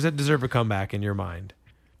actors that deserve a comeback in your mind?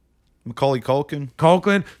 Macaulay Culkin.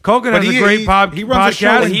 Culkin But has a great he runs a show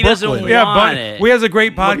podcast. in He doesn't Brooklyn. want Bunny, it. we has a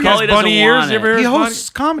great Macaulay podcast. doesn't Bunny Ears. want You ever it. heard He of Bunny- hosts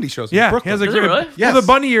comedy shows. Yeah, in he Brooklyn. has a Does he great. really? Yes. Well, the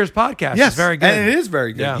Bunny Ears podcast Yes, is very good. and it is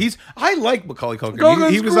very good. Yeah. I like Macaulay Culkin. Culkin's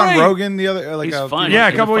He was on great. Rogan the other like He's a funny. Yeah, a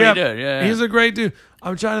He's a couple. funny Yeah. dude, yeah. He's a great dude.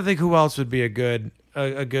 I'm trying to think who else would be a good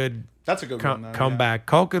That's a good one. though, comeback.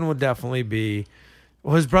 Culkin would definitely be.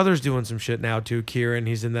 Well, his brother's doing some shit now too. Kieran,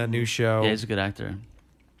 he's in that new show. Yeah, he's a good actor.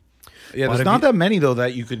 Yeah, But there's if not you- that many though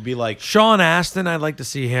that you could be like. Sean Astin, I'd like to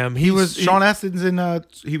see him. He was Sean Astin's in.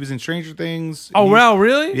 He was in Stranger Things. Oh He's- wow,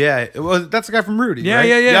 really? Yeah, well, that's the guy from Rudy. Yeah, right?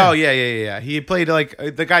 yeah, yeah. Oh, yeah. He played like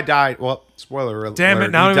the guy died. Well, spoiler alert. Damn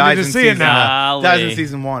it, now he I don't dies get to in see it season- now. Dies in Golly.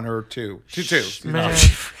 season 1 or 2. Two. Man,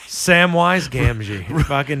 Samwise Gamgee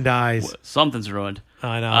fucking dies. Something's ruined.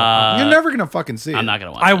 I know. You're never gonna fucking see it. I'm not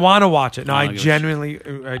gonna watch. I it. want to watch it. No, I I don't give a genuinely,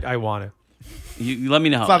 I want to. You let me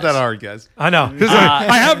know. It's not that hard, guys. I know.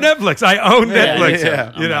 I have Netflix. I own Netflix.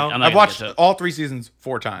 yeah. You know, I'm not I've gonna watched get to it. all 3 seasons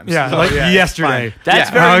 4 times. yeah, So, like yeah, it's yesterday. fine. That's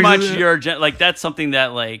Yeah. very How much is it- your like. That's something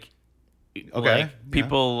that like Okay.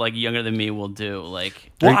 people like younger than me will do.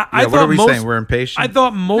 Like Well, Yeah, I what are thought we most, saying? We're impatient. I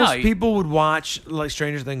thought most No, you- people would watch like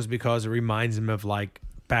Stranger Things because it reminds them of like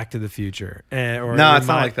Back to the Future. Or No, it's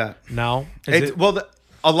not like that. No, Is it? Well,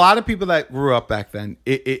 a lot of people that grew up back then,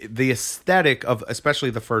 the aesthetic of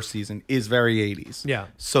especially the first season is very 80s. Yeah.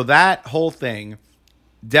 So that whole thing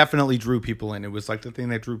definitely drew people in. It was like the thing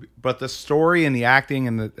that drew. But the story and the acting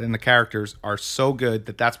and the characters are so good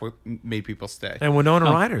that that's what made people stay. And Winona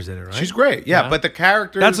Ryder's in it, right? She's great. Yeah, but the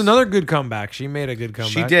characters. That's another good comeback. She made a good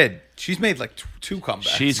comeback. She did. She's made like 2 comebacks.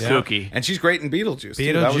 she's kooky. and she's great in Beetlejuice. too.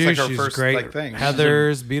 Beetlejuice, That was like her she's first great. like thing.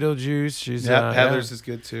 Heather's, Beetlejuice. She's Heather's is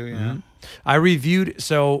good too. Yeah. I reviewed.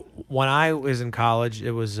 So when I was in college,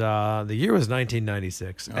 it was the year was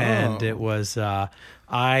 1996, and it was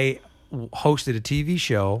I hosted a TV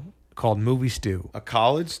show called Movie Stew. A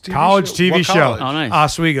college TV College show? TV What show. college? Oh, nice.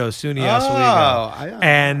 Oswego, SUNY Oswego.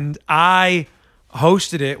 And I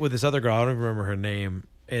hosted it with this other girl. I don't even remember her name,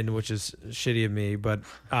 and which is shitty of me. But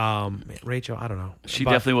Rachel, I don't know. She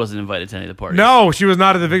But- definitely wasn't invited to any of the parties. No, she was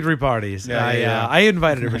not at the victory parties. Yeah. I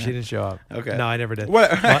invited her, but she didn't show up. Okay. No, I never did.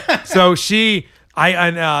 What? But- so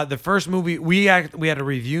the first movie we had to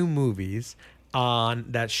review movies on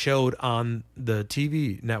that showed on the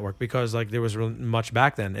TV network because like there was really much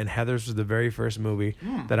back then, and Heather's was the very first movie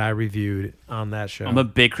that I reviewed on that show. I'm a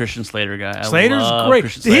big Christian Slater guy. I Slater's love great.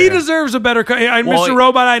 Christian He Slater. deserves a better. Well, Mr.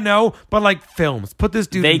 Robot, I know, but like films, put this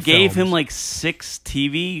dude. They in gave films. him like 6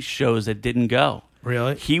 TV shows that didn't go.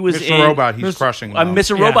 Really? He was Mr. in Robot, he's Mr. crushing.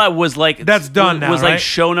 Mr. Yeah. Robot was like That's done now, Was right? like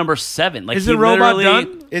show number 7. Like Is he it Robot literally-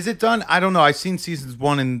 done? Is it done? I don't know. I've seen seasons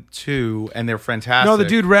 1 and 2, and they're fantastic. No, the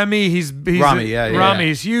dude Remy. He's Rami, yeah. Rami.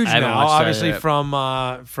 He's huge I haven't now. watched that Obviously yet. from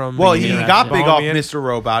Well, he Bohemian got big off Bohemian- Mr.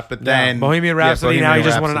 Robot, but Yeah, then Bohemian Rhapsody. Yeah, now he Bohemian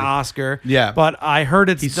just won an Rhapsody. Oscar. Yeah. but I heard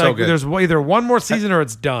it's He's like so good. there's either one more season or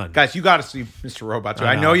it's done. Guys, you got to see Mr. Robot too.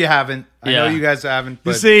 I know. know you haven't. I know Yeah. you guys haven't. You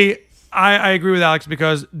But see, I agree with Alex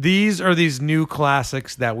because these are these new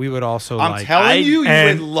classics that we would also I'm like. telling you, you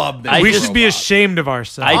and would love I Mr. we just- should be Robot. ashamed of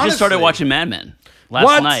ourselves. I just started Honestly. watching Mad Men last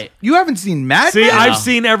What? night. You haven't seen Mad See, Men? I've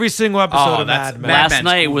seen every single episode Oh, of that's Mad Men. Mad Last Men's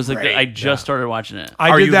night was great. I just started watching it. I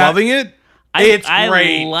Are did you that. loving it? I It's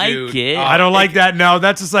great, like dude. it. I don't like that. No,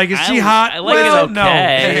 that's just like, is she hot? I like well, it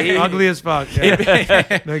okay. no, ugly as fuck.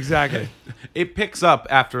 Yeah. Exactly. It picks up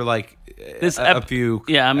after like This a few.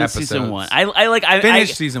 Yeah, I'm in episodes. season 1. I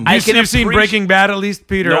Finished season I one. can You've seen appreciate- Breaking Bad at least,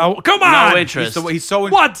 Peter? Nope. Come No on. interest. He's so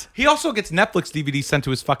What? He also gets Netflix DVD sent to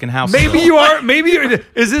his fucking house. Maybe still. you are. Maybe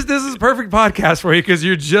is this is a perfect podcast for you because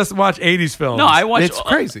you just watch 80s films. No, I watch. It's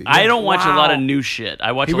crazy. I don't watch a Wow. lot of new shit.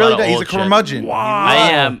 I watch He a really lot does. of He's old a curmudgeon. Wow. I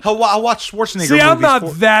am. I'll watch Schwarzenegger. See, I'm movies not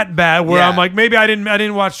for- that bad. Where Yeah. I'm like, maybe I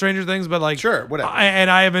didn't watch Stranger Things, but like, Sure, whatever. And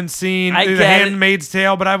I haven't seen I The get it. Handmaid's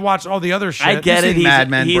Tale, but I've watched all the other shit. I get You've it. seen Mad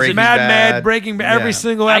Men, he's Breaking Mad Bad. Men, Breaking Bad, every Yeah.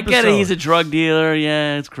 single I episode. get it. He's a drug dealer.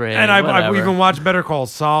 Yeah, it's great. and I've Whatever. even watched Better Call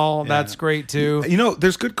Saul. That's great too. You know,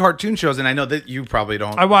 there's good cartoon shows, and I know that you probably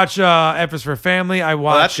don't. I watch F is for Family. I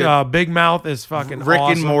watch that's good. Big Mouth is fucking Rick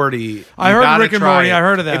awesome. and Morty. I You heard gotta Rick and try Morty. it. I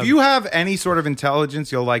heard of them. If you have any sort of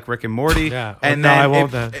intelligence, you'll like Rick and Morty. Yeah. And No, then I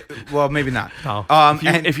won't if- then. Well, maybe not. No.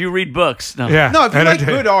 And If you read books, no. Yeah. no, if you And I like did.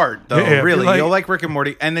 good art, though, Yeah, if you really, like- you'll like Rick and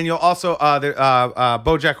Morty. And then you'll also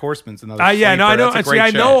BoJack Horseman's another. Yeah, no, I sleeper. know. That's a See,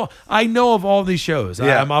 great show. I know of all these shows.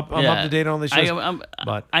 Yeah. I'm up Yeah. to date on all these shows.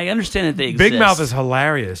 but I understand that they exist. Big Mouth is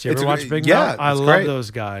hilarious. You ever It's a watch great- Big yeah, Mouth? I it's love great.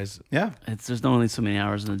 those guys. Yeah. There's only so many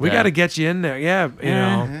hours in the day. We got to get you in there. Yeah, you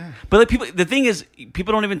know. But like people, the thing is,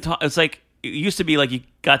 people don't even talk. It's like it used to be like you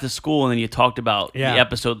got to school and then you talked about Yeah. the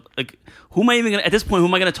episode. Like, who am I even gonna at this point? Who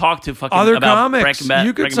am I gonna talk to? Fucking Other about comics, Breaking Bad,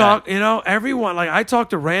 you could Breaking talk. Bad? You know, everyone. Like I talk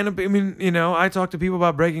to random. I mean, you know, I talk to people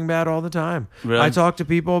about Breaking Bad all the time. Really? I talk to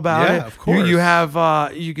people about Yeah, it. of course. You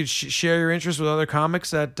have. You could share your interest with other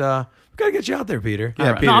comics. That we gotta get you out there, Peter. Yeah,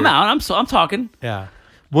 All right. Peter. No, I'm out. I'm talking. Yeah.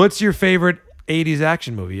 What's your favorite '80s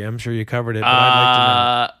action movie? I'm sure you covered it, but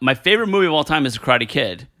I'd like to know. My favorite movie of all time is The Karate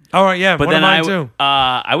Kid. All right, yeah, But one then of mine too.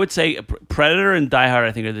 I would say Predator and Die Hard.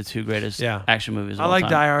 I think are the two greatest Yeah. action movies. Of I all like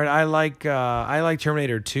time. Die Hard. I like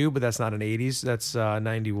Terminator 2, but that's not an '80s. That's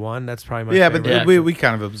 '91. That's probably my Yeah, favorite. but we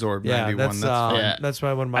kind of absorbed yeah, 91. that's fine. Yeah. that's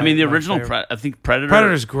probably one of my. I mean, the my original. favorite. I think Predator.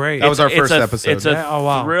 Predator's great. That was our It's first a- episode. It's a Yeah, oh,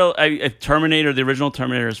 wow. thrill. Terminator. The original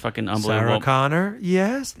Terminator is fucking unbelievable. Sarah Connor.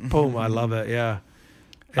 Yes. Boom. I love it. Yeah.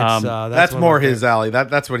 It's, That's one of more my his favorite- alley.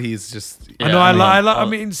 That's what he's just. Yeah, I know. I I love.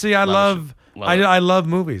 mean, I mean, see, I love love. shit. Love it. I love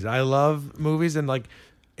movies. I love movies, and like,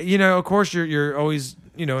 of course, you're always,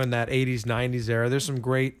 in that 80s, 90s era. There's some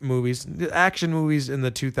great movies, action movies in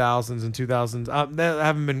the 2000s and 2000s that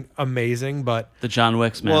haven't been amazing, but the John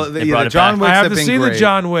Wicks, man. Well, they brought the it John back. Wicks I have have to been see great. the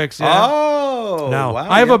John Wicks. Yeah. Oh, No, wow.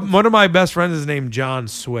 I have one of my best friends is named John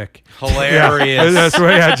Swick. Hilarious. That's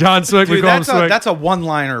right. Yeah, John Swick. we Dude, call him Swick. that's a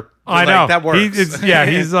one-liner. I know that works. He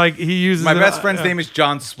uses My it, best friend's name is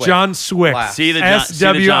John Swick. John Swick. Wow. See the John- see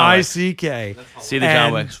the John Wicks. SWICK. See the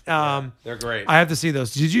John Wicks. They're great. I have to see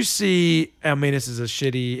those. Did you see? I mean, this is a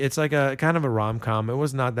shitty. It's like a kind of a rom-com. It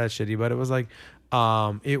was not that shitty, but it was like,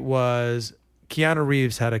 it was. Keanu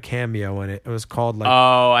Reeves had a cameo in it. It was called like.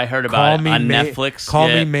 Oh, I heard about it on Netflix. Call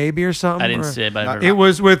Yeah. Me Maybe or something. I didn't or- see it, but I heard It about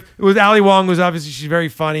was Ali Wong, who's obviously she's very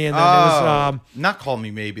funny, and then it was not Call Me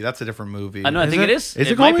Maybe. That's a different movie. I know. I think it is. Is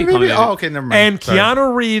it might Call be Me Maybe? Maybe. Oh, okay, never mind. and Sorry.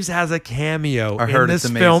 Keanu Reeves has a cameo I heard in it's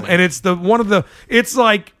this amazing. film, and it's it's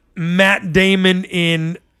like Matt Damon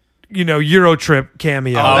in Eurotrip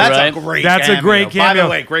cameo. Oh, that's right. a great. That's a great cameo. By the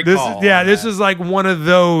way, great this call. Is, yeah, this is like one of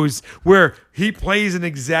those where he plays an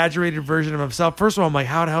exaggerated version of himself. First of all, I'm like,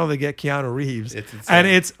 how the hell did they get Keanu Reeves? It's insane. And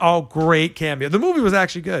it's a great cameo. The movie was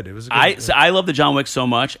actually good. It was. I love the John Wick so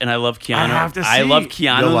much, and I love Keanu. I have to I see. love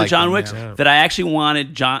Keanu You'll in the like John him, Wicks yeah. that I actually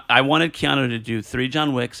wanted Keanu to do 3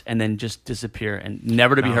 John Wicks and then just disappear and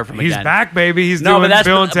never to be heard from He's again. back, baby. He's No, doing but that's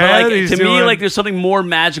Bill and but Ted. like, He's to me, doing- like there's something more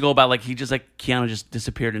magical about like he just like Keanu just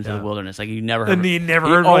disappeared into the wilderness. Like you never heard. And he never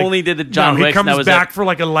he heard. Like, only did the John He Wicks. comes and that was back it. for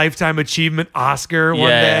like a lifetime achievement Oscar one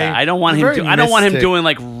day. I don't want him. Very I don't want him mystic. doing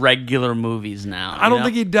like regular movies now. I don't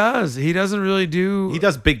think he does. He doesn't really do. He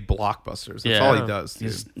does big blockbusters. That's Yeah. all he does. Dude.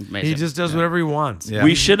 He's amazing. He just does whatever he wants. Yeah.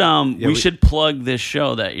 We should we- should plug this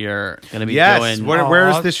show that you're gonna be Yes. doing. Where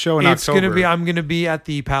is this show in it's October? Gonna be. I'm gonna be at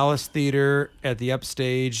the Palace Theater at the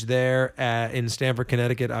Upstage there in Stamford,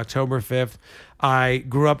 Connecticut, October 5th. I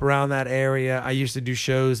grew up around that area. I used to do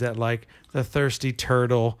shows at like the Thirsty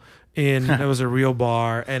Turtle. It was a real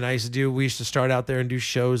bar, and we used to start out there and do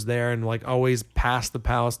shows there, and like always pass the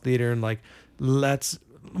Palace Theater, and like let's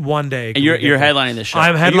one day. And can you're we get there? headlining this show.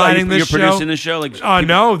 I'm headlining this show. You're producing this show. Like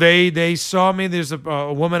No, they saw me. There's a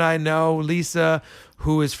woman I know, Lisa,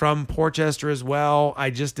 who is from Portchester as well. I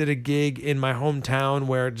just did a gig in my hometown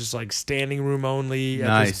where just like standing room only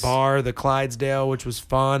at this Nice. bar, the Clydesdale, which was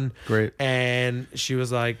fun. Great. And she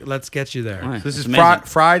was like, "Let's get you there." Nice. This is It's amazing.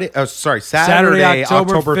 Friday. Oh, sorry, Saturday,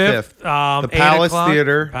 October 5th. The The Palace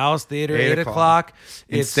Theater. Palace Theater, 8 8 o'clock.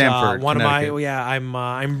 In It's Stamford, one of my. Connecticut. Yeah,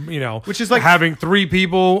 I'm. Which is like- having 3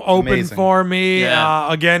 people open Amazing. for me.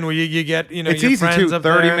 Yeah. Again, where you get It's your easy friends too. up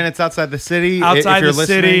 30 there. minutes outside the city. Outside if you're the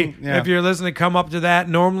city, listening, yeah. if you're listening, come up to that.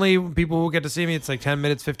 Normally, people will get to see me. It's like 10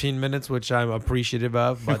 minutes, 15 minutes, which I'm appreciative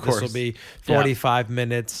of. But Of this will course. be 45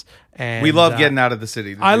 minutes. And we love getting out of the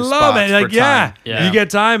city. to I do love spots it. Like, for yeah. time. Yeah. You get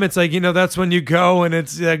time. It's like, that's when you go and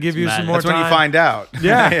it's give you mad. some more That's time. when you find out.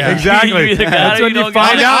 Yeah, exactly. You either got That's it or when you you don't got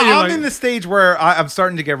find it. out. You're I'm like, in the stage where I'm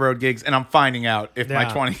starting to get road gigs, and I'm finding out if my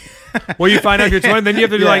Yeah. 20. well, you find out you're 20, then you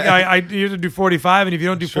have to do Yeah. you have to do 45, and if you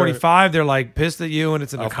don't do Sure. 45, they're like pissed at you, and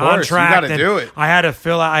it's in a Of course, you contract. gotta and do it. I had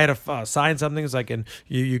to sign something. It's like, and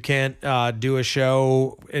you can't do a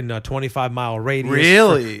show in a 25-mile radius.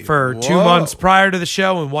 Really? For 2 Whoa. months prior to the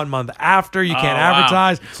show and 1 month after. You can't wow.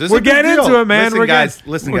 advertise. So this is We're a big getting deal. into it, man. Listen, We're guys.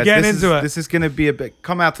 getting, Listen, we're guys. getting This into is, it. This is going to be a big.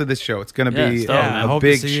 Come out to this show. It's going to Yeah, be it's dope, man. I a hope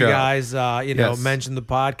big to see show. you guys. Yes. Mention the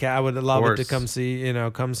podcast. I would love it to course. come see.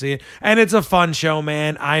 Come see it. And it's a fun show,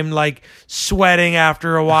 man. I'm like sweating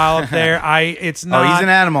after a while up there. It's not. Oh, he's an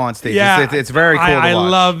animal on stage. Yeah, It's very cool I to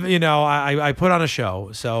watch. love. I put on a show.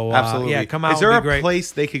 So Absolutely. yeah, come out. Is there it'll be a great.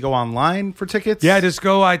 place they could go online for tickets? Yeah, just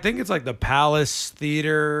go. I think it's like the Palace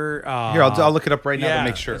Theater. Here, I'll look it up right now yeah, to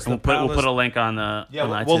make sure. it's We'll the put a link on the. Yeah, on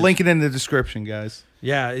we'll iTunes. link it in the description, guys.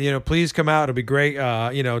 Yeah, please come out. It'll be great.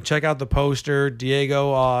 Check out the poster.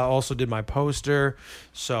 Diego also did my poster.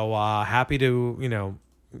 So happy to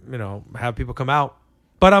have people come out.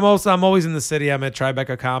 But I'm always in the city. I'm at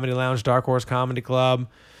Tribeca Comedy Lounge, Dark Horse Comedy Club,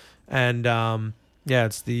 and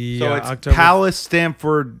it's the So it's October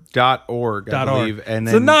palacestanford.org, I believe. And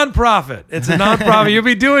it's a then nonprofit. It's a nonprofit. You'll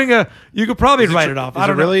be doing you could probably write it off. is I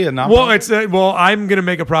don't it really know. a nonprofit? Well, it's I'm gonna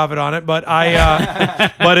make a profit on it, but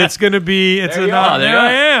but it's gonna be There a you are. there There you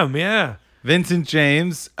I are. am. Yeah. Vincent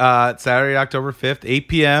James, Saturday, October 5th, 8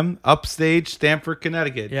 p.m., Upstage, Stamford,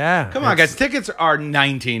 Connecticut. Yeah. Come on, guys. Tickets are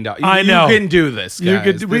 $19. I know. You can do this, guys. You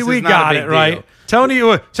could. This We is not got a it big right. deal.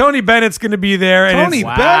 Tony Bennett's going to be there. And Tony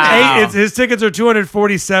it's- Bennett? His tickets are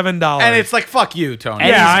 $247. And it's like, fuck you, Tony. And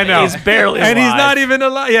yeah, he's- I know. he's barely and he's alive. not even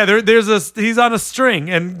alive. Yeah, he's on a string,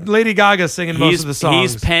 and Lady Gaga's singing most of the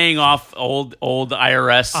songs. He's paying off old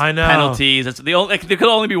IRS I know. penalties. That's there could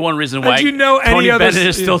only be one reason why And you know any Tony other- Bennett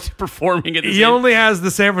is still performing can get. He only has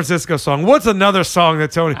the San Francisco song. What's another song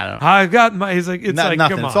that Tony? I don't know. I got my. He's like, it's like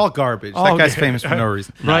nothing. come on. It's all garbage. Oh, That guy's okay. famous for no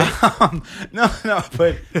reason. Right. No.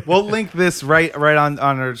 But we'll link this right on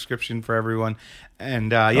our description for everyone.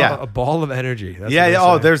 And a ball of energy. That's yeah.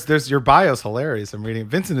 what they say. There's your bio's hilarious. I'm reading.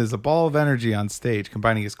 Vincent is a ball of energy on stage,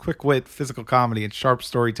 combining his quick wit, physical comedy, and sharp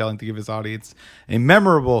storytelling to give his audience a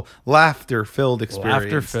memorable, laughter-filled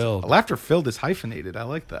experience. Laughter-filled is hyphenated. I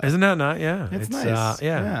like that. Isn't that not? Yeah, It's nice.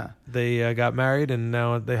 Yeah. They got married and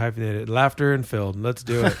now they hyphenated laughter and filled. Let's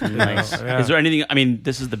do it. Nice. Is there anything? I mean,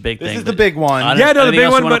 this is the big thing. This is the big one. Yeah, no, the Anything big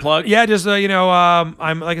else one. you wanna But plug? yeah, just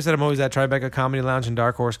I'm like I said, I'm always at Tribeca Comedy Lounge and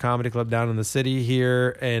Dark Horse Comedy Club down in the city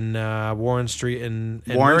here in Warren Street and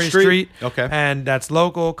Warren Murray Street? Okay. and that's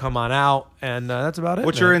local. Come on out, and that's about it.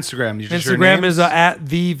 What's man. your Instagram? Just your Instagram names? is at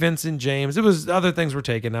the Vincent James. It was other things were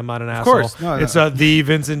taken. I'm not an asshole. course. No. It's the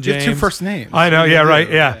Vincent You James. have two first names. I know. What do Yeah. you Right.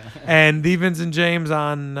 do? Yeah. And the Vincent James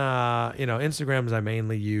on Instagrams I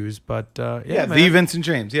mainly use, but Yeah, man. the Vincent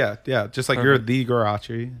James. Yeah. Just like you're the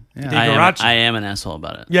Garachi. Yeah. The I Garachi. am an asshole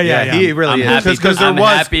about it. Yeah. He really I'm is. happy Because to- there I'm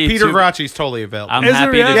was happy Peter to- Garachi's totally available. I'm Is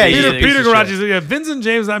happy there, to yeah, be Peter, the Peter piece of Garachi. shit. Yeah, Vincent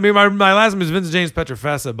James. I mean, my last name is Vincent James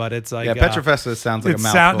Petrofessa, but it's like Petrofessa sounds like a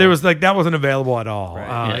mouthful. there was like that wasn't available at all.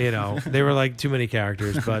 Right. They were like too many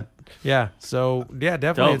characters, but yeah. So yeah,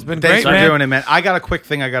 definitely, Dope. it's been Thanks great, for man. doing it, man. I got a quick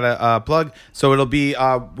thing I got to plug. So it'll be,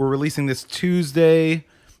 we're releasing this Tuesday.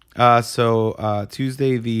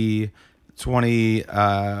 Tuesday the 20,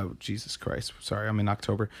 Jesus Christ. Sorry, I'm in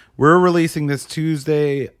October. We're releasing this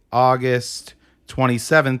Tuesday, August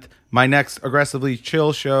 27th. My next Aggressively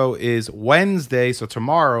Chill show is Wednesday. So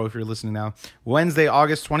tomorrow, if you're listening now, Wednesday,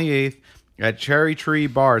 August 28th at Cherry Tree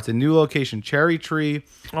Bar. It's a new location, Cherry Tree.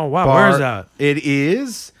 Oh wow, Bar. where is that? It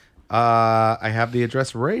is. I have the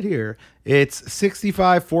address right here. It's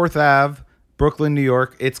 65 4th Ave, Brooklyn, New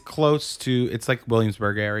York. It's close to. It's like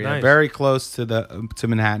Williamsburg area, Nice. very close to to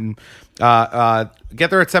Manhattan. Get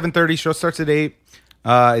there at 7:30. Show starts at 8.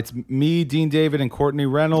 It's me, Dean David, and Courtney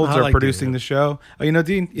Reynolds I are like producing Dean, the show. Oh, you know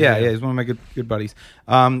Dean? Yeah, he's one of my good buddies.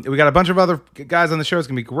 We got a bunch of other guys on the show. It's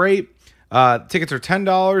gonna be great. Tickets are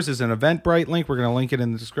 $10. There's an Eventbrite link. We're gonna link it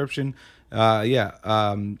in the description.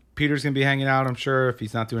 Peter's gonna be hanging out, I'm sure, if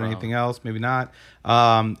he's not doing anything else, maybe not.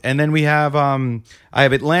 And then we have I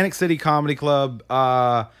have Atlantic City Comedy Club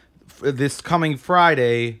this coming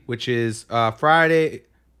Friday, which is Friday.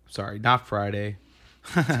 Sorry, not Friday.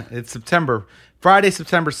 It's September. Friday,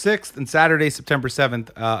 September 6th, and Saturday, September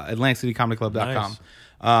 7th. AtlanticCityComedyClub.com.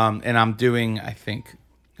 Nice. And I'm doing, I think,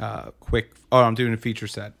 I'm doing a feature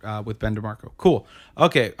set with Ben DeMarco. Cool.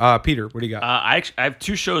 Okay, Peter, what do you got? I have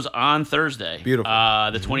two shows on Thursday. Beautiful.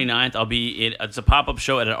 The 29th, I'll be it's a pop-up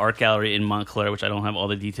show at an art gallery in Montclair, which I don't have all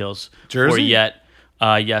the details for Jersey? yet.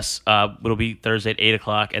 Yes, it'll be Thursday at 8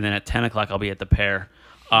 o'clock, and then at 10 o'clock I'll be at the Pear.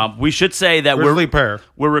 We should say that Grizzly Pear.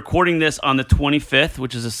 we're recording this on the 25th,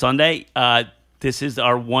 which is a Sunday. This is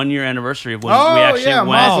our 1 year anniversary of when we actually yeah, went,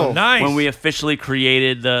 mazel. Nice. when we officially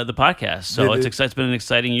created the podcast. So it's been an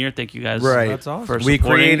exciting year. Thank you guys. Right. That's awesome. For We supporting.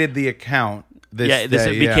 created the account. This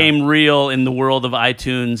day, became real in the world of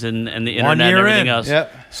iTunes and the internet and year everything in. else.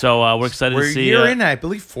 Yep. So we're excited We're to see. here in, I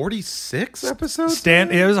believe, 46 episodes.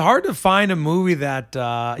 It was hard to find a movie that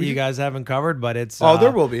you guys haven't covered, but it's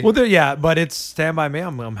there will be. Well, but it's Stand By Me.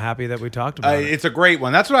 I'm happy that we talked about it. It's a great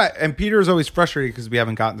one. That's what and Peter's always frustrated because we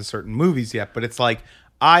haven't gotten to certain movies yet. But it's like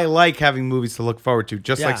I like having movies to look forward to,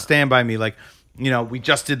 just like Yeah. Stand By Me. Like, we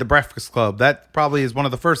just did The Breakfast Club. That probably is one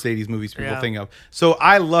of the first 80s movies people Yeah. think of. So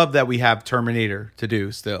I love that we have Terminator to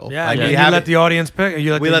do still. Yeah, Like, you we have let it- the audience pick.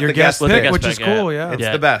 You let, We the, let your the guest guests pick, pick. which is cool. Yeah. It's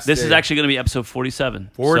the best. This is Yeah. actually going to be episode 47.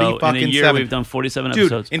 40 so fucking in a year, 7. we've done 47 Dude,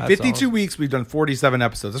 episodes. in That's 52 awesome. weeks, we've done 47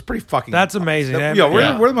 episodes. That's pretty fucking. That's amazing.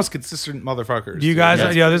 We're the most consistent motherfuckers. You guys,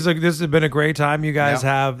 Yeah. this has been a great time. You guys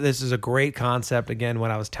Yeah. this is a great concept. Again,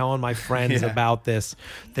 when I was telling my friends Yeah. about this,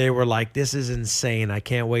 they were like, "This is insane! I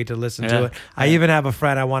can't wait to listen Yeah. to it." I even have a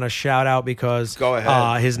friend I want to shout out because Go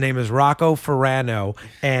ahead. his name is Rocco Ferrano,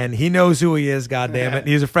 and he knows who he is. God damn it,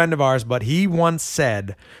 he's a friend of ours. But he once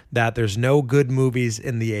said that there's no good movies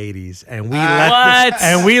in the '80s, and we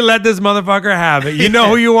let this motherfucker have it. You know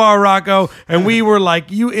who you are, Rocco. And we were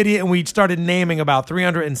like, "You idiot!" And we started naming about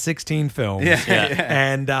 316 films.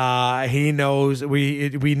 And he knows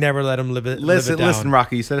we never let him live it. Listen, down. listen,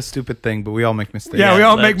 Rocco. You said a stupid thing, but we all make mistakes. Yeah, we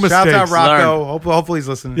all Learn. make mistakes. Shouts out Rocco. Learn. Hopefully he's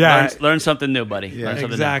listening. Yeah. Learn something new, buddy. Learn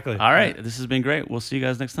something exactly. new. All right. This has been great. We'll see you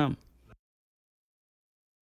guys next time.